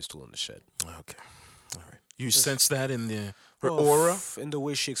sharpest tool in the shed. Okay. All right. You sense that in her Well, aura? in the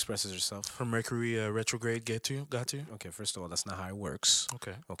way she expresses herself. Her Mercury retrograde got to you? Okay, first of all, that's not how it works.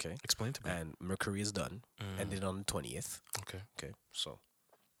 Okay. Okay. Explain to me. And Mercury is done. Ended on the 20th. Okay. Okay, so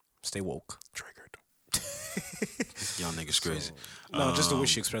stay woke. Triggered. Y'all niggas crazy. No, just the way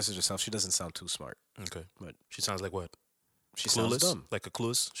she expresses herself. She doesn't sound too smart. Okay. But She sounds like what? she Clueless? sounds dumb. Like a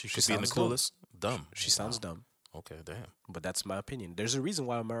clueless? She could be in the sounds dumb. clueless? Dumb. She sounds dumb. Okay, damn. But that's my opinion. There's a reason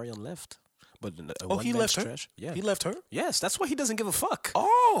why Marion left. But He left her? Trash, yeah. He left her? Yes, that's why he doesn't give a fuck.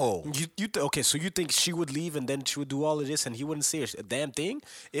 Oh. Okay, so you think she would leave and then she would do all of this and he wouldn't say a damn thing?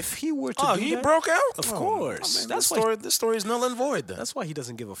 If he were to Oh, do he that, broke out? Of Oh, course. I mean, That's this story is null and void then. That's why he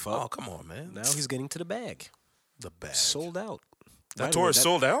doesn't give a Oh, fuck. come on, man. Now he's getting to the bag. The bag. Sold out. That Right tour away, is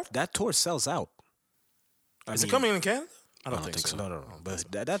sold out? That tour sells out. Is it coming in Canada? I don't think so. No.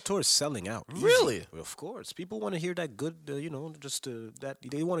 But that tour is selling out. Easy. Really? Of course. People want to hear that good, that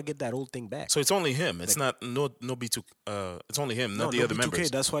they want to get that old thing back. So it's only him. It's not no B2. It's only him, not the other B2K, members.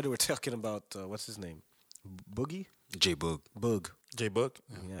 That's why they were talking about what's his name, Boogie, J Boog. Boog. J Book.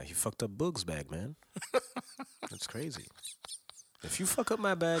 Yeah, he fucked up Boog's bag, man. That's crazy. If you fuck up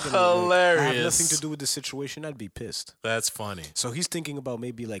my bag, and I have Hilarious. nothing to do with the situation, I'd be pissed. That's funny. So he's thinking about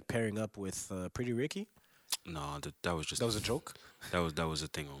maybe like pairing up with Pretty Ricky. No, that was just That was a joke. that was a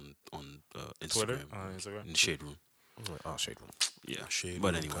thing on Instagram. Twitter? On Instagram? In the shade room. Oh, shade room. Yeah, Shade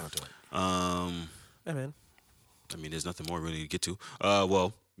But room anyway, content. Hey, man. I mean, there's nothing more really to get to.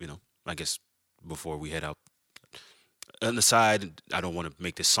 Well, I guess before we head out, on the side, I don't want to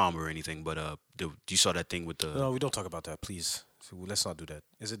make this somber or anything, but you saw that thing with the No, we don't talk about that, please. So let's not do that.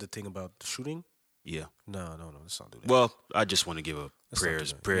 Is it the thing about the shooting? yeah. No. Let's not do that. Well, I just want to give Let's not do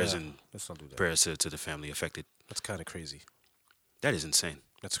prayers that. Yeah, and let's not do that. prayers to the family affected. That's kind of crazy. That is insane.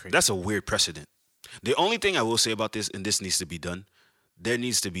 That's crazy. That's a weird precedent. The only thing I will say about this, and this needs to be done, there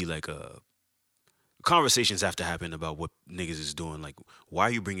needs to be like conversations have to happen about what niggas is doing. Like, why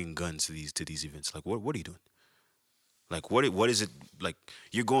are you bringing guns to these events? Like, what are you doing? Like, what is it like?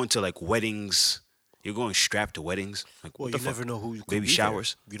 You're going to like weddings. You're going strapped to weddings. Like, well, what the you fuck? never know who could Baby be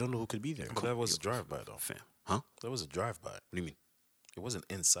showers. There. You don't know who could be there. But that was a drive-by, though. Fam, huh? What That was a drive-by. do you mean? It wasn't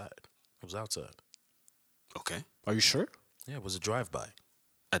inside. It was outside. Okay, Are you sure? Yeah, it was a drive-by.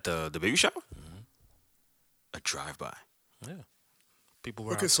 at the baby shower. A drive-by. Yeah. People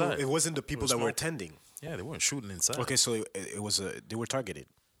were Okay, outside. so it wasn't the people was that were smoke. attending. Yeah, they weren't shooting inside. Okay, so it was they were targeted.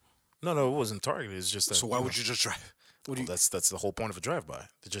 No, it wasn't targeted. It's just that. So why would you just drive? What do Well, you? that's the whole point of a drive-by.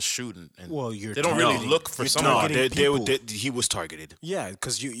 They're just shooting. And Well, you're they don't really targeting- look for you're someone. No, targeting he was targeted. Yeah,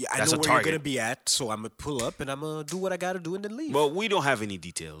 because I That's know a where target. you're gonna be at, so I'm gonna pull up and I'm gonna do what I gotta do and then leave. Well, we don't have any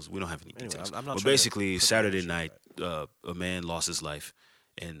details. We don't have any Anyway, details. I'm not But trying to basically, put that Saturday shit night, a man lost his life,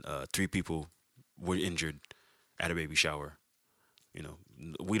 and 3 people were injured at a baby shower.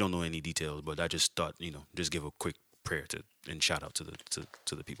 We don't know any details, but I just thought, just give a quick prayer and shout out to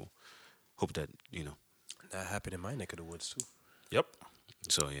the people. Hope that that happened in my neck of the woods too. Yep.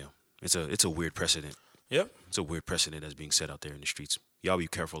 So yeah, it's a weird precedent. Yep. It's a weird precedent that's being set out there in the streets. Y'all be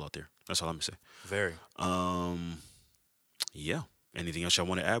careful out there. That's all I'm gonna say. Very. Yeah. Anything else y'all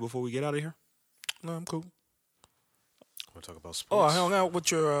want to add before we get out of here? No, I'm cool. We'll talk about Oh, sports. I hung out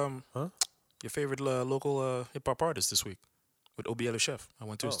with your Huh? your favorite local hip hop artist this week with Obiel Chef. I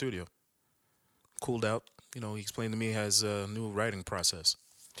went to his Oh. studio, cooled out, he explained to me he has a new writing process.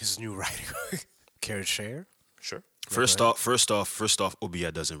 His new writing. Care to share? Sure. First off,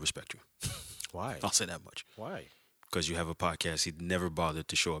 Obia doesn't respect you. Why? I'll say that much. Why? Because you have a podcast. He never bothered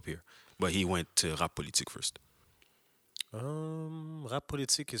to show up here. But he went to Rap Politique first. Rap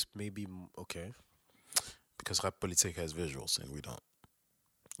politique is maybe okay. Because Rap Politique has visuals and we don't.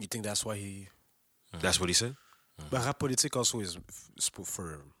 You think that's why he? That's what he said? But rap politique also is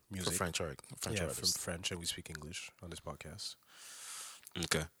for music. For French art. French yeah, artists. from French, and we speak English on this podcast.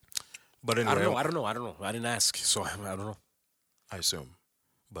 Okay. But anyway, I don't know. I didn't ask, so I don't know. I assume.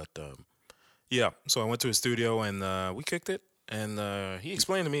 But yeah, so I went to his studio and we kicked it. And he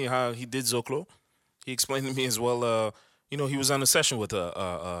explained to me how he did Zoclo. He explained to me as well, he was on a session with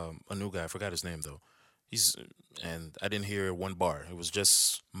a new guy. I forgot his name, though. And I didn't hear one bar. It was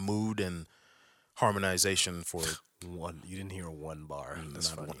just mood and harmonization for One. You didn't hear one bar. That's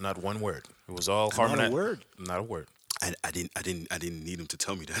funny. not one word. It was all Not harmonization. a word. Not a word. I didn't need him to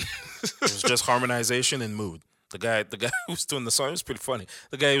tell me that. It was just harmonization and mood. The guy who was doing the song, it was pretty funny.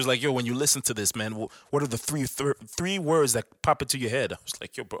 The guy was like, "Yo, when you listen to this, man, what are the three words that pop into your head?" I was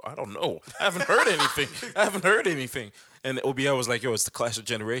like, "Yo, bro, I don't know. I haven't heard anything. And OBL was like, "Yo, it's the clash of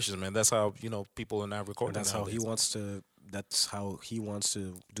generations, man. That's how people are now recording. That's how he nowadays." wants to. That's how he wants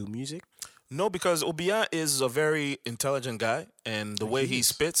to do music. No, because Obia is a very intelligent guy, and the way he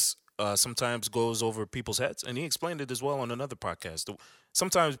spits sometimes goes over people's heads. And he explained it as well on another podcast.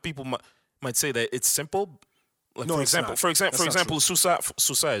 Sometimes people might say that it's simple. Like No, for it's example, not. for example, That's for not example,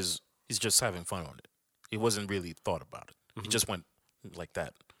 Susa is just having fun on it. He wasn't really thought about it. He just went like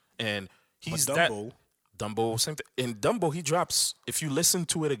that, and he's But that. Dumbo, Dumbo, same thing. In Dumbo, he drops. If you listen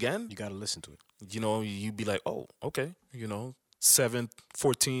to it again, you gotta listen to it. you'd be like, oh, okay, 7,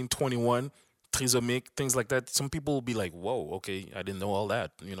 14, 21, trisomic, things like that. Some people will be like, whoa, okay, I didn't know all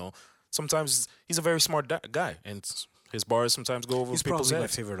that. Sometimes he's a very smart guy, and his bars sometimes go over He's people's probably my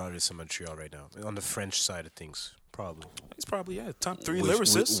heads. favorite artist in Montreal right now. On the French side of things, probably. He's probably top 3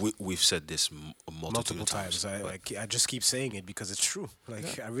 lyricists. We've said this multiple times. I just keep saying it because it's true.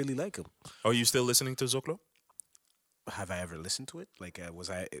 I really like him. Are you still listening to Zoclo? Have I ever listened to it? Was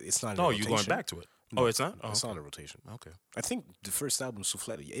I? It's not. No, in you rotation. going back to it? No, Oh, it's not. It's Oh, not in rotation. okay. I think the first album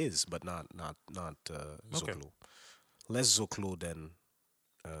Soufflet is, but not Okay. Zoclo. Less Zoclo than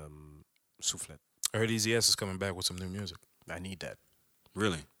Soufflet. I heard Easy S is coming back with some new music. I need that.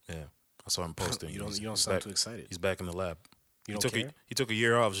 Really? Yeah, I saw him posting. You don't He's sound back. too excited. He's back in the lab. You He don't took care? he took a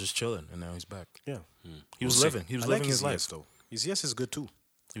year off, just chilling, and now he's back. Yeah. He was We'll see. living. He was I living like his life. Yes though. His Yes is good too.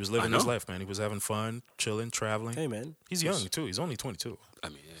 He was living his know. life, man. He was having fun, chilling, traveling. Hey man, He's young too. He's only 22. I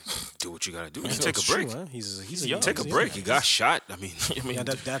mean, do what you gotta do. Yeah, Take a It's break. true, huh? He's young. Take a he's break. young. You got shot. I mean, I mean, Yeah,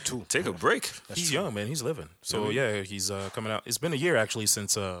 that too. take a break. he's young, man. He's living. So yeah, he's coming out. It's been a year actually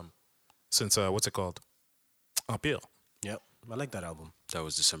since what's it called? Empire. Yep, I like that album. That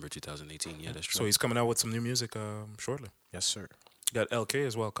was December 2018. Yeah, that's true. So he's coming out with some new music shortly. Yes, sir. Got LK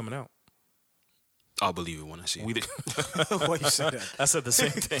as well coming out. I'll believe it when I see it. We did. Why you say that? I said the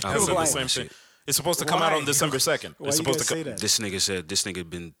same thing. I I said the why? same thing. It's supposed to come out Why? on December 2nd. Why It's you supposed guys to say come. that? This nigga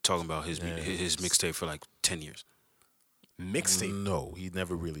been talking about his mixtape for like 10 years. Mixtape. No, he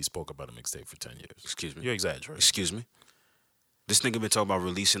never really spoke about a mixtape for 10 years. Excuse me. You're exaggerating. Excuse me. This nigga been talking about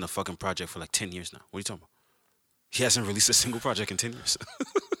releasing a fucking project for like 10 years now. What are you talking about? He hasn't released a single project in 10 years.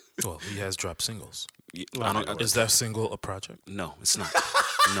 Well, he has dropped singles. Is that single a project? No, it's not.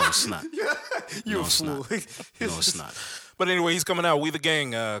 No, it's not. No, it's not. No, it's not. But anyway, he's coming out. We the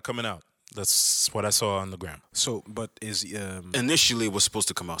Gang coming out. That's what I saw on the gram. So, but is Initially, it was supposed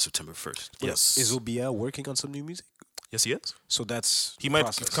to come out September 1st. Yes. is Obia working on some new music? Yes, he is. So that's He might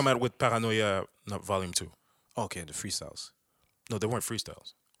process. come out with Paranoia, not Volume 2. Okay, the freestyles. No, they weren't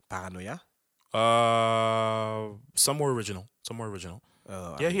freestyles. Paranoia. Some were original. Some were original.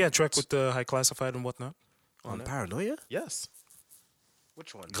 I Yeah, he mean, had track with the High Classified and whatnot. on that. Paranoia. Yes.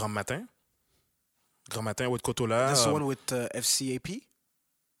 Which one? Grand Matin. Grand Matin with Kotola. That's the one with FCAP.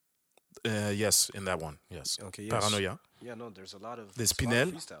 Yes, in that one. Yes. Okay, yes. Paranoia. Yeah, no, there's a lot of There's there's a lot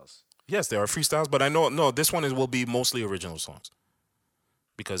of Pinel. freestyles. Yes, there are freestyles, but I know no. This one will be mostly original songs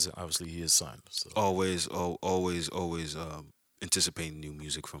because obviously he is signed. So. Always anticipating new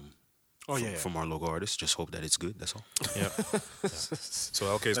music from from our local artists. Just hope that it's good. That's all. Yeah. So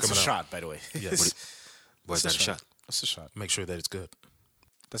LK is That's a coming out. shot, by the way. Yes. Why is that a shot? That's a shot. Make sure that it's good.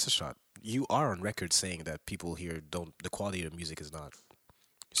 That's a shot. You are on record saying that people here don't. The quality of the music is not.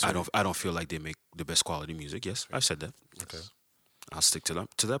 I don't feel like they make the best quality music. Yes, I've said that. Okay. I'll stick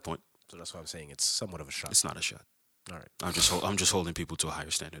to that point. So that's why I'm saying it's somewhat of a shot. It's not a shot. All right. I'm just holding people to a higher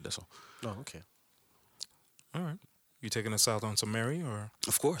standard. That's all. Oh, okay. All right. You taking us out on some Mary or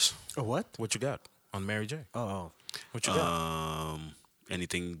Of course. Oh, what? what you got? on Mary J. Oh. What you got?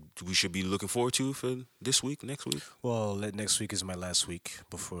 Anything we should be looking forward to for this week, next week? Well, next week is my last week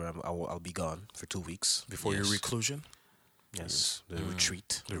before I'll be gone for 2 weeks. Before your reclusion? Yes, the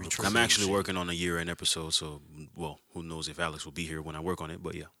retreat. The retreat. I'm actually working on a year-end episode, so well, who knows if Alex will be here when I work on it?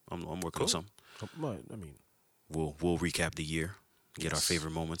 But yeah, I'm working on something. Well, I mean, We'll recap the year, get our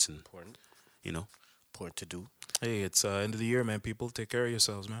favorite moments, and important. Important to do. Hey, it's end of the year, man. People, take care of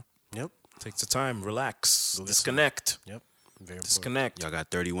yourselves, man. Yep. Take the time, relax, Go listen. disconnect. Yep. Very important. Disconnect. Y'all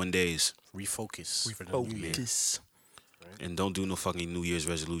got 31 days, Refocus. For the new year. Refocus. and don't do no fucking New Year's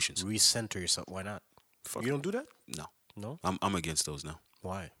resolutions. Recenter yourself. Why not? Fuck. You don't do that? No, No. I'm against those now.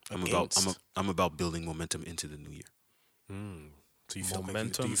 Why? I'm about building momentum into the new year. So you feel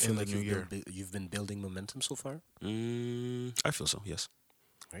Momentum do you feel in the like new year. You've been building momentum so far, I feel so. Yes.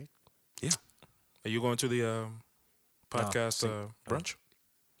 right? Yeah. Are you going to the podcast brunch?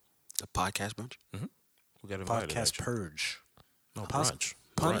 The podcast brunch. We got invited. Podcast actually. purge. No, Pos- brunch.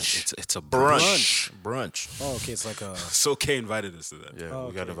 Punch. It's a Brunch. Brunch. Oh, okay. It's like a. So Kay invited us to that. Yeah, Oh,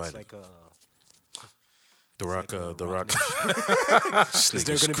 we got okay, invited. It's like a. The Rock. Is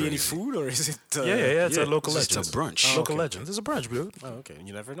there going to be any food, or is it? Yeah. It's a local It's legend. a brunch. Local legend. It's a brunch, dude. Oh, okay.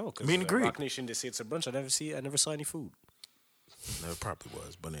 You never know. 'Cause, Meet and greet. Rock Nation, they say it's a brunch. I never saw any food. No, it probably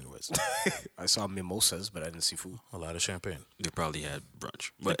was, but anyways, I saw mimosas, but I didn't see food. a lot of champagne. They probably had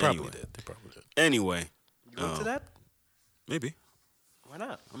brunch. They But probably anyway. did. They probably did. Anyway, You going to that? maybe Why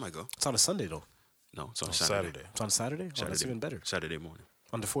not? I might go. It's on a Sunday though. No, it's on On Saturday. Saturday. It's on Saturday. Oh, that's even better. Saturday morning.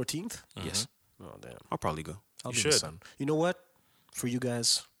 On the 14th. Yes, Oh damn. I'll probably go. I'll You be in the should. sun. You know what? For you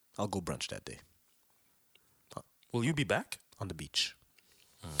guys, I'll go brunch that day Will you be back? on the beach.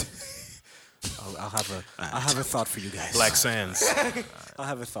 I'll have a thought for you guys. Black Sands. I'll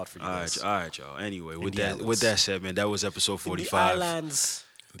have a thought for you All guys. right, y'all. Anyway, with the that islands. said, man, that was episode In the 45. islands.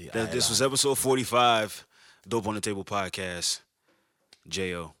 This was episode 45, Dope on the Table podcast.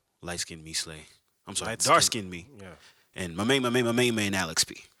 J.O. Light Skin Me Slay. I'm sorry, Light Dark Skin- Skin Me. Yeah. And my main man, Alex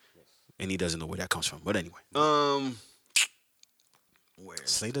P. And he doesn't know where that comes from. But anyway. Where?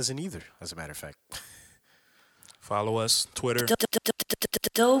 Slay doesn't either, as a matter of fact. Follow us, Twitter. That's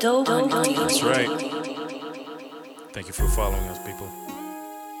That's right. Thank you for following us, people.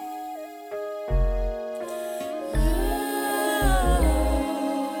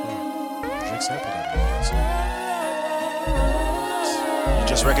 Drake sampled that. You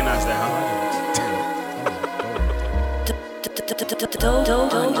just recognize that, huh?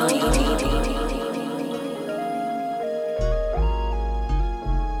 Don't